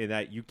movies, in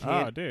that you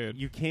can. Oh, dude.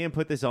 You can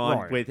put this on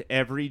Right. with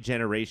every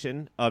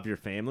generation of your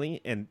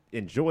family and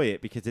enjoy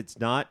it because it's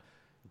not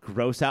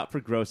gross out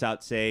for gross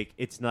out's sake.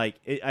 It's like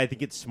I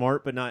think it's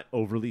smart but not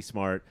overly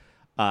smart,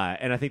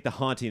 and I think The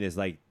Haunting is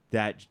like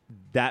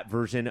that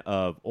version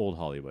of old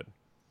Hollywood.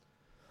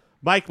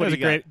 Mike, That what was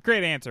do a you got?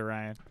 great answer,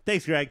 Ryan.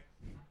 Thanks, Greg.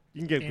 You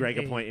can give In Greg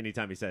a a- point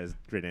anytime he says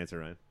great answer,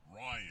 Ryan.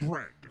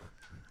 Ryan.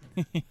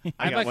 I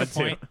I'd got like one a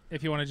point too.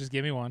 if you want to just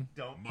give me one.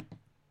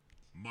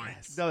 Mike.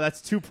 No,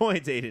 that's 2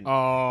 points, Aiden.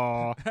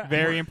 Oh,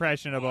 very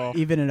impressionable.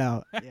 Even it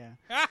out.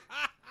 Yeah.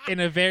 In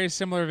a very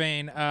similar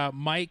vein,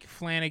 Mike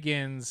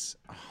Flanagan's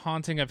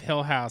Haunting of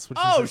Hill House, which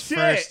Oh, was his shit!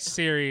 first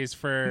series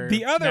for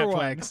The other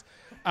Netflix.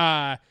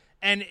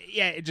 And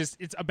yeah,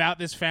 it's about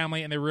this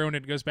family and they ruin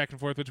it. It goes back and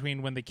forth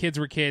between when the kids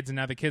were kids and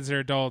now the kids are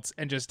adults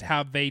and just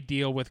how they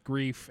deal with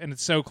grief. And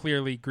it's so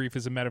clearly grief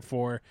is a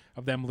metaphor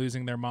of them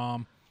losing their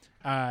mom.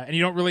 And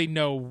you don't really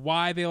know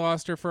why they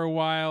lost her for a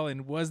while.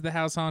 And was the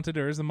house haunted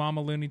or is the mom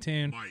a Looney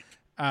Tune?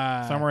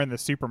 Mike. Somewhere in the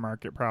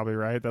supermarket, probably,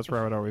 right? That's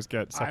where I would always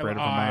get separated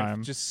from I'm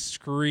mine. just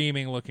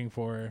screaming looking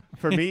for her.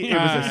 For me, it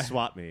was a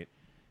swap meet.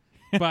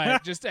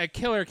 But just a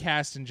killer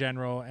cast in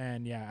general,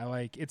 and yeah, I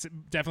like it's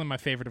definitely my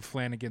favorite of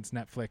Flanagan's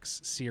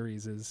Netflix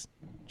series. Is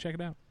check it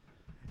out.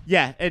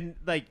 Yeah, and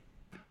like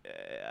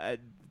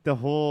the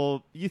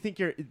whole you think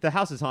the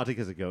house is haunted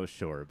because of ghosts,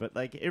 sure, but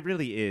like it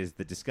really is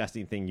the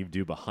disgusting thing you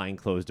do behind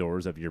closed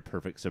doors of your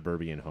perfect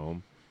suburban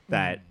home.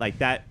 That like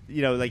that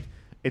like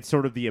it's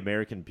sort of the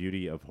American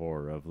beauty of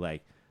horror of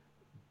like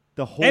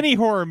the whole Any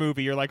horror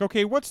movie, you're like,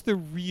 okay, what's the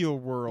real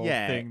world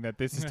Yeah. thing that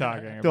this is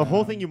talking about? the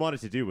whole thing you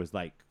wanted to do was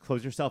like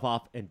close yourself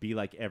off and be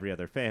like every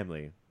other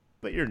family,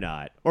 but you're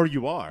not, or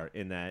you are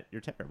in that you're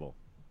terrible.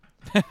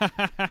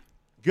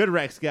 Good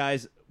Rex,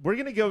 guys. We're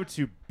gonna go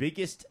to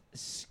biggest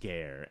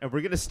scare, and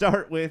we're gonna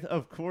start with,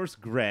 of course,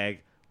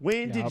 Greg.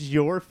 When did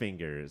your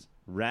fingers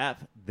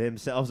wrap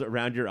themselves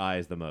around your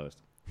eyes the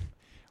most?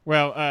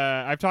 Well,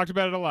 I've talked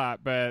about it a lot,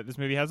 but this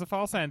movie has a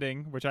false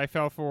ending, which I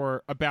fell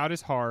for about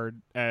as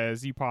hard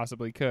as you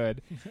possibly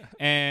could.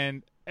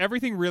 And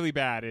everything really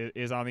bad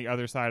is on the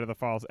other side of the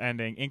false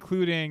ending,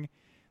 including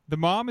the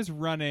mom is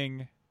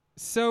running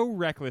so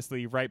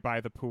recklessly right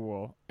by the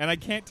pool. And I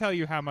can't tell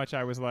you how much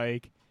I was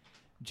like,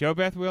 Joe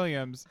Beth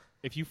Williams,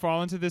 if you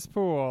fall into this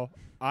pool,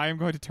 I am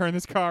going to turn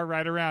this car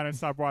right around and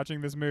stop watching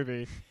this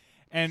movie.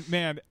 And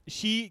man,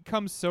 she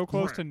comes so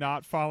close to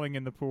not falling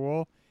in the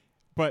pool,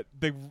 but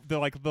the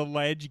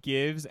ledge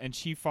gives and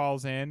she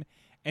falls in,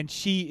 and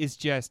she is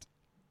just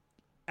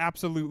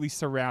absolutely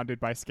surrounded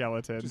by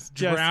skeletons, just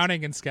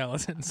Drowning in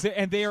skeletons.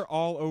 and they are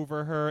all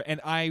over her. And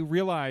I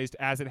realized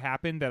as it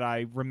happened that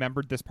I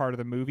remembered this part of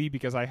the movie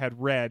because I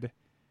had read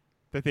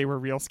that they were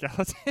real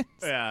skeletons.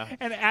 Yeah.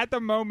 And at the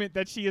moment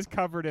that she is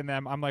covered in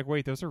them, I'm like,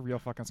 wait, those are real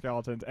fucking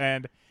skeletons.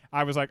 And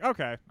I was like,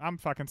 okay, I'm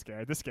fucking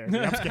scared. This scares me.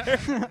 I'm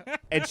scared.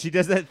 And she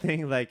does that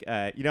thing like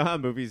you know how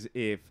in movies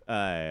if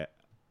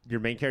your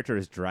main character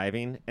is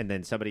driving and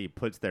then somebody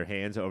puts their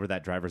hands over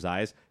that driver's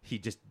eyes, he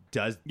just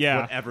does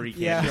whatever he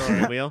can to the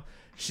steering wheel.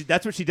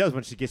 That's what she does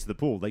when she gets to the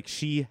pool. Like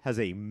she has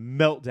a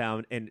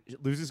meltdown and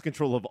loses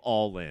control of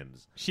all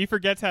limbs. She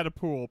forgets how to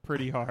pool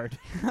pretty hard.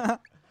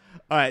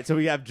 All right, so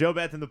we have Joe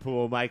Beth in the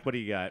pool. Mike, what do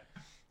you got?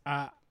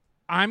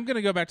 I'm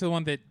gonna go back to the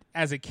one that,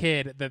 as a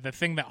kid, the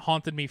thing that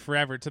haunted me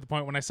forever to the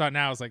point when I saw it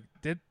now, I was like,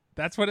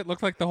 that's what it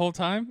looked like the whole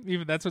time?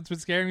 Even that's what's been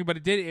scaring me,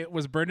 but it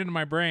was burned into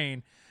my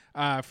brain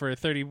for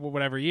 30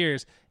 whatever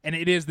years, and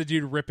it is the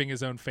dude ripping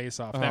his own face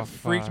off. That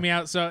freaked me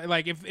out. So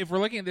like if we're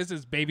looking at this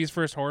as baby's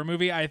first horror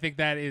movie, I think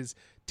that is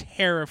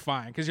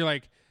terrifying because you're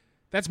like,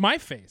 that's my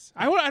face.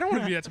 I don't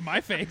want to be that's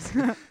my face.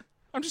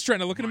 I'm just trying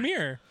to look in a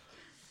mirror.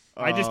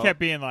 I just kept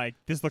being like,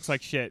 this looks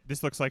like shit.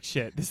 This looks like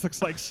shit. This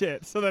looks like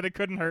shit, so that it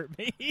couldn't hurt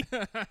me.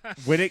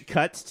 When it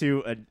cuts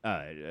to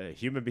a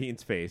human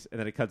being's face and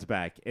then it cuts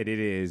back and it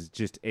is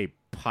just a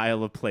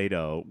pile of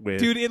Play-Doh with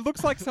Dude, it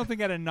looks like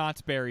something at a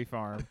Knott's Berry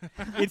Farm.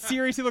 It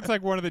seriously looks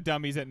like one of the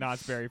dummies at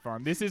Knott's Berry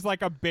Farm. This is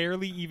like a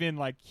barely even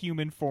like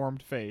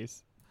human-formed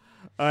face.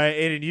 All right,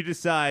 Aiden, you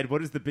decide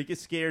what is the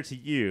biggest scare to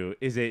you.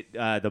 Is it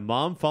the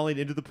mom falling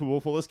into the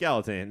pool full of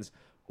skeletons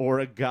or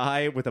a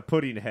guy with a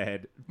pudding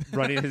head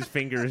running his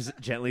fingers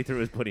gently through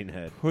his pudding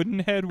head?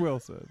 Puddinhead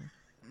Wilson.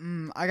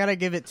 I gotta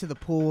give it to the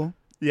pool.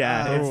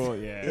 Yeah. it's- Oh,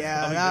 yeah.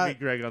 Yeah, I'm that- going to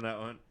be Greg on that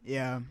one.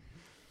 yeah.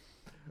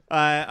 All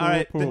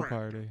right, Pool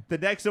party. the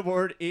next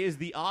award is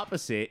the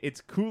opposite.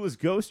 It's Coolest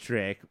Ghost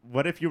Trick.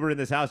 What if you were in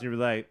this house and you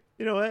were like,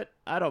 you know what?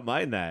 I don't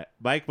mind that.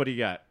 Mike, what do you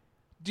got?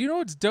 Do you know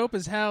what's dope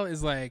as hell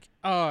is like,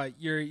 oh,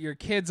 your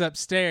kid's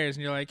upstairs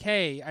and you're like,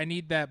 hey, I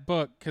need that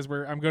book because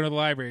I'm going to the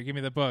library. Give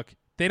me the book.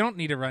 They don't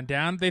need to run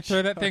down. They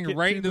throw that thing it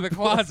right to into the the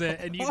closet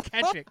and you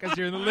catch it because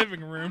you're in the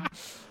living room.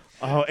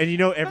 Oh, and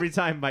every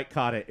time Mike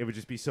caught it, it would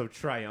just be so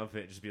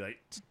triumphant. Just be like,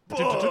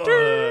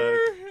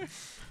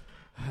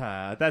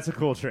 that's a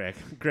cool trick.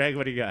 Greg,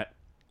 what do you got?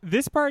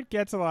 This part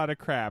gets a lot of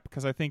crap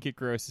because I think it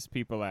grosses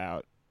people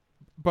out.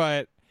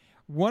 But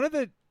one of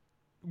the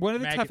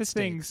Maggot toughest steaks.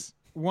 things,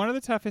 one of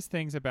the toughest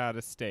things about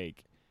a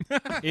steak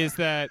is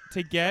that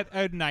to get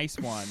a nice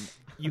one,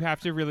 you have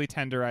to really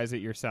tenderize it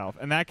yourself,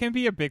 and that can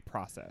be a big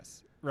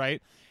process,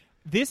 right?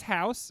 This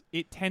house,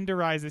 it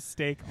tenderizes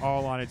steak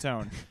all on its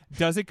own.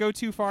 Does it go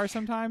too far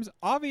sometimes?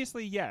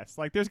 Obviously, yes.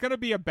 Like, there's going to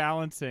be a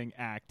balancing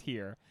act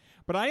here.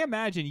 But I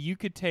imagine you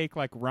could take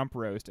like rump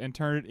roast and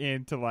turn it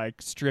into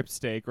like strip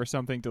steak or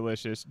something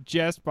delicious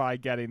just by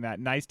getting that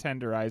nice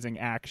tenderizing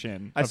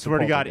action. I of the swear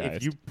to God, if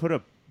poltergeist. you put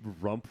a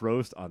rump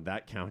roast on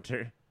that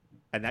counter,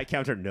 and that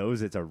counter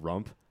knows it's a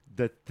rump,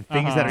 the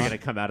things that are going to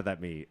come out of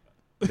that meat.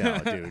 No,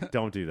 dude,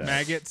 don't do that.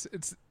 Maggots.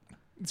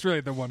 It's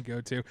really the one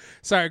go-to.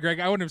 Sorry, Greg.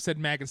 I wouldn't have said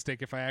maggot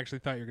steak if I actually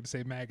thought you were going to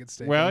say maggot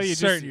steak. Well, I was you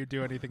just- certain you'd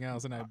do anything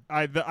else, and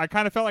I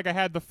kind of felt like I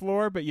had the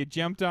floor, but you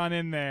jumped on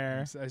in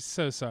there. I'm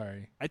so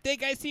sorry. I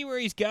think I see where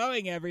he's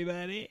going,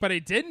 everybody. But I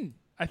didn't.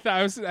 I thought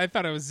I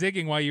was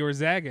zigging while you were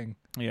zagging.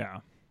 Yeah.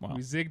 Well,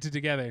 We zigged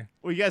together.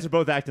 Well, you guys are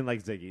both acting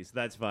like Ziggy, so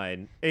that's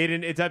fine.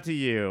 Aiden, it's up to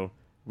you.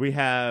 We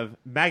have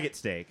maggot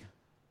steak.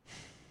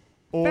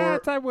 Or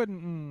that I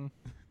wouldn't.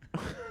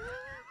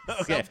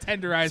 okay,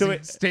 Self-tenderizing so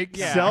it- steak.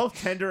 Yeah.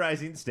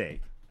 self-tenderizing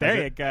steak. There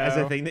as you go. As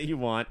a thing that you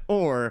want,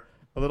 or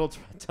a little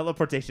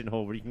teleportation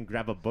hole where you can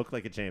grab a book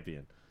like a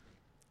champion.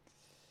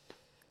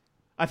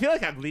 I feel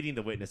like I'm leading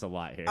the witness a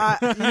lot here.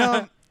 You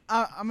know,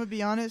 I'm gonna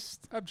be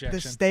honest. Objection.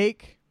 The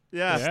steak,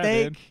 yeah. Yeah,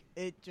 steak, dude.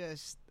 it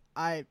just,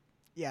 that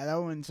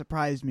one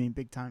surprised me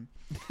big time.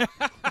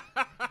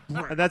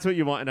 And that's what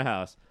you want in a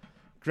house.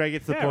 Greg,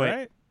 it's the Yeah,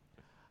 point.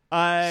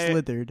 right?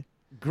 Slithered.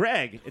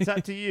 Greg, it's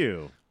up to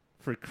you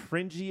for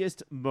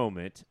cringiest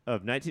moment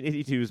of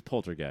 1982's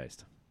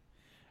Poltergeist.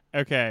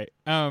 Okay.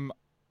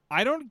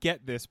 I don't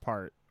get this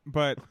part,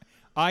 but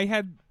I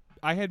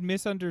had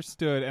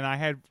misunderstood and I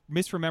had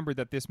misremembered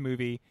that this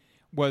movie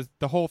was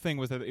the whole thing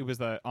was that it was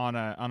on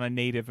a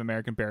Native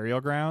American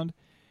burial ground.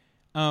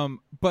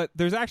 But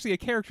there's actually a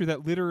character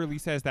that literally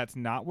says that's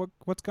not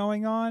what's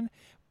going on,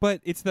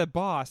 but it's the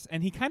boss,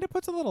 and he kind of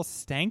puts a little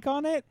stank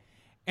on it,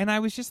 and I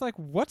was just like,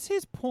 what's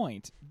his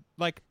point?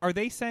 Like, are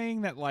they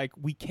saying that like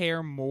we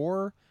care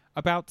more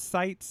about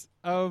sites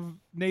of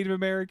Native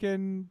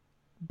American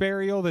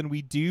burial than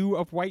we do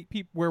of white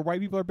people where white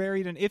people are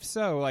buried? And if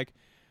so, like,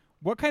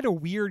 what kind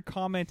of weird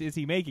comment is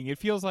he making? It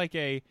feels like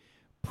a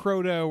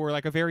proto or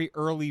like a very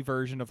early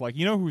version of like,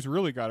 you know who's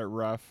really got it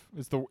rough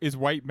is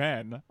white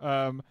men.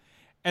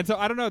 And so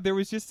I don't know, there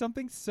was just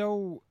something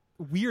so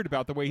weird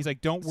about the way he's like,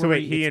 don't worry. So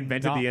wait, he it's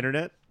invented not- the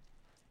internet?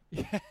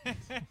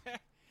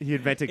 He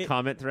invented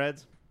comment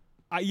threads?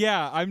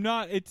 Yeah, I'm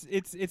not. It's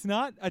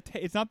not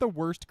it's not the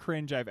worst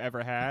cringe I've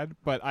ever had,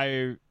 but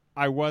I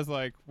was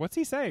like, what's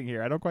he saying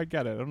here? I don't quite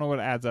get it. I don't know what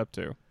it adds up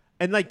to.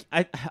 And like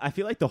I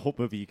feel like the whole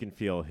movie you can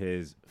feel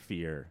his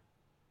fear.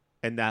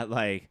 And that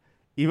like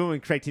even when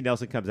Craig T.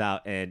 Nelson comes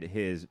out and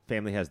his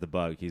family has the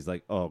bug, he's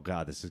like, "Oh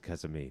God, this is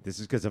because of me. This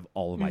is because of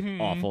all of my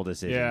awful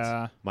decisions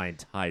Yeah. my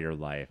entire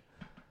life."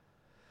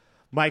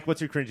 Mike,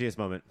 what's your cringiest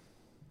moment?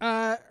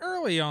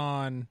 Early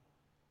on,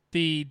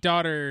 the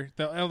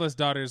eldest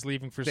daughter is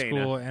leaving for Dana.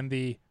 school, and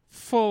the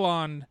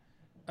full-on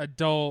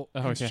adult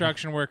yeah.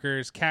 construction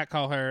workers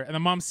catcall her, and the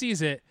mom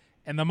sees it,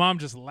 and the mom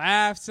just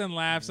laughs and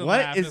laughs and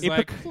What laughs. is- It's It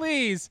like, bec-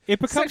 please, it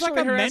becomes like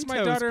sexually a harass my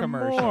Mentos daughter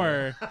commercial.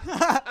 more.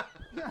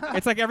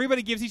 It's like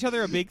everybody gives each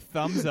other a big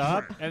thumbs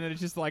up, and then it's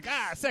just like,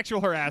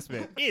 sexual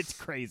harassment. It's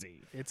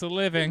crazy. It's a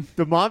living.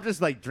 The mom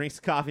just like drinks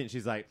coffee and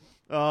she's like,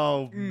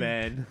 "Oh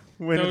men,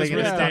 when are Those they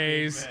were gonna the stop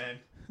days. these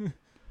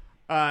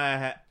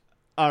men?"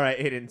 All right,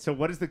 Aiden. So,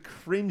 what is the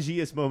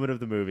cringiest moment of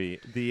the movie?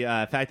 The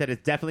fact that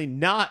it's definitely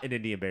not an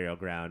Indian burial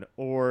ground,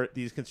 or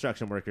these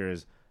construction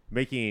workers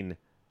making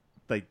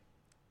like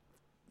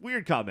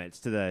weird comments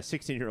to the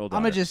 16-year-old.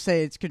 I'm gonna just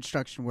say it's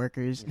construction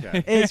workers.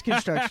 Okay. It's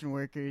construction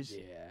workers.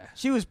 Yeah.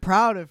 She was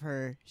proud of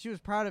her. She was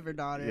proud of her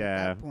daughter Yeah.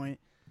 at that point.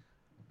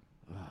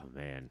 Oh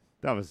man,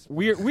 that was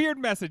Weird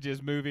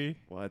messages, movie.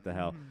 What the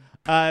hell?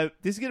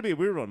 This is gonna be a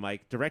weird one,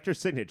 Mike. Director's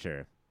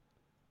signature.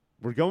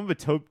 We're going with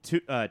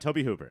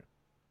Toby Hooper.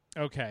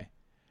 Okay.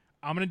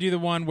 I'm going to do the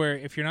one where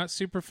if you're not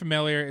super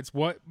familiar, it's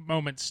what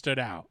moment stood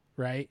out,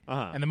 right?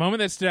 Uh-huh. And the moment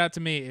that stood out to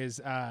me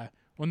is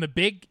when the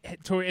big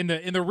in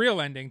the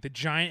real ending, the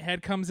giant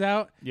head comes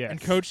out, Yes.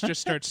 and Coach just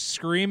starts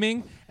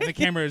screaming, and the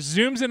camera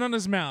zooms in on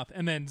his mouth,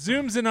 and then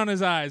zooms in on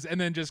his eyes, and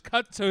then just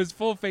cuts to his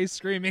full face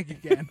screaming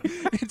again.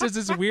 It's just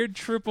this weird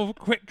triple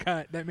quick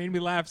cut that made me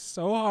laugh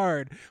so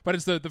hard. But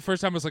it's the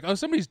first time I was like, oh,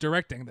 somebody's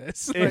directing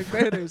this. Like,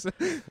 there's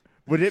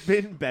Would it have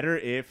been better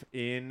if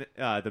in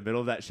the middle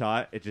of that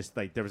shot, it just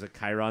like there was a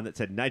chyron that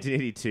said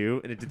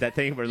 1982, and it did that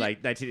thing where like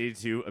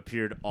 1982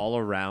 appeared all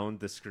around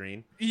the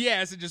screen?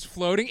 Yes, it's just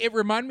floating. It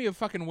reminded me of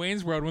fucking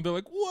Wayne's World when they're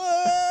like,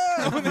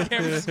 whoa, when the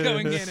camera's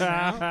going in and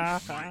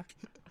out.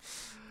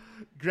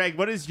 Greg,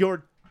 what is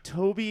your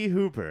Toby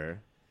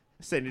Hooper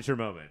signature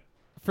moment?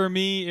 For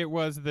me, it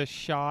was the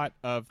shot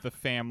of the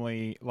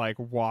family like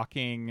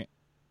walking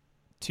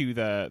to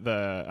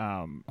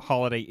the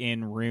Holiday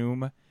Inn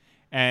room,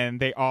 and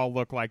they all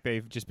look like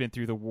they've just been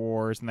through the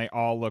wars, and they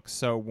all look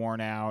so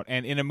worn out.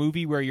 And in a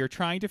movie where you're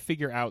trying to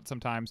figure out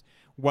sometimes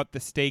what the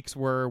stakes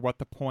were, what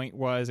the point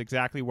was,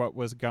 exactly what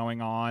was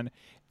going on,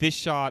 this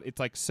shot, it's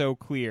like so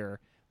clear.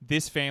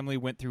 This family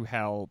went through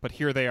hell, but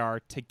here they are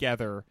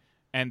together,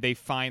 and they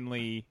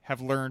finally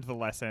have learned the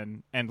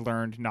lesson and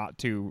learned not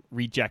to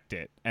reject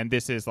it. And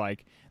this is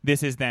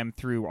them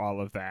through all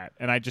of that.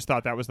 And I just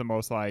thought that was the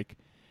most like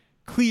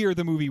clear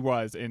the movie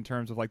was in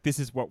terms of like this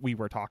is what we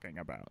were talking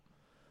about.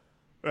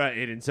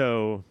 Right, and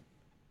so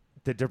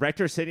the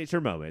director's signature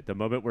moment, the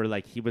moment where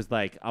like he was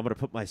like, I'm gonna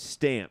put my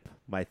stamp,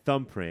 my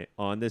thumbprint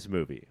on this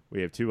movie.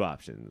 We have two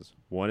options.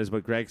 One is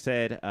what Greg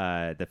said,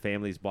 the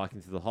family's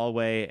walking through the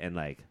hallway and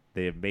like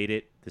they have made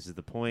it, this is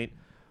the point.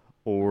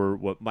 Or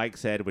what Mike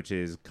said, which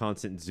is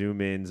constant zoom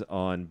ins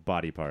on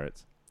body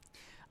parts.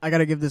 I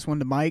gotta give this one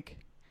to Mike.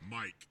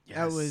 Mike.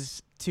 That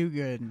was too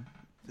good.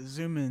 The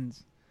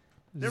zoom-ins.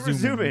 There were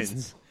zoom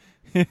ins.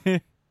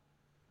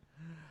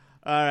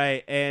 All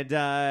right, and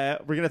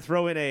we're going to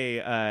throw in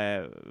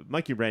a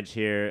monkey wrench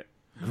here.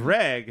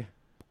 Greg,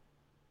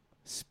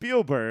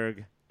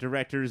 Spielberg,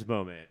 director's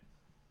moment.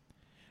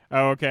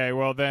 Oh, okay.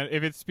 Well, then,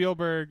 if it's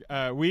Spielberg,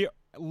 we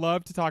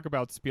love to talk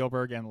about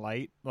Spielberg and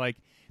light. Like,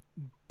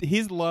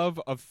 his love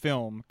of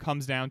film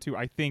comes down to,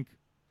 I think,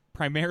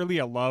 primarily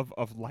a love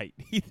of light.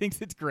 He thinks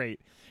it's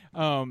great.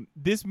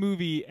 This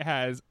movie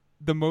has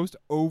the most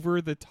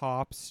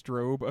over-the-top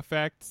strobe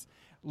effects.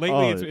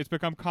 Lately, it's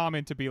become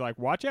common to be like,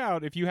 watch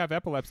out if you have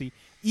epilepsy.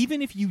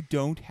 Even if you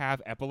don't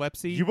have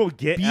epilepsy, You will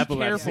get be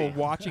epilepsy.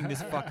 careful watching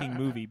this fucking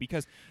movie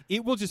because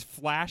it will just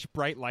flash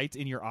bright lights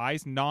in your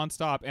eyes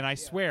nonstop. And I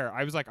swear,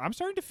 I was like, I'm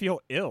starting to feel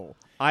ill.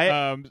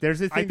 There's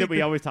this I thing that think we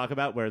always talk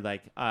about where,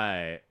 like,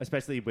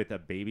 especially with a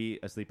baby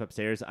asleep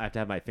upstairs, I have to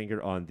have my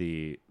finger on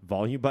the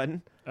volume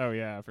button. Oh,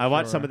 yeah. For I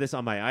watched sure. some of this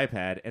on my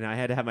iPad, and I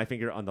had to have my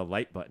finger on the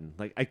light button.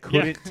 Like, I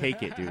couldn't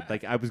take it, dude.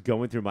 Like, I was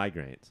going through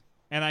migraines.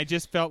 And I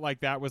just felt like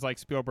that was like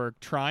Spielberg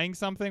trying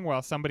something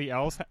while somebody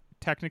else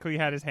technically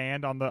had his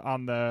hand on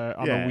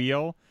the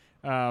wheel.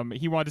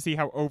 He wanted to see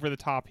how over the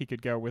top he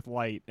could go with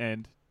light,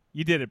 and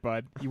you did it,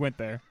 bud. You went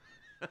there.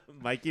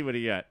 Mikey, what do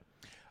you got?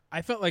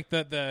 I felt like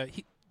the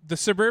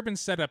suburban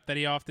setup that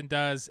he often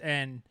does,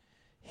 and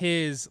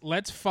his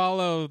let's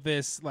follow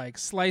this like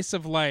slice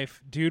of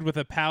life dude with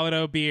a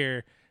Palado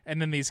beer, and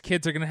then these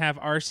kids are gonna have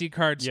RC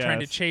carts trying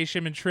to chase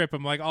him and trip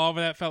him. Like all of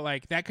that felt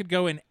like that could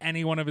go in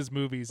any one of his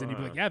movies, and you'd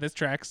be like, yeah, this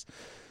tracks.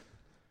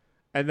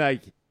 And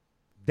like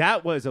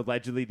that was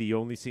allegedly the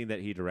only scene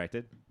that he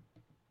directed.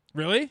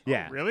 Really?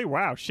 Yeah. Really?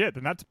 Wow. Shit.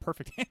 Then that's a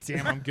perfect answer.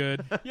 Damn, I'm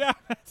good. Yeah,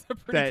 that's a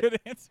pretty good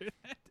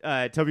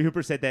answer. Toby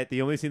Hooper said that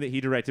the only scene that he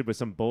directed was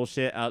some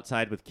bullshit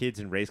outside with kids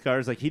and race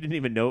cars. Like he didn't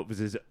even know it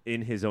was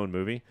in his own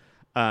movie.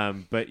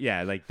 But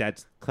yeah, like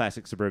that's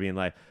classic suburban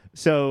life.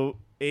 So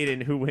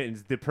Aiden, who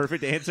wins, the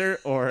perfect answer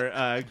or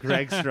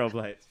Greg's strobe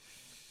lights?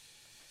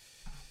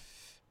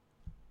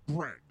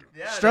 Greg.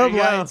 Yeah, Strobe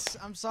lights.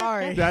 I'm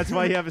sorry. That's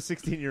why you have a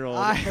 16-year-old.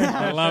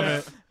 I love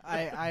it.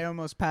 I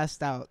almost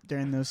passed out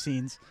during those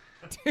scenes.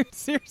 Dude,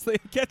 seriously,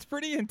 it gets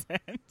pretty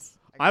intense.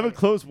 I would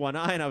close one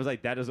eye and I was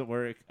like, that doesn't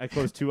work. I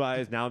closed two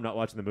eyes. Now I'm not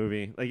watching the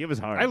movie. Like it was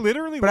hard. I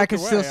literally But I looked could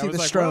away. still I see was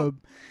the like, well, strobe.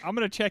 I'm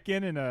gonna check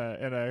in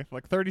a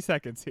like 30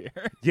 seconds here.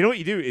 You know what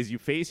you do is you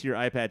face your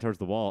iPad towards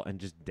the wall and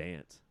just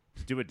dance.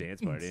 Just do a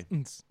dance party.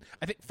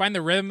 I think find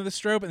the rhythm of the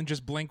strobe and then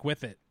just blink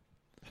with it.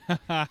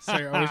 So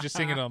you're always just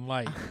singing on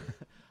light.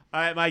 All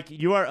right, Mike,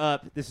 you are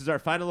up. This is our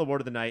final award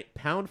of the night.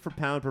 Pound for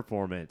pound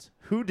performance.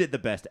 Who did the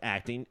best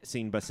acting,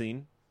 scene by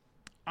scene?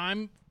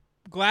 I'm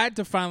glad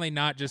to finally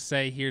not just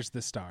say here's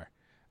the star.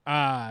 Do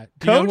you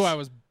Coach? know who I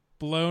was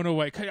blown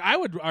away? I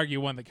would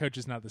argue one that Coach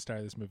is not the star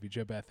of this movie.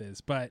 Jo Beth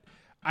is, but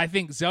I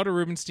think Zelda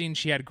Rubinstein.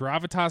 She had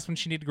gravitas when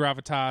she needed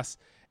gravitas,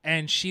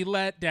 and she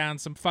let down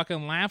some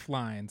fucking laugh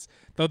lines.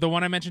 The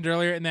one I mentioned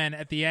earlier, and then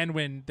at the end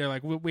when they're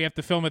like, we have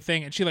to film a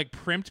thing, and she like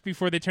primped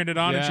before they turned it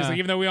on, and she's Yeah. like,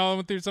 even though we all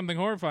went through something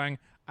horrifying,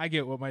 I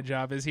get what my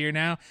job is here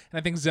now. And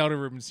I think Zelda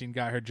Rubinstein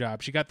got her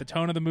job. She got the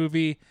tone of the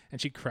movie, and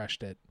she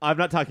crushed it. I'm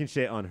not talking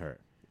shit on her.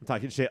 I'm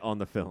talking shit on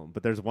the film.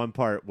 But there's one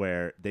part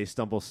where they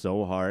stumble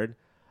so hard,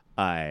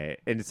 and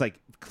it's like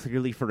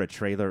clearly for a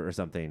trailer or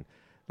something.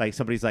 Like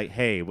somebody's like,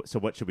 hey, so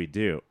what should we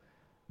do?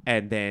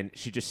 And then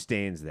she just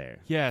stands there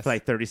Yes. for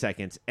like 30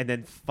 seconds. And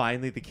then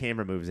finally the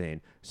camera moves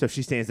in. So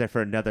she stands there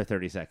for another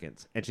 30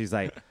 seconds. And she's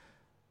like,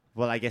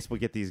 well, I guess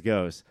we'll get these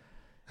ghosts.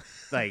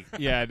 Like,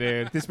 Yeah,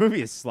 dude. this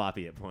movie is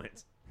sloppy at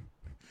points.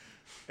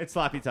 It's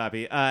sloppy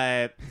toppy.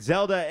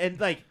 Zelda, and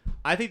like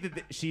I think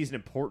that she's an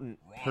important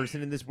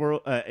person in this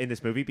world, in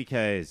this movie,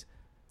 because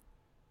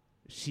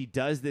she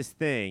does this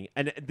thing,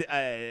 and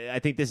I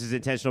think this is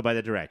intentional by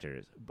the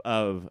directors.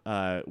 Of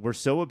we're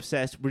so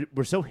obsessed,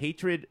 we're so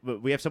hatred.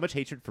 We have so much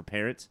hatred for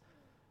parents,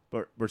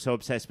 but we're so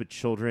obsessed with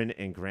children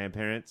and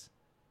grandparents.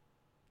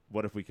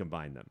 What if we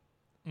combine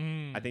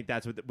them? I think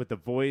that's with the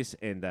voice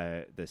and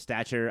the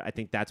stature. I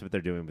think that's what they're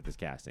doing with this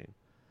casting.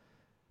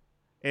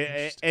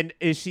 And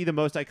is she the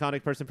most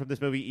iconic person from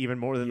this movie, even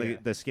more than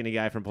the skinny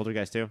guy from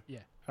Poltergeist 2? Yeah.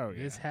 Oh,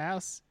 yeah. This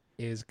house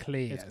is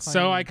clear. It's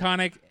So clean.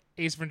 iconic.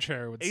 Ace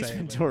Ventura would Ace say.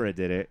 Ventura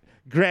did it.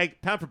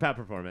 Greg, pound for pound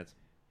performance.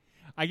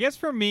 I guess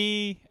for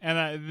me,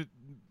 and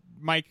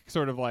Mike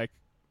sort of like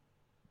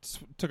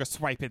took a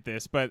swipe at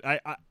this, but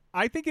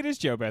I think it is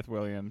Jo Beth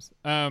Williams.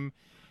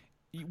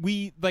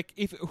 We like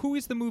who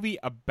is the movie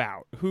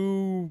about?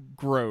 Who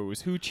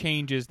grows? Who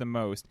changes the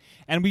most?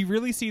 And we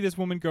really see this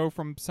woman go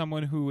from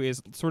someone who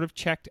is sort of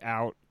checked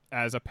out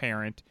as a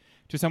parent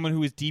to someone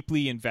who is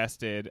deeply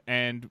invested,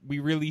 and we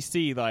really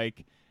see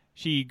like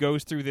she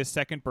goes through this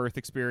second birth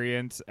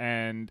experience,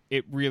 and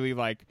it really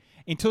like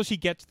until she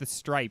gets the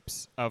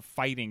stripes of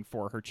fighting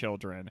for her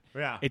children.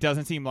 Yeah. It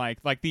doesn't seem like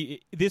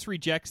this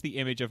rejects the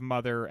image of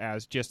mother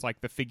as just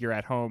like the figure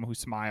at home who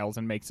smiles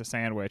and makes a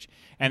sandwich,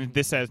 and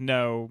this says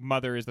no,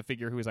 mother is the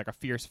figure who is like a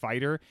fierce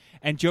fighter,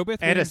 and JoBeth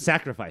And a Williams,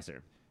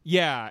 sacrificer.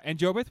 yeah, and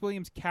JoBeth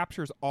Williams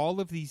captures all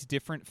of these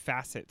different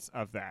facets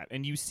of that,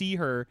 and you see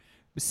her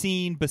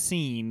scene by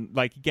scene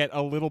like get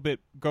a little bit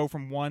go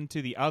from one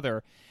to the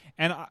other,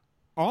 and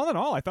all in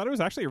all, I thought it was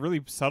actually a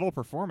really subtle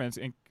performance,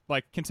 in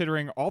like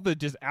considering all the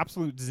just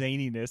absolute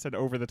zaniness and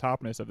over the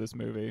topness of this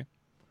movie.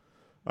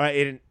 All right,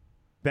 Aiden.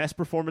 Best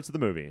performance of the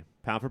movie,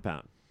 pound for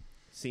pound,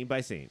 scene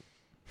by scene.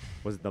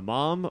 Was it the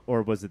mom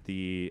or was it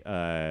the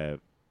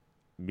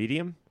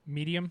medium?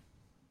 Medium.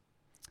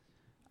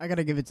 I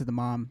gotta give it to the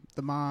mom.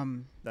 The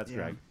mom. That's yeah.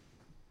 Greg.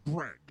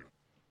 Greg.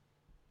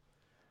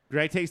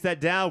 Greg takes that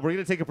down. We're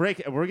going to take a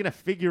break, and we're going to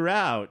figure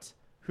out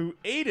who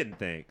Aiden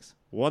thinks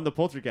won the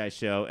Poltergeist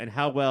show and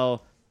how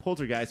well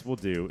Poltergeist will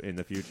do in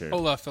the future.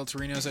 Hola,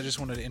 Filterinos. I just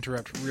wanted to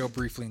interrupt real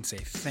briefly and say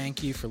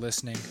thank you for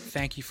listening.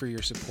 Thank you for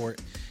your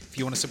support. If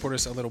you want to support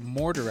us a little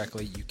more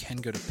directly, you can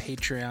go to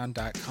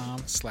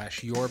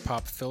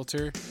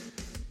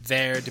patreon.com/yourpopfilter.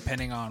 There,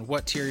 depending on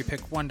what tier you pick,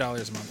 $1 a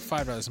month,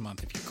 $5 a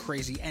month. If you're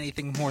crazy,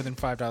 anything more than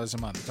 $5 a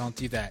month, don't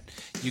do that.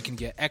 You can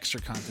get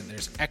extra content.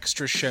 There's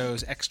extra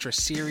shows, extra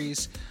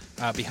series,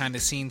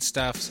 behind-the-scenes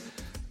stuff.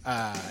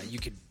 You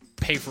could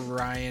pay for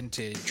Ryan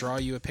to draw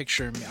you a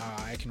picture.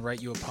 I can write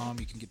you a poem.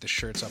 You can get the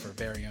shirts off our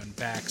very own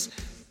backs.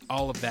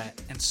 All of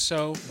that and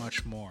so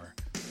much more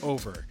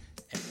over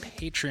at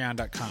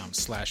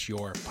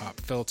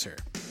patreon.com/yourpopfilter.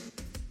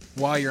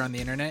 While you're on the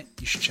internet,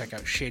 you should check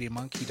out Shady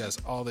Monk. He does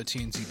all the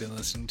tunes you've been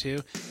listening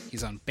to.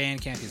 He's on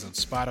Bandcamp, he's on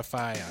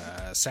Spotify,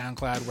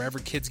 SoundCloud, wherever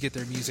kids get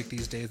their music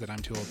these days that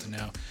I'm too old to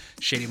know.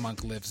 Shady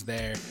Monk lives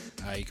there.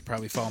 You can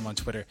probably follow him on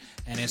Twitter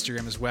and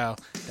Instagram as well.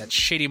 That's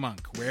Shady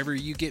Monk. Wherever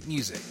you get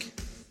music,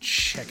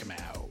 check him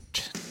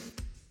out.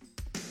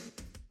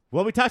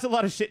 Well, we talked a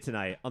lot of shit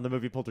tonight on the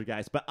movie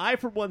Poltergeist, but I,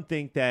 for one,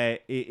 think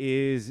that it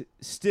is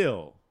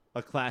still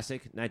a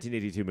classic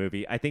 1982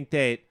 movie. I think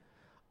that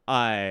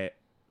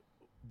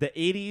the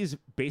 80s,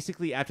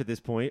 basically after this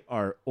point,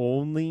 are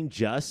only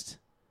just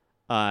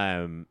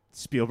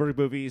Spielberg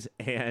movies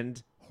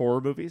and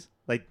horror movies.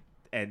 Like,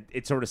 and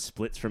it sort of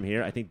splits from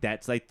here. I think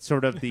that's like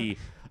sort of the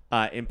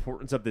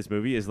importance of this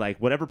movie is like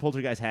whatever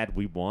Poltergeist had,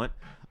 we want.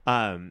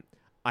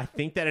 I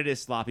think that it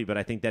is sloppy, but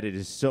I think that it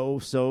is so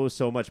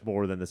much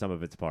more than the sum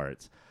of its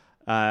parts.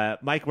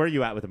 Mike, where are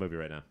you at with the movie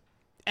right now?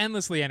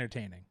 Endlessly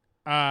entertaining.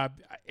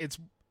 It's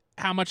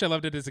how much I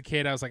loved it as a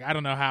kid. I was like, I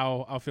don't know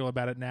how I'll feel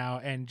about it now.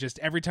 And just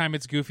every time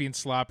it's goofy and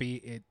sloppy,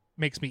 it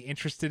makes me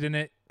interested in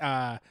it.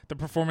 The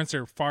performances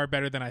are far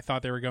better than I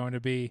thought they were going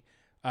to be.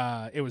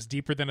 It was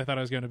deeper than I thought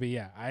it was going to be.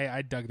 Yeah,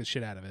 I dug the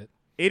shit out of it.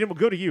 Aiden, we'll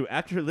go to you.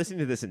 After listening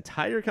to this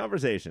entire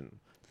conversation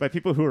by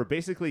people who are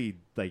basically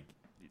like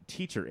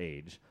teacher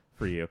age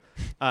for you,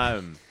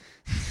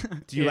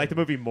 do you like the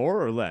movie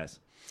more or less?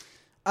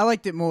 I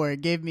liked it more.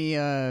 It gave me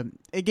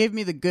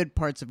the good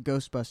parts of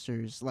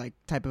Ghostbusters like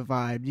type of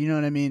vibe. You know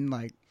what I mean?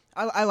 Like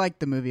I liked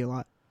the movie a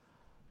lot.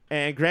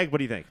 And Greg, what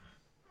do you think?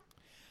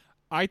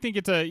 I think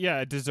it's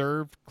a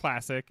deserved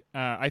classic.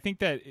 I think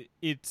that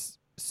it's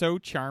so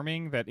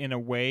charming that in a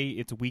way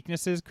its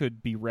weaknesses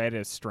could be read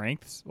as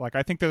strengths. Like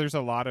I think that there's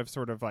a lot of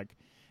sort of like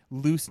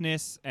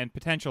looseness and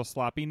potential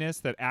sloppiness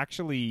that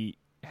actually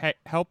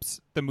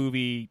helps the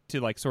movie to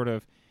like sort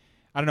of,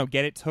 I don't know,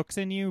 get its hooks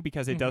in you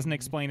because it doesn't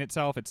explain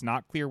itself. It's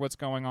not clear what's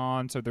going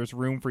on. So there's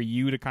room for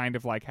you to kind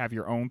of like have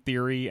your own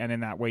theory. And in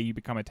that way you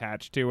become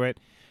attached to it.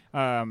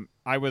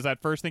 I was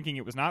at first thinking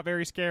it was not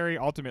very scary.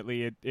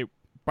 Ultimately it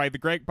by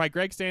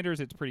Greg's standards,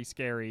 it's pretty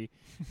scary.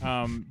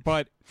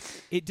 But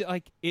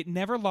it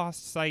never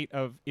lost sight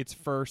of its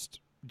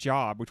first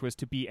job, which was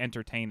to be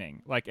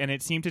entertaining. And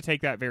it seemed to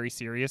take that very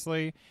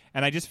seriously.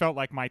 And I just felt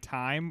like my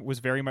time was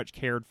very much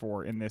cared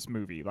for in this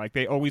movie. Like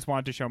they always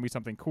wanted to show me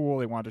something cool.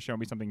 They wanted to show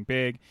me something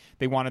big.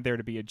 They wanted there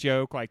to be a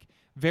joke. Like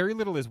very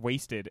little is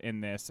wasted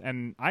in this.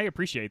 And I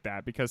appreciate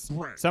that because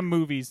some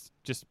movies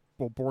just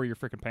will bore your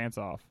freaking pants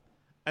off.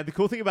 And the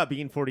cool thing about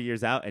being 40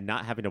 years out and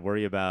not having to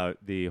worry about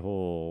the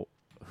whole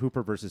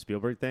Hooper versus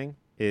Spielberg thing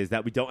is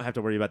that we don't have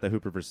to worry about the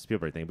Hooper versus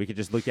Spielberg thing. We can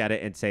just look at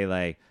it and say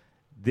like,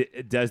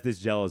 does this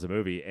gel as a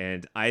movie?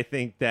 And I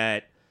think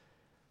that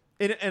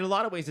in a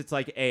lot of ways it's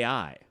like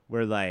AI,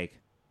 where like,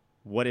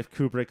 what if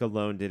Kubrick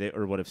alone did it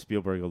or what if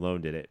Spielberg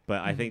alone did it?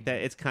 But I think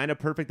that it's kind of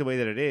perfect the way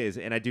that it is.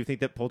 And I do think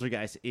that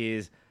Poltergeist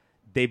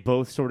they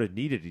both sort of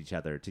needed each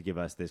other to give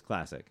us this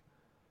classic.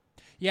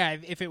 Yeah,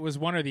 if it was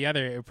one or the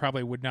other, it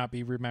probably would not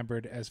be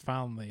remembered as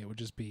fondly. It would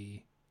just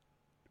be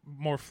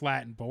more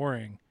flat and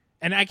boring.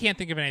 And I can't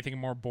think of anything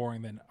more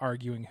boring than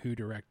arguing who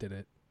directed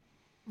it.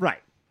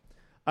 Right.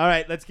 All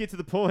right, let's get to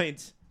the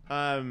point.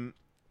 Aiden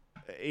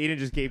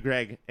just gave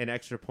Greg an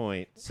extra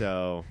point,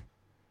 so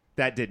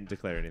that didn't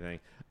declare anything.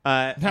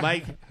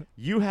 Mike,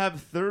 you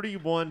have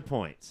 31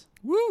 points.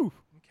 Woo!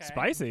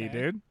 Spicy,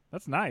 dude.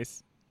 That's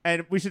nice.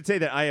 And we should say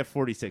that I have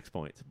 46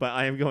 points, but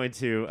I am going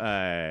to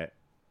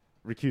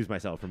recuse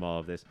myself from all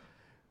of this.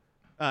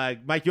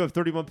 Mike, you have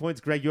 31 points.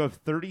 Greg, you have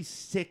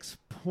 36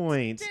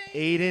 points.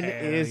 Aiden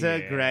is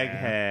a Greg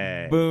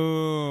head.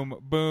 Boom,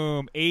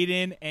 boom.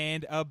 Aiden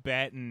and a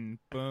bettin'.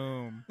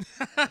 Boom,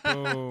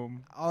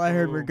 boom. All I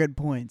heard were boom. good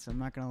points. I'm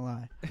not gonna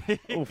lie.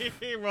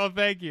 Well,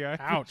 thank you.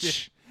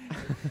 Ouch.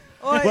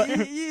 Well,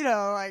 you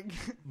know, like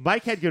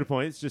Mike had good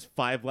points, just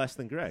 5 less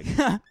than Greg.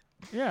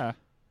 Yeah.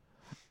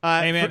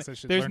 Hey man, I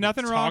should there's learn to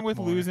nothing wrong talk with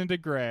more. losing to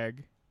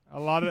Greg. A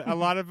lot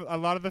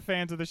of the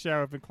fans of the show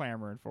have been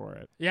clamoring for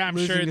it. Yeah, I'm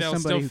Losing sure to they'll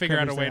somebody still who figure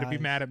out a covers way their to be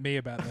eyes. mad at me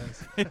about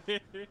this.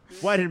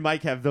 Why did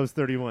Mike have those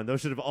 31?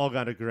 Those should have all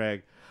gone to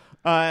Greg.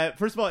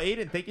 First of all,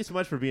 Aiden, thank you so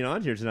much for being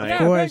on here tonight. Yeah,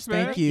 of course. thanks,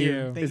 man. Thank you. Thank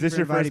you. Thank Is you this for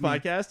your first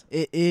inviting me. podcast?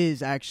 It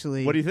is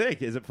actually. What do you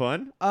think? Is it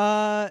fun?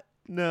 No.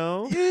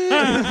 A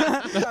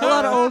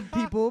lot of old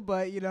people,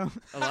 but you know.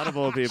 A lot of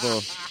old people.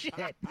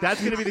 That's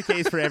going to be the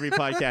case for every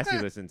podcast you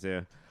listen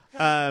to.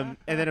 And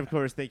then, of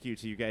course, thank you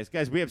to you guys.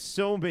 Guys, we have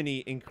so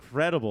many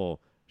incredible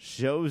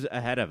shows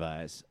ahead of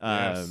us.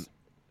 Yes.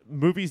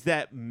 Movies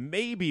that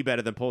may be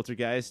better than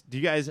Poltergeist.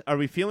 Are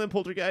we feeling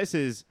Poltergeist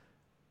is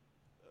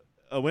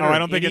a winner I of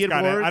don't think Idiot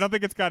Awards? I don't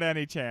think it's got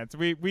any chance.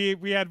 We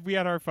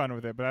had our fun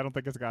with it, but I don't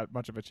think it's got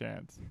much of a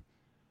chance.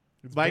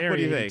 It's Mike, what very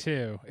do you think?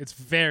 82. It's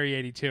very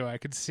 82. I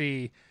could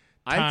see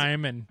I'd-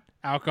 time and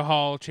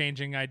alcohol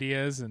changing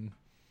ideas, and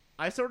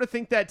I sort of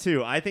think that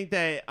too. I think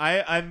that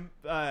I'm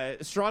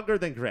stronger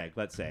than Greg,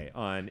 let's say,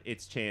 on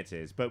its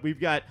chances. But we've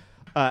got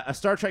a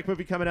Star Trek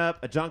movie coming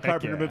up, a John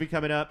Carpenter yeah. movie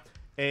coming up,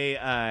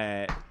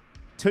 a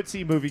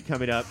Tootsie movie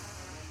coming up,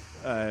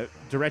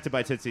 directed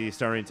by Tootsie,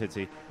 starring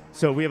Tootsie.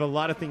 So we have a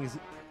lot of things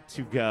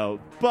to go.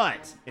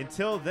 But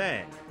until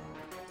then,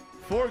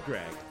 for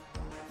Greg,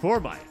 for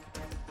Mike,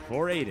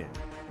 for Aiden,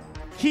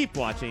 keep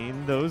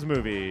watching those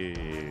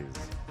movies.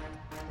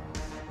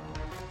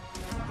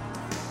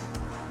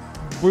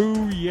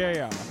 Boo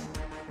yeah.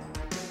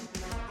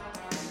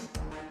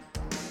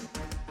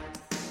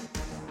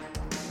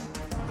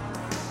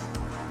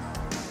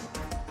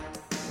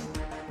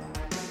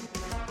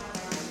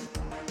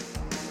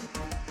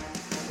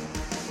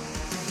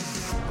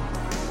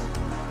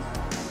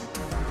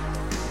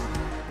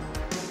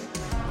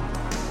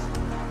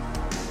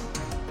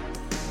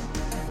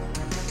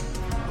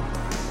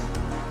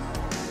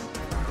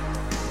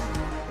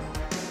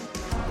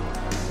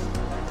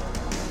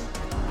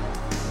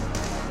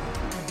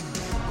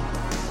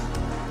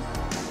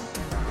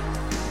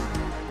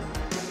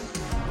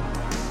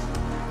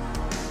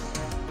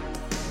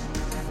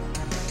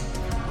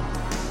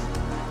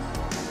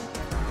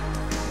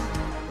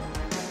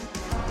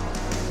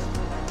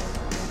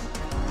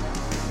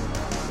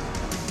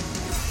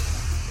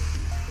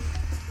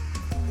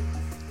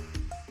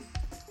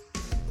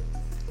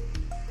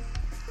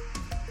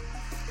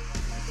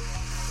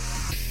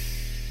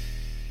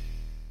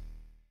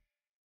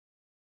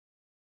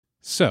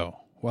 So,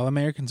 while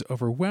Americans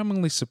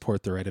overwhelmingly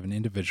support the right of an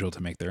individual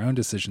to make their own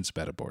decisions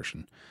about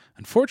abortion,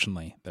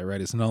 unfortunately, that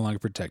right is no longer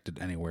protected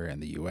anywhere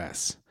in the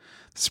U.S.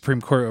 The Supreme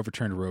Court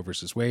overturned Roe v.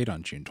 Wade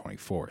on June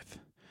 24th.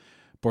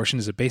 Abortion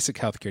is a basic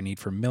healthcare need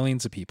for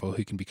millions of people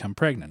who can become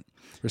pregnant.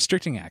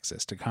 Restricting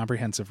access to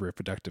comprehensive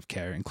reproductive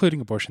care,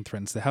 including abortion,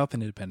 threatens the health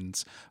and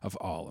independence of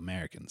all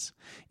Americans.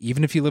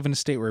 Even if you live in a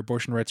state where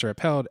abortion rights are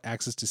upheld,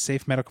 access to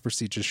safe medical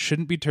procedures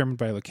shouldn't be determined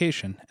by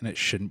location, and it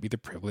shouldn't be the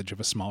privilege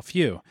of a small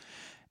few.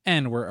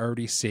 And we're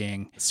already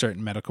seeing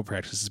certain medical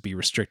practices be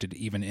restricted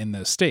even in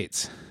those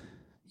states.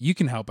 You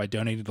can help by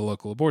donating to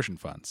local abortion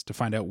funds. To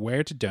find out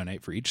where to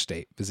donate for each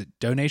state, visit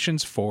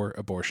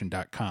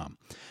donationsforabortion.com.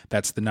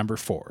 That's the number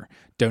 4,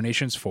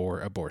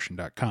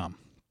 donationsforabortion.com.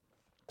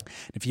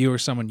 If you or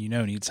someone you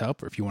know needs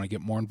help, or if you want to get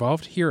more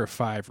involved, here are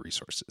 5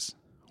 resources.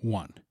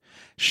 1.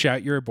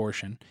 Shout Your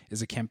Abortion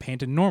is a campaign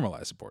to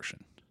normalize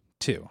abortion.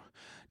 2.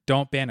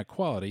 Don't Ban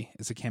Equality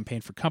is a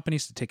campaign for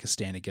companies to take a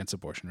stand against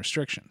abortion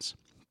restrictions.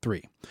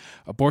 3.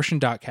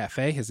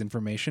 Abortion.cafe has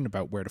information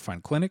about where to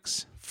find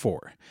clinics.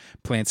 4.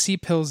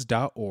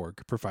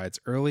 PlantCpills.org provides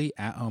early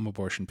at-home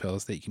abortion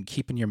pills that you can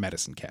keep in your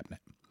medicine cabinet.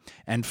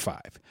 And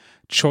 5.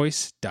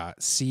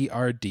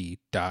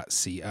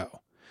 Choice.crd.co.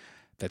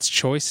 That's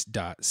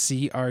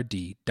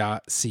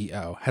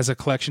choice.crd.co has a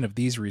collection of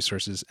these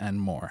resources and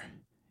more.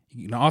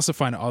 You can also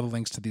find all the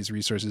links to these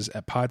resources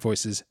at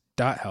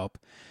podvoices.help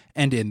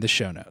and in the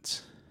show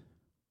notes.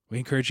 We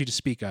encourage you to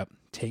speak up,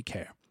 take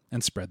care,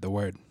 and spread the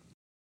word.